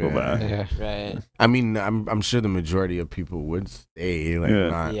you don't go Yeah. back. Yeah. Right. I mean, I'm sure the majority of people would stay. Like, Yeah.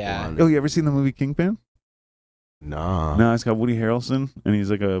 not Yeah. want- Oh, you ever seen the movie Kingpin? Nah. No, it's got Woody Harrelson, and he's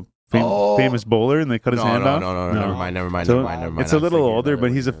like a Oh. famous bowler, and they cut his hand off. No, never mind. So Never mind. it's a I'm little thinking older, another but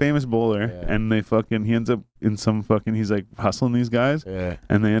one. he's a famous bowler, Yeah. and he ends up in some fucking, he's like hustling these guys, Yeah.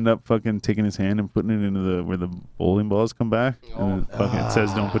 and they end up fucking taking his hand and putting it into where the bowling balls come back, and it fucking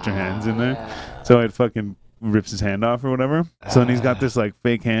says don't put your hands in there. So it fucking rips his hand off or whatever. So then he's got this like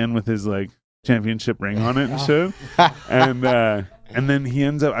fake hand with his like championship ring on it and shit. And then he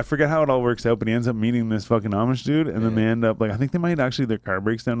ends up, I forget how it all works out, but he ends up meeting this fucking Amish dude, and then they end up like, I think they might actually, their car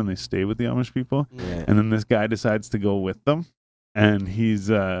breaks down and they stay with the Amish people. Yeah. And then this guy decides to go with them, and he's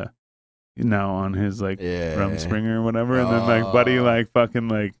now on his like Yeah. Rumspringa or whatever. And then like Buddy like fucking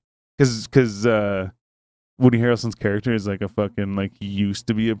like, cause Woody Harrelson's character is like a fucking like he used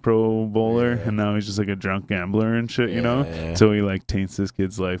to be a pro bowler, Yeah. and now he's just like a drunk gambler and shit, you know. Yeah. So he like taints this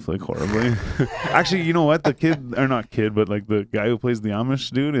kid's life like horribly. Actually, you know what? The kid, or not kid, but like the guy who plays the Amish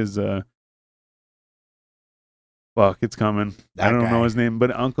dude is fuck, it's coming. I That don't know guy. his name,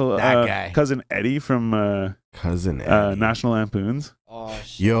 but Uncle That guy. cousin Eddie from Cousin Eddie. National Lampoons. Oh,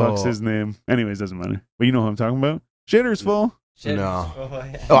 shit. Yo. Fuck's his name. Anyways, doesn't matter. But you know who I'm talking about? Shitter's full. No. Oh,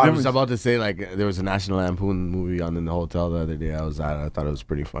 yeah. Oh, I Never- was about to say, like, there was a National Lampoon movie on in the hotel the other day I was at. I thought it was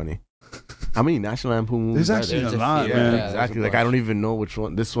pretty funny. How many National Lampoon movies There's are actually there? There's a a lot, few, man. yeah. Exactly. Like, I don't even know which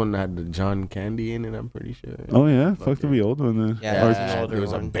one. This one had the John Candy in it, I'm pretty sure. Oh yeah, fuck Okay. the old one then. Yeah, Or- that's an older there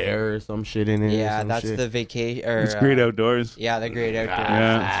was a one. bear or some shit in it. or Yeah, some that's shit. the vacation. it's great outdoors. Yeah, the great outdoors.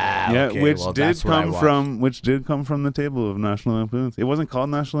 Yeah, yeah, okay, which well, did that's what I come watched. from the table of National Lampoons. It wasn't called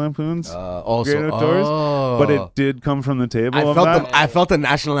National Lampoons, Also, Great Outdoors, but it did come from the table of that. I felt the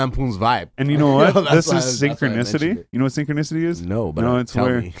National Lampoon's vibe. And you know what? That's This why is that's why I mentioned synchronicity. it. You know what synchronicity is? No, but No, it's tell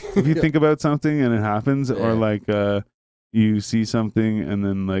where me. if you think about something and it happens, or Yeah. like you see something and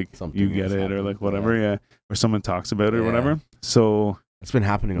then like Something you get has it, or happened, like whatever, yeah, or someone talks about it or Yeah. whatever. So It's been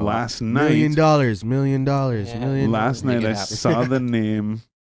happening a last lot. night, $1 million, Yeah. million. last Make night it I happen. saw the name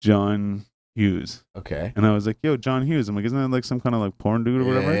John Hughes, Okay. and I was like, "Yo, John Hughes." I'm like, "Isn't that like some kind of like porn dude or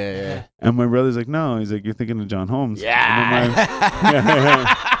whatever?" Yeah. And my brother's like, "No." He's like, "You're thinking of John Holmes." Yeah. And, then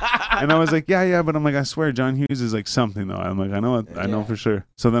yeah. And I was like, yeah, but I'm like, I swear John Hughes is like something though. I'm like, I know Yeah. for sure.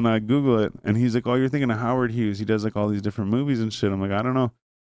 So then I Google it, and he's like, oh, you're thinking of Howard Hughes. He does like all these different movies and shit. I'm like, I don't know.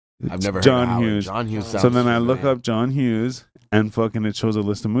 I've never heard John of Howard. Hughes. John Hughes. So sounds then I look familiar. up John Hughes and fucking it shows a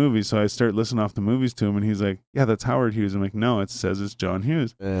list of movies. So I start listening off the movies to him and he's like, yeah, that's Howard Hughes. I'm like, no, it says it's John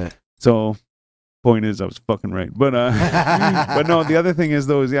Hughes. So point is I was fucking right. But but no, the other thing is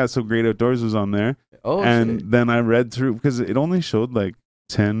though is so Great Outdoors was on there. Oh, and shit. then I read through because it only showed like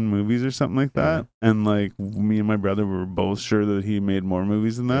 10 movies or something like that. And like me and my brother were both sure that he made more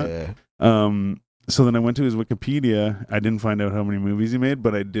movies than that. Yeah. So then I went to his Wikipedia. I didn't find out how many movies he made,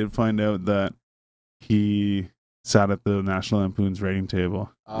 but I did find out that he sat at the National Lampoon's writing table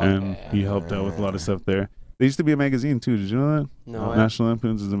and he helped out with a lot of stuff there. There used to be a magazine too. Did you know that? No. National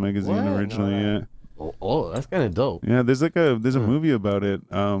Lampoon's is a magazine What? originally. No. Oh, that's kind of dope. Yeah. There's a movie about it.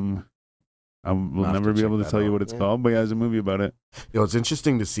 I will have never to be able check to that tell you out. what it's Yeah. called, but yeah, there's a movie about it. Yo, it's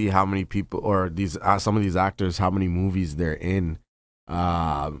interesting to see how many people or these some of these actors, how many movies they're in.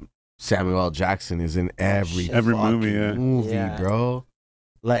 Samuel L. Jackson is in every shit. Every fucking movie, yeah. movie, bro.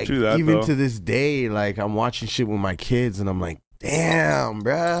 Like True that, even though. to this day, like I'm watching shit with my kids, and I'm like, damn,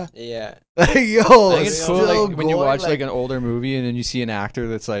 bruh. Yeah. Like, yo, I think it's it's cool still like, when you going, watch like an older movie and then you see an actor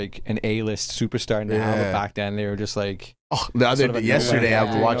that's like an A-list superstar now, Yeah. but back then they were just like Oh, the other sort of a yesterday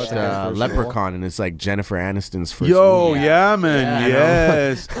nobody. I Yeah, watched you know, it's like his first role. Leprechaun, and it's like Jennifer Aniston's first Yo, movie. yeah, man. Yeah,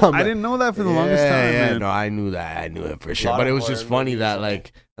 Yes. I'm I like- didn't know that for the longest time, Yeah, man. no, I knew that. I knew it for sure. Lot But it of was just horror funny movies, that yeah.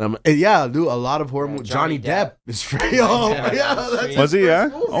 like, yeah, dude, a lot of horror Yeah, movies. Johnny Johnny Depp Depp. is free. Oh, Yeah, yeah, that's that's sweet. Was his he, yeah?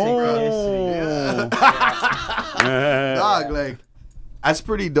 first movie, bro. Oh. Yeah. Dog, like, that's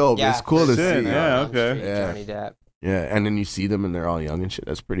pretty dope. Yeah, it's cool to shit, see. yeah. Elm okay. Street, Yeah. Johnny Depp. Yeah, and then you see them and they're all young and shit.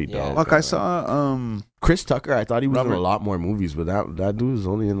 That's pretty Yeah. dope. Look, I saw Chris Tucker. I thought he was in Robert- a lot more movies, but that dude is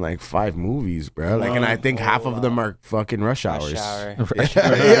only in like 5 movies, bro. Like, and I think half of them are fucking Rush Hours. Rush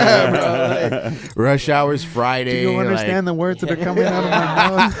Hour. Yeah, bro. Like, Rush Hours Friday. Do you understand the words that are coming out of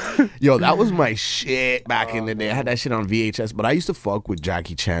my mouth? Yo, that was my shit back in the day. I had that shit on VHS, but I used to fuck with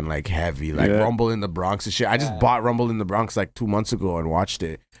Jackie Chan like heavy, like Yeah. Rumble in the Bronx and shit. I just bought Rumble in the Bronx like 2 months ago and watched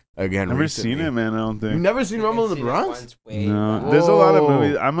it again. Never recently. seen it, man. I don't You think. never seen Rumble in the Seen it Bronx? once, way No, back. there's a lot of Whoa.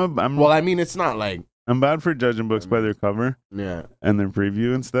 movies. I'm Well, I mean, it's not like I'm bad for judging books by their cover yeah. and their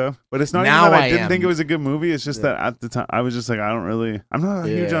preview and stuff. But it's not Now even that I I didn't am. think it was a good movie. It's just Yeah. that at the time I was just like, I'm not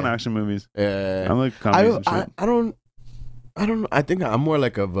huge Yeah. on action movies. Uh, I like comedies and shit. I don't know. I think I'm more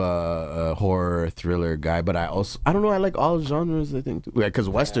like of a horror thriller guy, but I don't know. I like all genres. I think because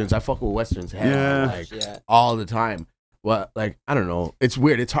westerns. I fuck with westerns. Hell, Yeah. like Yeah. all the time. Well, like I don't know. It's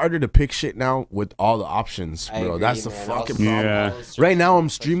weird. It's harder to pick shit now with all the options, I bro. agree, That's the man. fucking Also, problem. Yeah. Right now, I'm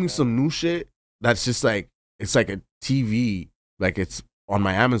streaming some new shit that's just like it's like a TV, like it's on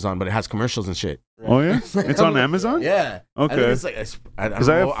my Amazon, but it has commercials and shit. Oh yeah, it's on Amazon. Yeah. I think Okay. it's like I don't 'Cause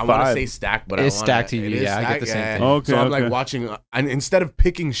I have know. I want to 5. say stack, but It's I wanna, Stack TV, it is yeah, I get Stack, the same yeah. thing. Okay, So I'm okay. like watching, and instead of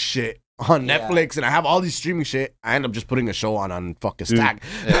picking shit on Yeah. Netflix, and I have all these streaming shit, I end up just putting a show on fucking Dude. Stack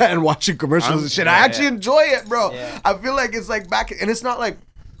and watching commercials and shit. I yeah, actually enjoy it, bro. Yeah. I feel like it's like back, and it's not like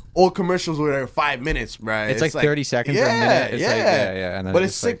old commercials where they're 5 minutes, bro. it's like 30 seconds or a minute. It's like yeah, and then But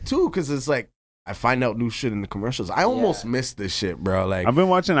it's it's just, like, sick too, because it's like I find out new shit in the commercials. I almost miss this shit, bro. Like I've been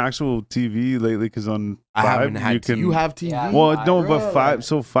watching actual TV lately because on I haven't 5 had. you can. You have TV? Yeah. Well, no, Bro, but 5.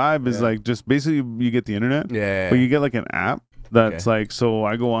 So 5 is Yeah. like just basically you get the internet, Yeah. but you get like an app that's Okay. like. So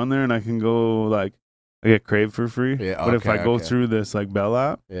I go on there and I can go like I get Crave for free. Yeah, but if I okay, go okay. through this like Bell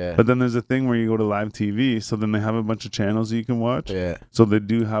app, Yeah. but then there's a thing where you go to live TV. So then they have a bunch of channels that you can watch. Yeah. So they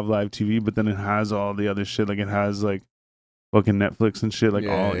do have live TV, but then it has all the other shit. Like it has like fucking Netflix and shit, like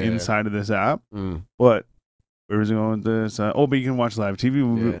Yeah, all yeah. inside of this app. Mm. But where was it going with this? But you can watch live TV.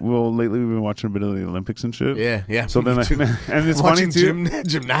 Yeah. Well, lately we've been watching a bit of the Olympics and shit. Yeah. Yeah. So then, Me too. and it's funny Watching too.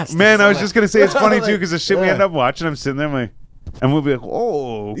 Gymnastics. Man, I was I'm just gonna say it's funny Like, too because the shit we yeah. end up watching, I'm sitting there, I'm like, and we'll be like, oh,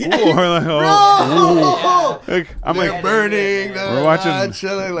 cool. Yeah. Or like, oh, Bro! like, I'm They're like burning. We're watching,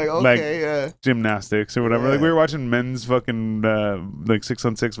 chilling. Like like, okay, yeah. gymnastics or whatever. Yeah. Like we were watching men's fucking like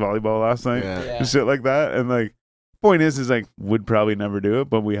 6-on-6 volleyball last night Yeah. Yeah. and shit like that. And like, point is like would probably never do it,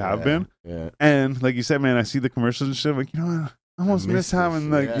 but we have Yeah. been. Yeah. And like you said, man, I see the commercials and shit. I'm like, you know what? I almost miss miss this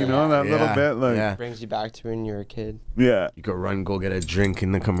having shit. like, you know, that little Yeah. bit. Like, Yeah. Brings you back to when you were a kid. yeah. You could run, go get a drink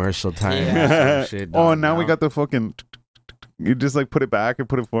in the commercial time. Yeah. Some shit, Oh, dog, and now we got the fucking. You just like put it back and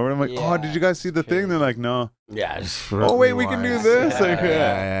put it forward. I'm like, oh, Yeah, did you guys see the it's thing? crazy. They're like, no. Yeah. Just Oh wait, we can do rewind. this. Yeah. Like,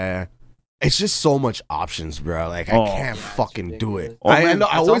 Yeah. It's just so much options, bro. Like Oh. I can't fucking do it. Oh, I man, know.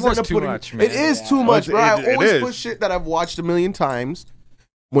 I it's always almost end up too putting. much, man. It is Yeah. too much, Oh, bro. it I always is. put shit that I've watched a million times.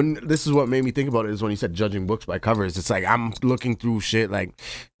 When this is what made me think about it is when you said judging books by covers. It's like I'm looking through shit like,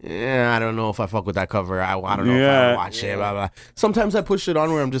 I don't know if I fuck with that cover. I don't know if Yeah. I watch it. Blah blah. Sometimes I push it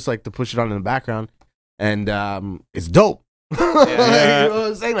on where I'm just like to push it on in the background, and it's dope. Like, Yeah. you know what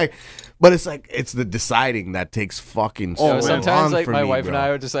I'm saying? Like, But it's like it's the deciding that takes fucking so long sometimes like for my me, wife bro. and I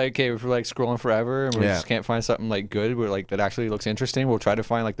are just like, okay, if we're like scrolling forever and we Yeah. just can't find something like good, we're like that actually looks interesting. We'll try to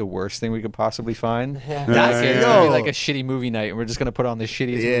find like the worst thing we could possibly find. Yeah. That's Like, it's yo. gonna be like a shitty movie night, and we're just gonna put on the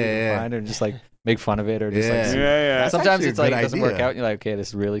shittiest movie we Yeah. can find and just like make fun of it or just Yeah. like. Yeah. That's Sometimes actually it's a like good it doesn't work idea. out, and you're like, okay,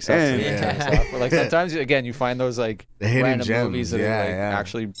 this really sucks. Yeah. and you turn this off. But like sometimes again, you find those like The hidden random gems. movies that Yeah, are like yeah.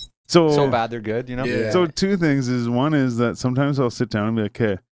 actually So so bad they're good. You know? Yeah. So two things is one is that sometimes I'll sit down and be like,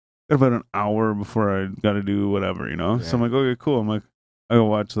 okay, got about an hour before I got to do whatever, you know. So I'm like, okay, cool. I'm like, I can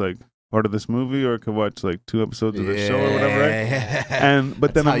watch like part of this movie, or I could watch like 2 episodes of this show or whatever. Right? Yeah. And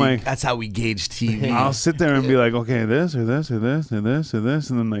but then That's I'm how you- like, that's how we gauge TV. I'll sit there and be like, okay, this or this or this or this or this,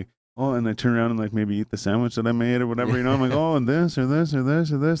 and then like, oh, and I turn around and like maybe eat the sandwich that I made or whatever, you know. I'm like, oh, and this or this or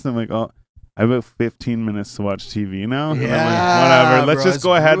this or this. And I'm like, oh, I have about 15 minutes to watch TV now. And I'm Yeah, like, whatever. Let's bro, just it's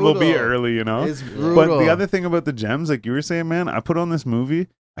go ahead. We'll be brutal. early, you know. It's brutal. But the other thing about the gems, like you were saying, man, I put on this movie.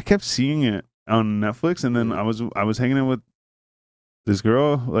 I kept seeing it on Netflix, and then I was hanging out with this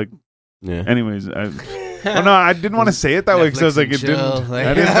girl. Like, yeah. anyways, oh no, I didn't want to say it that way because I was Netflix like, and it chill, didn't. like-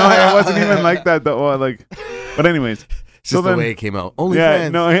 I didn't know it wasn't even like that though. Well, like, but anyways, It's so just then- the way it came out. Only yeah,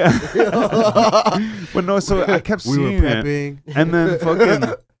 fans. no, yeah. But no, so I kept we were seeing it, prepping. and then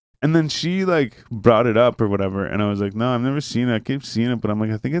fucking. And then she like brought it up or whatever, and I was like, "No, I've never seen it. I keep seeing it, but I'm like,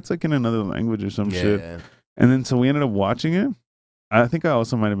 I think it's like in another language or some shit." Yeah. And then so we ended up watching it. I think I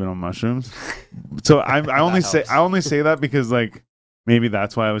also might have been on mushrooms. So I only say helps. I only say that because like maybe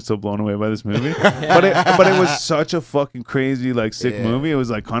that's why I was so blown away by this movie. But it was such a fucking crazy like sick Yeah. movie. It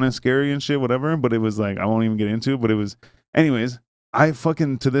was like kind of scary and shit, whatever. But it was like I won't even get into it. But it was, anyways. I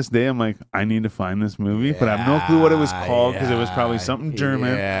fucking to this day I'm like I need to find this movie, but I have no clue what it was called because it was probably something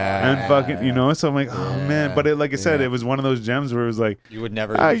German. Yeah. And fucking, you know, so I'm like, oh man. But it, like I said, Yeah. it was one of those gems where it was like, You would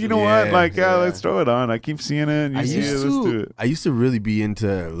never. you know what? Yeah, Like, yeah. let's throw it on. I keep seeing it. You see it. Let's do it. I used to really be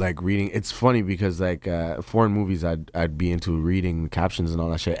into like reading. It's funny because like foreign movies, I'd be into reading the captions and all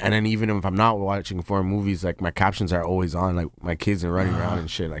that shit. And then even if I'm not watching foreign movies, like my captions are always on. Like my kids are running around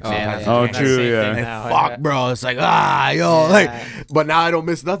and shit. Like sometimes Oh, you can't- true, yeah. Like, Now, fuck, bro. It's like yo, like. But now I don't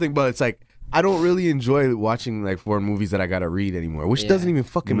miss nothing. But it's like I don't really enjoy watching like foreign movies that I gotta read anymore, which Yeah. doesn't even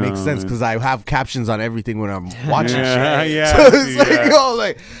fucking make No, sense man. because I have captions on everything when I'm watching Yeah, shit. yeah, So it's see, like, yeah. yo,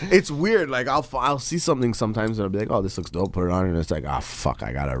 like it's weird. Like I'll see something sometimes and I'll be like, oh, this looks dope. Put it on, and it's like, oh fuck,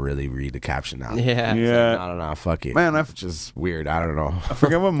 I gotta really read the caption now. Yeah. Yeah. I don't know. Fuck it, Man, It's just weird. I don't know. I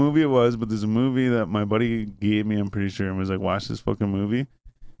forget what movie it was, but there's a movie that my buddy gave me, I'm pretty sure, and was like, watch this fucking movie.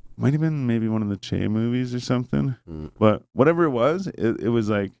 Might have been maybe one of the Che movies or something. Mm. But whatever it was, it was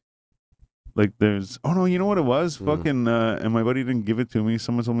like there's, oh no, you know what it was? Mm. Fucking, and my buddy didn't give it to me.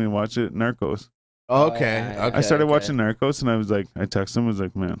 Someone told me to watch it, Narcos. Okay, yeah. okay. I started okay. watching Narcos, and I was like, I texted him, I was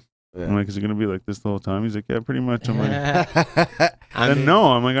like, man, Yeah. I'm like, is it going to be like this the whole time? He's like, yeah, pretty much. I'm like, I then mean, no,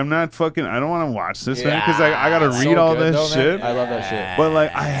 I'm like, I'm not fucking, I don't want to watch this, man, because I got to It's read so all good, this though, man. shit. I love that shit. But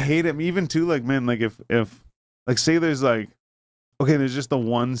like I hate it even too, like man, like if like say there's like okay, there's just the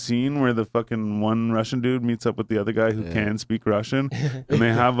one scene where the fucking one Russian dude meets up with the other guy who Yeah. can speak Russian and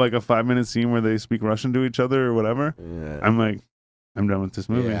they have like a 5-minute scene where they speak Russian to each other or whatever. Yeah. I'm like, I'm done with this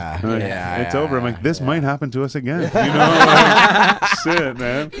movie. Yeah. I'm like, Yeah. it's over. I'm like, this Yeah. might happen to us again. You know, like, shit,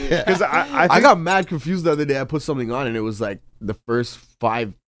 man. Because I I think, got mad confused the other day. I put something on and it was like the first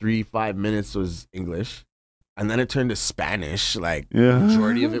 5 minutes was English. And then it turned to Spanish. Like yeah.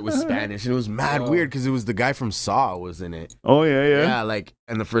 majority of it was Spanish. And it was mad weird because it was the guy from Saw was in it. Oh yeah, yeah. Yeah, like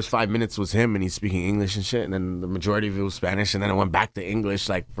and the first 5 minutes was him and he's speaking English and shit. And then the majority of it was Spanish. And then it went back to English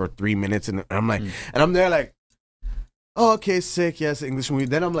like for 3 minutes. And I'm like, and I'm there like, oh, okay, sick, yes, English movie.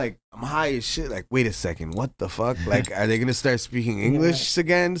 Then I'm like, I'm high as shit. Like, wait a second, what the fuck? Like, are they gonna start speaking English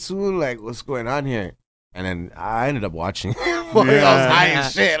again soon? Like, what's going on here? And then I ended up watching. I was high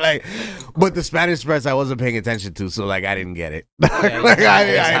as shit. Like, but the Spanish press I wasn't paying attention to, so like I didn't get it. like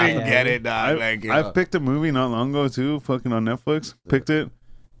I didn't get it. Dog. Like, you know. I've picked a movie not long ago too, fucking on Netflix. Picked it,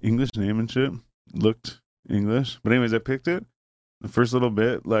 English name and shit. Looked English, but anyways, I picked it. The first little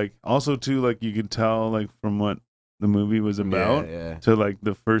bit, like, also too, like you could tell, like from what the movie was about Yeah. to like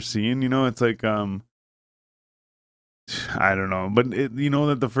the first scene. You know, it's like I don't know, but you know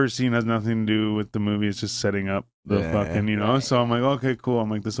that the first scene has nothing to do with the movie. It's just setting up the Yeah. fucking, you know. So I'm like, okay, cool. I'm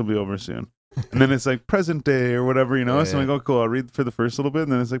like, this will be over soon. And then it's like present day or whatever, you know. So I'm Yeah. like, oh, cool. I'll read for the first little bit,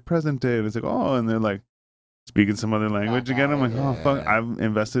 and then it's like present day, and it's like, oh, and they're like speaking some other language again. I'm like, oh fuck, I've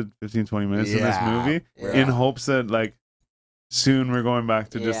invested 15-20 minutes in this Yeah. movie Yeah. in hopes that like soon we're going back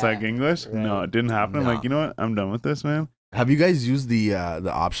to just Yeah. like English. Right. No, it didn't happen. I'm No. like, you know what? I'm done with this, man. Have you guys used the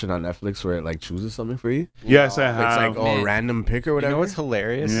option on Netflix where it like chooses something for you? Yes, I It's have. like oh random pick or You whatever. know what's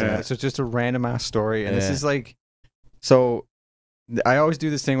hilarious? Yeah. So it's just a random ass story, and this Yeah. is like, so I always do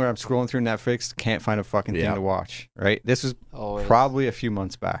this thing where I'm scrolling through Netflix, can't find a fucking thing Yeah. to watch. Right. This was Always. probably a few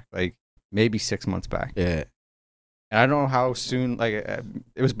months back, like maybe 6 months back. Yeah. And I don't know how soon. Like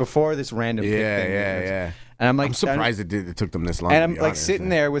it was before this random pick Yeah, thing. yeah. And I'm like, I'm surprised it took them this long. And to I'm be like honest. sitting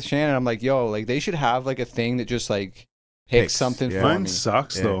there with Shannon. I'm like, yo, like they should have like a thing that just like picks Picks, something yeah. for Mine me.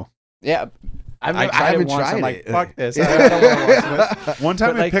 sucks Yeah. though. Yeah, I've I never- tried haven't it once. I'm tried like, it. fuck this. I don't wanna watch this. One time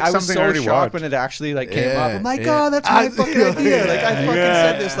But I like, picked I was something so I already shocked watched. when it actually like came Yeah, up. I'm like, yeah. oh, that's my fucking idea. Like I fucking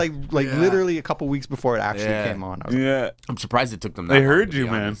Yeah. said this like Yeah. literally a couple weeks before it actually Yeah. came on. I was like, Yeah. I'm surprised it took them that They long, heard to you,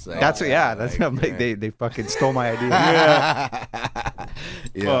 be man. honest. Like, that's yeah. That's I'm like yeah. they fucking stole my idea.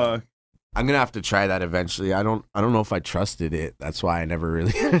 Yeah. Fuck. I'm gonna have to try that eventually. I don't know if I trusted it. That's why I never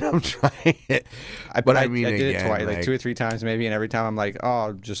really ended up trying it. But I mean, did it again, twice, like like- 2 or 3 times maybe, and every time I'm like,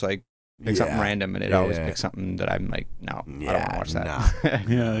 oh, just like pick something Yeah. random, and it always Yeah. picks something that I'm like, no, I don't Yeah, want to watch that.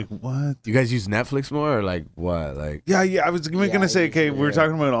 Yeah, like what? You guys use Netflix more or like what? Like Yeah, I was gonna Yeah, say, okay, we were yeah.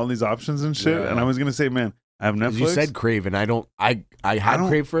 talking about all these options and shit, Yeah. and I was gonna say, man, I have 'cause Netflix. you said Crave, and I had don't-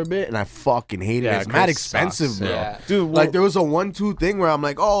 Crave for a bit, and I fucking hated Yeah, it. It's Crave mad sucks, expensive, bro. Yeah. dude, well, Like there was a 1-2 thing where I'm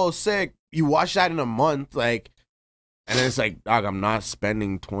like, oh, sick. You watch that in a month, like, and then it's like, dog, I'm not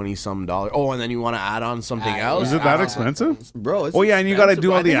spending $20-some. Oh, and then you want to add on something Yeah, else? is it yeah. that expensive? Bro, it's Oh, yeah, and you gotta expensive, do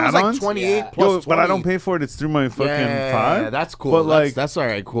bro. all I think the it was like add-ons? 28 Yeah. plus Yo, but I don't 20. pay for it. It's through my fucking Yeah, Five. that's cool. But, like- that's all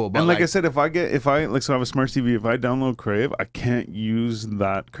right, cool. But And like I said, if I so I have a smart TV. If I download Crave, I can't use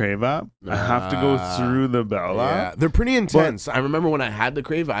that Crave app. I have to go Ah. through the Bell yeah, app. they're pretty intense. I remember when I had the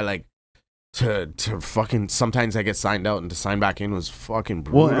Crave, I like to fucking sometimes I get signed out and to sign back in was fucking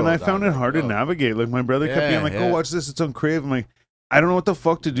brutal. Well, and I dog. found it hard to Yo. navigate. Like my brother kept Yeah, being like, "Go yeah. watch this. It's on Crave." I'm like, I don't know what the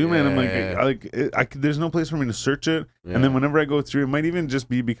fuck to do, man. I'm Yeah. like, there's no place for me to search it. Yeah. And then whenever I go through, it might even just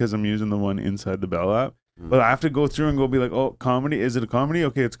be because I'm using the one inside the Bell app. Mm. But I have to go through and go be like, oh, comedy. Is it a comedy?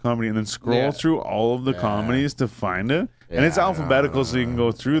 Okay, it's a comedy. And then scroll Yeah. through all of the Yeah. comedies to find it. And it's Yeah, alphabetical, so you can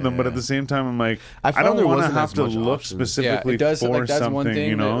go through them. But at Yeah. the same time, I'm like, I I found don't there want to wasn't have as to much look options. specifically it does. for Like that's something, one thing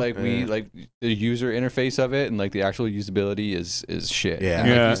you know? that like we Yeah. like the user interface of it and like the actual usability is shit. Yeah. And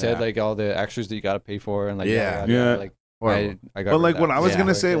like Yeah. you said, Yeah. like all the extras that you got to pay for and like Yeah. Yeah. like Or- I got. But rid like of what that. I was Yeah.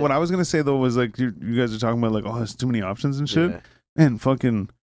 gonna say, Like, what I was gonna say though was like you guys are talking about like, oh, there's too many options and shit. Yeah. Man, fucking,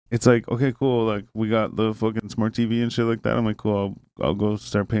 it's like, okay, cool. Like we got the fucking smart TV and shit like that. I'm like, cool. I'll go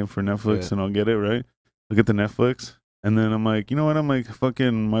start paying for Netflix Yeah. and I'll get it right. I'll get the Netflix, and then I'm like, you know what? I'm like,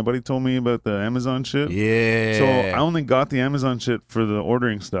 fucking. My buddy told me about the Amazon shit. Yeah. So I only got the Amazon shit for the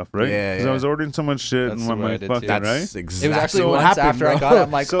ordering stuff, right? Yeah, Because yeah. I was ordering so much shit That's and the I'm way I like, did fuck too. it, That's right? exactly It was actually what once happened, after I bro. got it,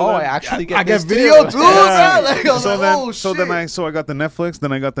 I'm like, So oh, then- I actually get I get this video too. too, Yeah. bro. Like, I was so like, then, oh, so then shit. I got the Netflix,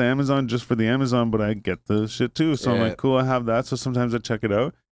 then I got the Amazon just for the Amazon, but I get the shit too. So I'm Yeah. like, cool, I have that. So sometimes I check it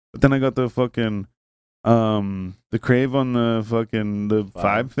out. But then I got the fucking the Crave on the fucking the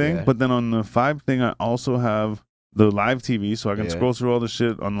Five thing. yeah. But then on the Five thing, I also have the live TV, so I can Yeah. scroll through all the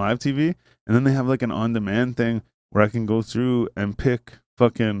shit on live TV. And then they have like an on-demand thing where I can go through and pick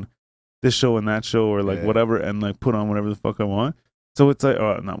fucking this show and that show or like Yeah. whatever, and like put on whatever the fuck I want. So it's like,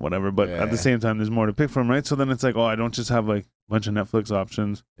 oh, not whatever, but at Yeah. the same time, there's more to pick from, right? So then it's like, oh, I don't just have like a bunch of Netflix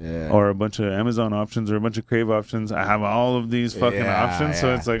options Yeah. or a bunch of Amazon options or a bunch of Crave options. I have all of these fucking Yeah, options. So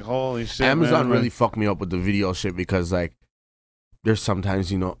yeah. it's like, holy shit. Amazon man. really fucked me up with the video shit because like there's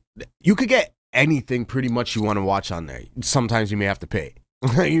sometimes, you know, you could get anything pretty much you want to watch on there. Sometimes you may have to pay.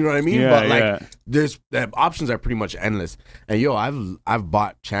 You know what I mean? Yeah, but like yeah. there's the options are pretty much endless. And yo, I've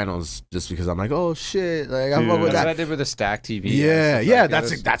bought channels just because I'm like, oh shit, like I Yeah. fuck with That's what that. I did with the Stack TV. Yeah, It's yeah, like, it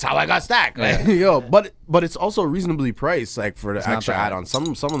was- that's how I got Stack. Like, Yeah. yo, but it's also reasonably priced, like for the It's not extra bad. add-on. Some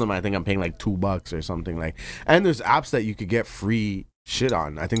of them I think I'm paying like $2 or something like. And there's apps that you could get free shit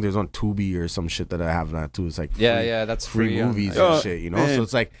on. I think there's on Tubi or some shit that I have now too. It's like Yeah, free, yeah, that's free free on- movies Oh, and shit, you know. man. So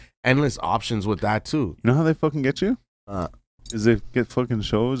it's like endless options with that too. You know how they fucking get you? Uh, Is they get fucking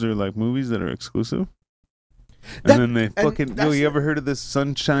shows or like movies that are exclusive. That- And then they fucking, yo, that's- you ever heard of this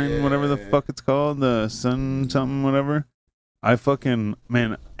Sunshine, whatever the Yeah. fuck it's called? The Sun something, whatever? I fucking,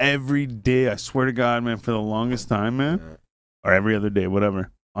 man, every day, I swear to God, man, for the longest time, man, or every other day,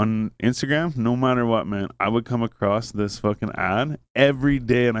 whatever, on Instagram, no matter what, man, I would come across this fucking ad every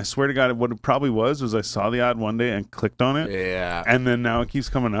day. And I swear to God, what it probably was I saw the ad one day and clicked on it. Yeah. And then now it keeps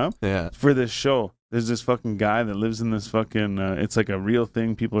coming up Yeah. for this show. There's this fucking guy that lives in this fucking, it's like a real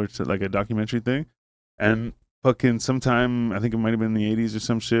thing. People are like a documentary thing. And fucking sometime, I think it might have been in the 80s or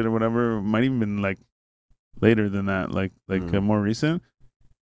some shit or whatever. It might even been like later than that, like more recent.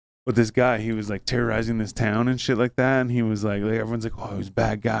 But this guy, he was like terrorizing this town and shit like that. And he was like everyone's like, oh, he was a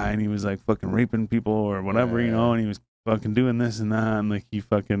bad guy. And he was like fucking raping people or whatever, you know. And he was fucking doing this and that. And like he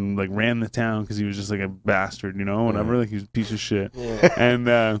fucking like ran the town because he was just like a bastard, you know, whatever. Like he was a piece of shit. Yeah. And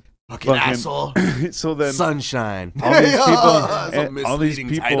Fucking asshole. So then Sunshine. all these people, That's a all these misleading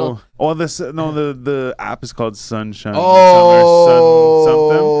people. title. Oh, the app is called Sunshine.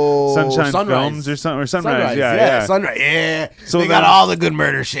 Oh, Sunshine Sunrise. Films or something or Sunrise. Yeah. Sunrise. Yeah. So they got then- all the good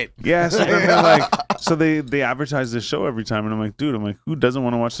murder shit. Yeah, so then they're like, so they advertise this show every time, and I'm like, dude, who doesn't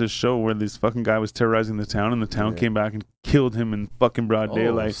want to watch this show where this fucking guy was terrorizing the town, and the town came back and killed him in fucking broad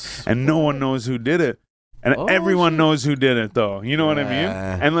daylight, and no one knows who did it, and Oh, everyone shit. knows who did it though. You know what I mean?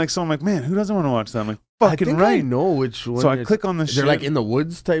 Yeah. And like, so I'm like, man, who doesn't want to watch that? I'm like, I fucking think right. I know which one. So I it's- click on the They're shit. like in the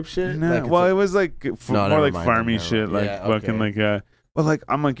woods type shit. Nah, Like, it's well, like- it was like No, more never like mind, farmy never shit, mind. like Yeah, fucking okay. like but like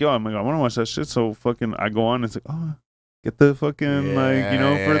I'm like, I want to watch that shit. So fucking I go on. It's like, oh, get the fucking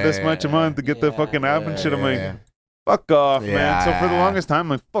for this much a month to get the Yeah, fucking app and shit. I'm like, yeah. fuck off, man. So for the Yeah. longest time, I'm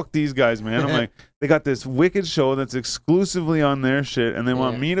like, fuck these guys, man. I'm like, they got this wicked show that's exclusively on their shit, and they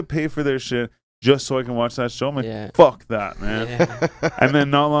want Yeah. me to pay for their shit just so I can watch that show. I'm like, Yeah. fuck that, man. Yeah. And then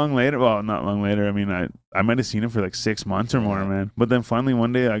not long later, I mean, I might have seen it for like 6 months or more, man. But then finally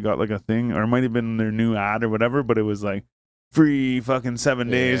one day I got like a thing, or it might have been their new ad or whatever, but it was like free fucking 7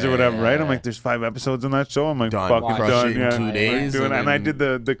 days or whatever, right? I'm like, there's 5 episodes on that show. I'm like, Done. fucking Crush done. it in Yeah. 2 days. Doing it. And I did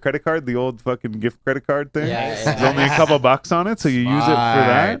the credit card, the old fucking gift credit card thing. Yeah, There's only a couple bucks on it, so you use it for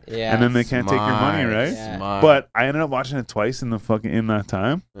that. Yeah. And then they can't take your money, Smart, right? Yeah. smart. But I ended up watching it twice in that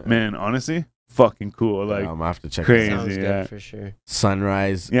time. Man, honestly, fucking cool. Like, I'm gonna have to check crazy. this out. Sounds good yeah. for sure.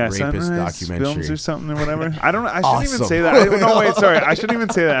 Sunrise Yeah, Rapist Sunrise documentary. Films or something or whatever. I shouldn't even Awesome. say that. No, wait, sorry. I shouldn't even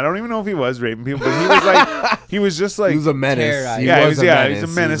say that. I don't even know if he was raping people, but he was like, he was just like, he was a menace. terrorizing. yeah, He's he's a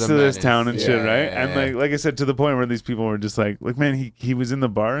menace to this town and shit, Yeah, right? yeah, And like I said, to the point where these people were just like, man, he was in the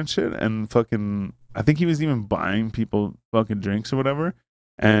bar and shit, and fucking, I think he was even buying people fucking drinks or whatever,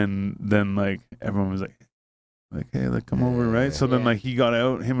 and then like everyone was like, hey, like come over, right? So then Yeah. like he got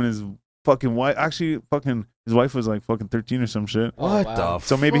out, him and his fucking wife, actually fucking his wife was like fucking 13 or some shit. What wow. the?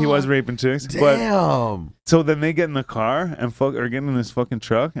 So maybe he was fuck? raping chicks, but Damn. so then they get in the car and or get in this fucking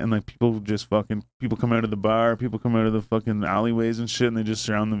truck, and like people come out of the bar, people come out of the fucking alleyways and shit, and they just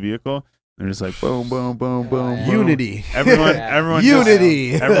surround the vehicle. They're just like boom, boom, boom, boom, boom. Unity. Everyone, Yeah. everyone,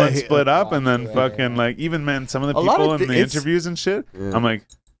 Unity. everyone split up, and then Yeah. fucking like even man, some of the A lot people of in the it's- interviews and shit. Yeah. I'm like,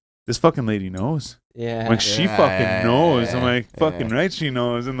 this fucking lady knows. Yeah. Like she Yeah, fucking knows. I'm yeah, like, fucking yeah. right, she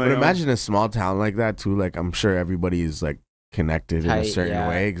knows. And like, But imagine a small town like that too. Like I'm sure everybody is like connected in a Tight, certain yeah.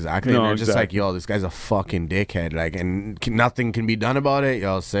 way. Exactly. No, And they're just like, exactly. yo, this guy's a fucking dickhead. Like, and nothing can be done about it.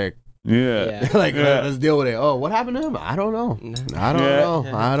 Yo, sick. yeah. Yeah. Like, Yeah. let's deal with it. Oh, what happened to him? I don't know. I don't Yeah. know.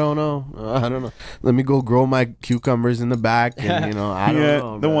 Yeah. I don't know. I don't know. Let me go grow my cucumbers in the back. And, I don't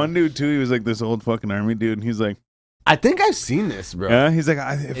know. The bro. one dude too, he was like this old fucking army dude, and he's like, I think I've seen this, bro. yeah, he's like,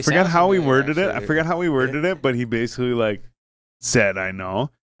 I forget sounds how he familiar, worded it. I actually. forget how he worded it, but he basically like said, I know.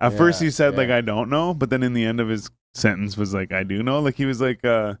 At first he said like, yeah. I don't know, but then in the end of his sentence was like, I do know. Like he was like,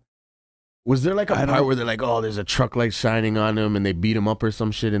 Was there like a I part don't- where they're like, oh, there's a truck light shining on him and they beat him up or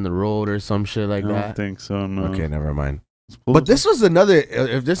some shit in the road or some shit like I don't that? think so. No. Okay, never mind. Let's pull But it this was another.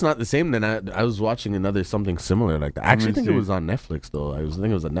 If this not the same, then I was watching another something similar like that. I actually me think see. it was on Netflix though. I think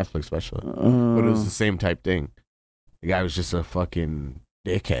it was a Netflix special, up. but it was the same type thing. The guy was just a fucking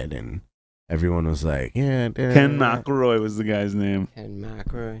dickhead, and everyone was like, "Yeah." Ken McElroy was the guy's name. Ken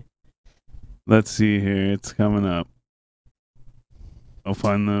McElroy. Let's see here. It's coming up. I'll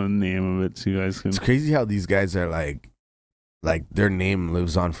find the name of it so you guys can. It's crazy how these guys are like their name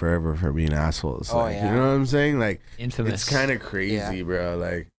lives on forever for being assholes. Oh, Like, yeah. you know what I'm saying? Like, Infamous. it's kind of crazy, Yeah. bro.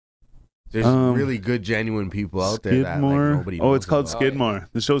 Like, there's Um, really good, genuine people out there that like, Skidmore. nobody. Oh, knows it's called about. Skidmore.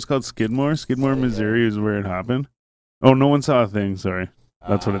 The show's called Skidmore. Skidmore, Yeah. Missouri is where it happened. Oh, no one saw a thing. Sorry.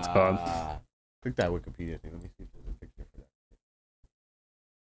 That's what it's called. Click that Wikipedia thing. Let me see if there's a picture for that.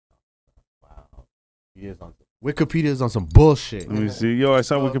 Wow. Wikipedia is on some bullshit. Let me see. Yo, I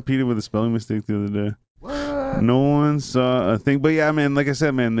saw Wikipedia with a spelling mistake the other day. What? No one saw a thing. But yeah, man, like I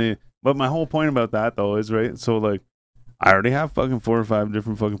said, man, but my whole point about that though is right. So like, I already have fucking 4 or 5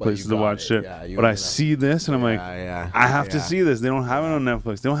 different fucking But you places to got watch it. shit. Yeah, you But I got it. see this and I'm like, yeah. I have to Yeah. see this. They don't have it on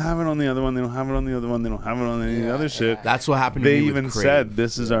Netflix. They don't have it on the other one. They don't have it on the other one. They don't have it on any other shit. That's what happened to They me even with Crave. said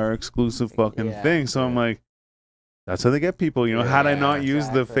this is our exclusive fucking Yeah. thing. So I'm like, that's how they get people. You know, had I Yeah, not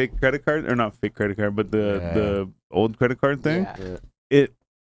used the exactly. fake credit card, or not fake credit card, but the Yeah. old credit card thing, Yeah.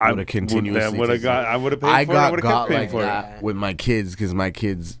 I Would've continuously would have taken got. I would have paid I for it. I got would have kept got paying like for it. that with my kids because my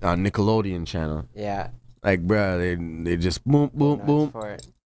kids on Nickelodeon channel. Yeah. Like, bro, they just boom, boom, Nuts boom. For it.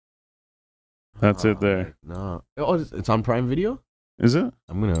 That's it there. No, oh, it's on Prime Video. Is it?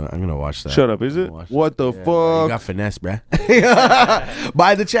 I'm gonna watch that. Shut up. Is I'm it? gonna watch What that. the Yeah, bro, you fuck? got finesse, bruh.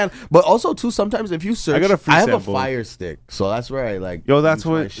 Buy the channel, but also too. Sometimes if you search, got a free I have sample. a Fire Stick, so that's where I like. Yo, that's use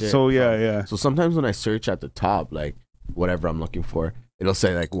my what. shit. So yeah, yeah. So sometimes when I search at the top, like whatever I'm looking for, it'll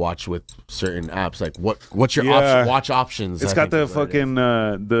say like watch with certain apps. Like what's your Yeah. watch options? It's I got think the is what it is. fucking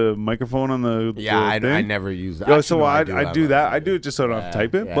the microphone on the Yeah, the I thing. never use that. Yo, Actually, so no, I have do that. it. I do it just so I don't have to Yeah,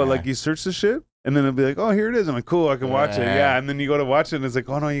 type it. But yeah. like you search the shit, and then it'll be like, oh, here it is. I'm like, cool, I can watch it. Yeah. Yeah, and then you go to watch it, and it's like,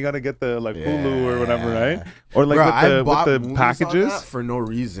 oh no, you got to get the like Hulu or whatever, Yeah. right? Or like Bro, with I the bought with the movies on packages. that for no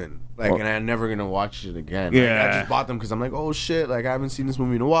reason. Like, Well- and I'm never gonna watch it again. Yeah. Like, I just bought them because I'm like, oh shit, like I haven't seen this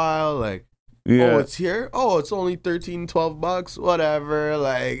movie in a while. Like, Yeah, oh, it's here. Oh, it's only $13-12. Whatever.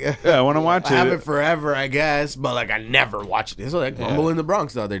 Like, yeah, I want to watch I have it. it forever, I guess. But like, I never watched it. So like, Rumble in the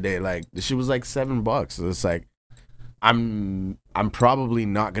Bronx the other day. Like, the shit was like $7. So it's like, I'm probably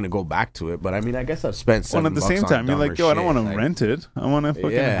not gonna go back to it. But I mean, I guess I've spent $7 Well, at the same on time, you're like, dumber yo, I don't shit. want to Like, rent it. I want to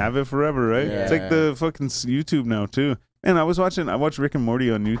fucking Yeah. have it forever, right? It's like Yeah. the fucking YouTube now too. And I watched Rick and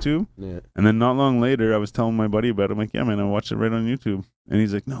Morty on YouTube, Yeah. and then not long later, I was telling my buddy about it. I'm like, yeah, man, I watched it right on YouTube, and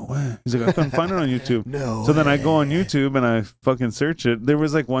he's like, no way. He's like, I couldn't find it on YouTube. No. So then I go on YouTube and I fucking search it. There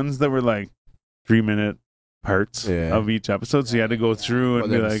was like ones that were like 3-minute parts Yeah. of each episode, so you had to go through But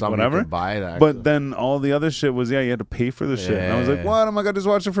and be then like some you whatever. could buy that. But then all the other shit was, yeah, you had to pay for the shit. And I was like, Yeah. what? Am I gonna just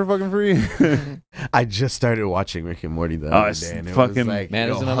watch it for fucking free? I just started watching Rick and Morty the Oh, other it's day, and it fucking- was like Man,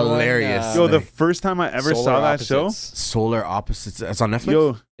 yo, there's another one, hilarious. Yo, the Like, first time I ever Solar saw that show, Opposites. Solar Opposites. It's on Netflix.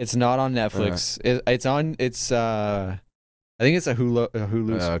 yo, It's not on Netflix. It's on. It's I think it's a Hulu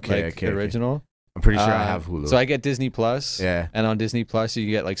Okay, like okay. original. I'm pretty sure I Uh, have Hulu. So I get Disney Plus. yeah, And on Disney Plus, you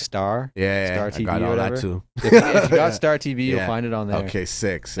get like Star. yeah, Star I TV got or all whatever. that too. If you got Star TV, you'll Yeah. find it on there. Okay,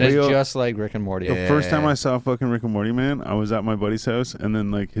 6. And it's Yo- just like Rick and Morty. the Yeah. first time I saw fucking Rick and Morty, man, I was at my buddy's house, and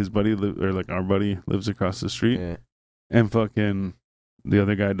then like his buddy or like our buddy lives across the street, Yeah. and fucking the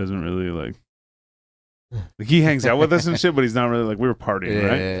other guy doesn't really like he hangs out with us and shit, but he's not really like we were partying,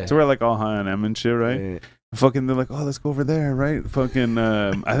 right? Yeah. So we're like all high on M and shit, right? Yeah. Fucking, they're like, oh, let's go over there, right? Fucking,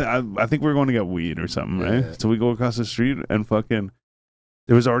 I think we're going to get weed or something, right? Yeah. So we go across the street and fucking,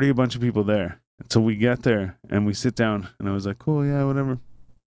 there was already a bunch of people there. So we get there and we sit down, and I was like, cool, yeah, whatever.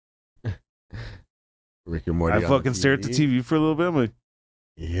 Rick and Morty. I fucking stare at the TV for a little bit. I'm like,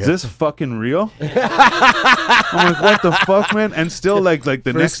 Yeah. is this fucking real? I'm like, what the fuck, man? And still, like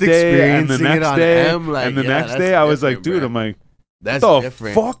the next First day and the experiencing it next on day M, like, and the yeah, next that's day, I was like, different, dude, bro. I'm like, That's what the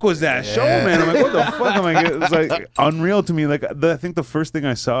different. fuck was that show, Yeah. man? I'm like, what the fuck? I'm like, it was like unreal to me. Like, I think the first thing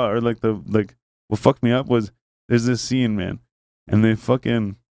I saw, or like what fucked me up was there's this scene, man, and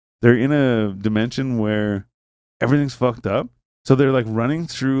they're in a dimension where everything's fucked up. So they're like running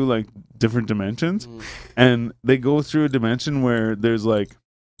through like different dimensions, and they go through a dimension where there's like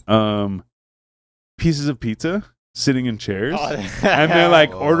pieces of pizza sitting in chairs. And they're like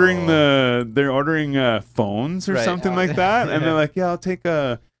ordering phones or Right. something like that, and they're like, "Yeah, I'll take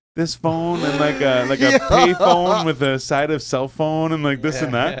this phone and like a pay phone with a side of cell phone and like this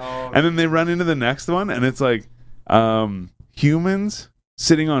and that." And then they run into the next one, and it's like humans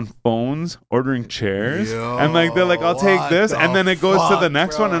sitting on phones ordering chairs, and like they're like, "I'll take what this," the and then it goes to the fuck,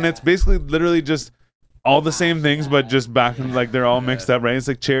 next bro? one, and it's basically literally just all the same things, but just back and like they're all mixed up, right? It's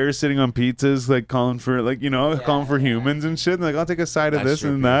like chairs sitting on pizzas, like calling for like calling for humans and shit. And like, I'll take a side of That's this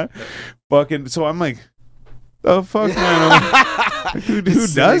and trippy. that. Fucking. So I'm like, the fuck, man. I'm like, who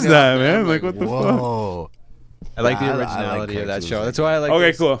does Sitting that, out there, man? I'm Like, what the fuck? whoa. I like the I like originality of that cartoons show. like That's why I like Okay,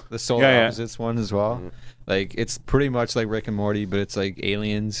 this- cool. the Solar Yeah, yeah. Opposites one as well. Like it's pretty much like Rick and Morty, but it's like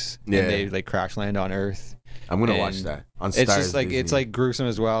aliens Yeah. and they like crash land on Earth. I'm gonna watch And that on It's Stars just like it's Disney. like gruesome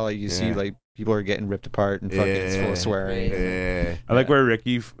as well. Like you see Yeah. like people are getting ripped apart and fucking it's full Yeah. of swearing. Yeah. I like where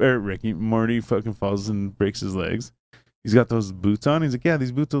Ricky Morty fucking falls and breaks his legs. He's got those boots on. He's like, yeah,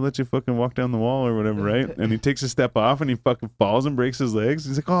 these boots will let you fucking walk down the wall or whatever, right? And he takes a step off and he fucking falls and breaks his legs.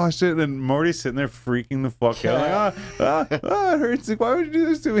 He's like, oh shit. And Morty's sitting there freaking the fuck out. Like, it hurts. Like, why would you do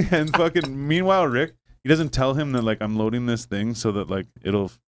this to me? And fucking, meanwhile, Rick, he doesn't tell him that like I'm loading this thing so that like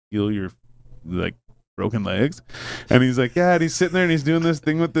it'll heal your like broken legs. And he's like, yeah, and he's sitting there and he's doing this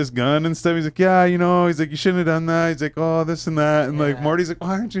thing with this gun and stuff. He's like, yeah, he's like, you shouldn't have done that. He's like, oh, this and that. And like Morty's like,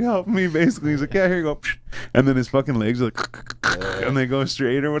 why aren't you helping me? Basically, he's like, yeah, here you go. And then his fucking legs are like and they go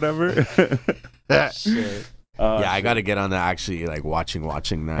straight or whatever. Shit. Yeah, I gotta get on that. Actually, like watching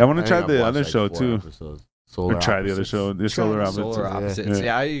that. I wanna think try I've the watched, other like, show, 4 too. episodes. Or Solar try the other Opposites. show. The Solar Opposites. Solar Opposites.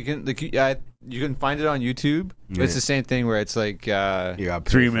 Yeah. Yeah, you can you can find it on YouTube. But it's Yeah. the same thing where it's like You got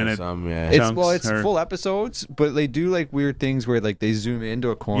 3 paid for minute- some, yeah. it's chunks or- full episodes, but they do like weird things where like they zoom into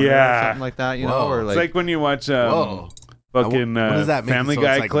a corner Yeah. or something like that, you know, Whoa. or It's like, like when you watch Whoa. fucking What does that make it Family so it's,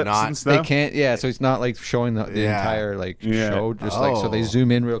 Guy like, clips not- and they stuff. can't so it's not like showing the Yeah. entire like Yeah. show, just like so they Oh.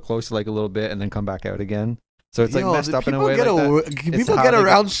 zoom in real close to like a little bit and then come back out again. So it's like Yo, messed did up in a people way get like that. People how get they-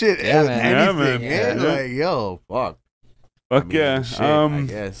 around shit. Yeah, man. Yeah, man. Anything, yeah. Yeah. Like, yo, fuck. Fuck I mean, yeah. shit, I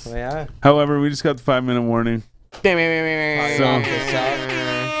guess. Yeah. However, we just got the 5-minute warning.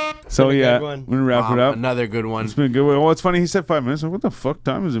 So Been a yeah, good one. we're gonna wrap it up. Another good one. It's been a good. Well, it's funny. He said 5 minutes. I'm like, what the fuck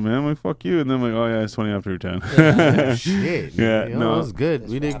time is it, man? I'm like, fuck you. And then I'm like, oh yeah, it's 20 after 10. Shit. Yeah, Yo, no. that was good.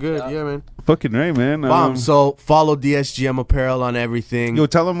 We did good. Yeah, man. Fucking right, man. Bomb. So follow DSGM Apparel on everything. Yo,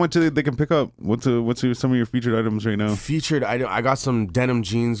 tell them what they can pick up. What's some of your featured items right now? Featured, I got some denim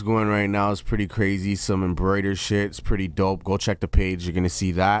jeans going right now. It's pretty crazy. Some embroidered shit. It's pretty dope. Go check the page. You're gonna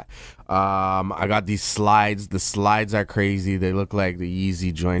see that. I got these slides. The slides are crazy. They look like the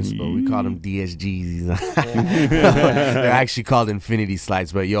Yeezy joints, but we call them DSGs. They're actually called Infinity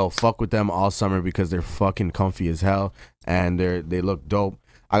slides. But yo, fuck with them all summer because they're fucking comfy as hell and they look dope.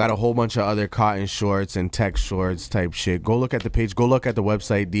 I got a whole bunch of other cotton shorts and tech shorts type shit. Go look at the page. Go look at the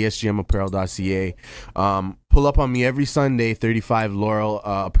website, dsgmapparel.ca. Pull up on me every Sunday, 35 Laurel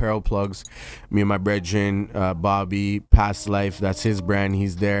apparel plugs. Me and my brethren, Bobby, Past Life, that's his brand.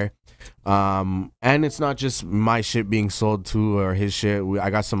 He's there. And it's not just my shit being sold too or his shit. I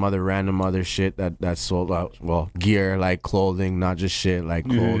got some other random other shit that's sold out. Well, gear like clothing, not just shit like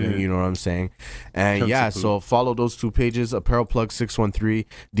clothing. You know what I'm saying? And yeah, so follow those two pages: Apparel Plug 613,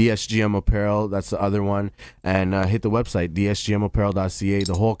 DSGM Apparel. That's the other one. And hit the website dsgmapparel.ca.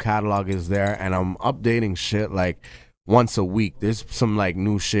 The whole catalog is there, and I'm updating shit like once a week. There's some like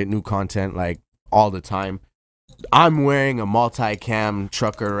new shit, new content like all the time. I'm wearing a multi-cam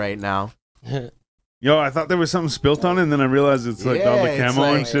trucker right now. Yo, I thought there was something spilt on it, and then I realized it's like all the it's camo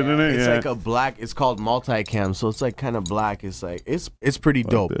like- and shit in it. It's Yeah. like a black. It's called multi-cam, so it's like kind of black. It's like it's pretty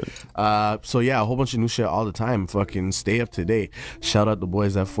dope. So yeah, a whole bunch of new shit all the time. Fucking stay up to date. Shout out the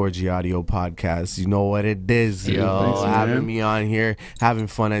boys at 4G Audio Podcast. You know what it is, yo. thanks, having man. me on here, having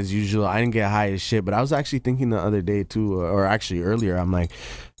fun as usual. I didn't get high as shit, but I was actually thinking the other day too, or actually earlier. I'm like,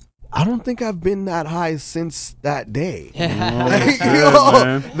 I don't think I've been that high since that day. Like, shit, yo,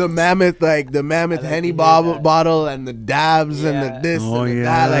 man. the mammoth Henny bottle and the dabs and the this Oh, and the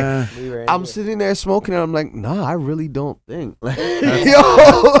yeah. that. We were Like, I'm into it. sitting there smoking and I'm like, nah, I really don't think. Like, yo,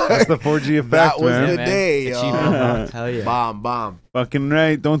 That's the 4G effect, that was man. the day, Achievement, yo. I'll tell you. Bomb. Fucking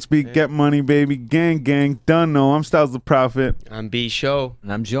right. Don't speak, get money, baby. Gang. Done, no. I'm Styles the Prophet. I'm B Show.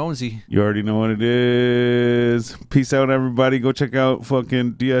 And I'm Jonesy. You already know what it is. Peace out, everybody. Go check out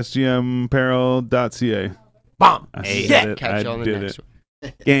fucking dsgmapparel.ca. Bomb. I Hey, said it. catch I you on the did next it.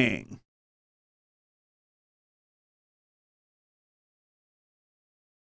 one. Gang.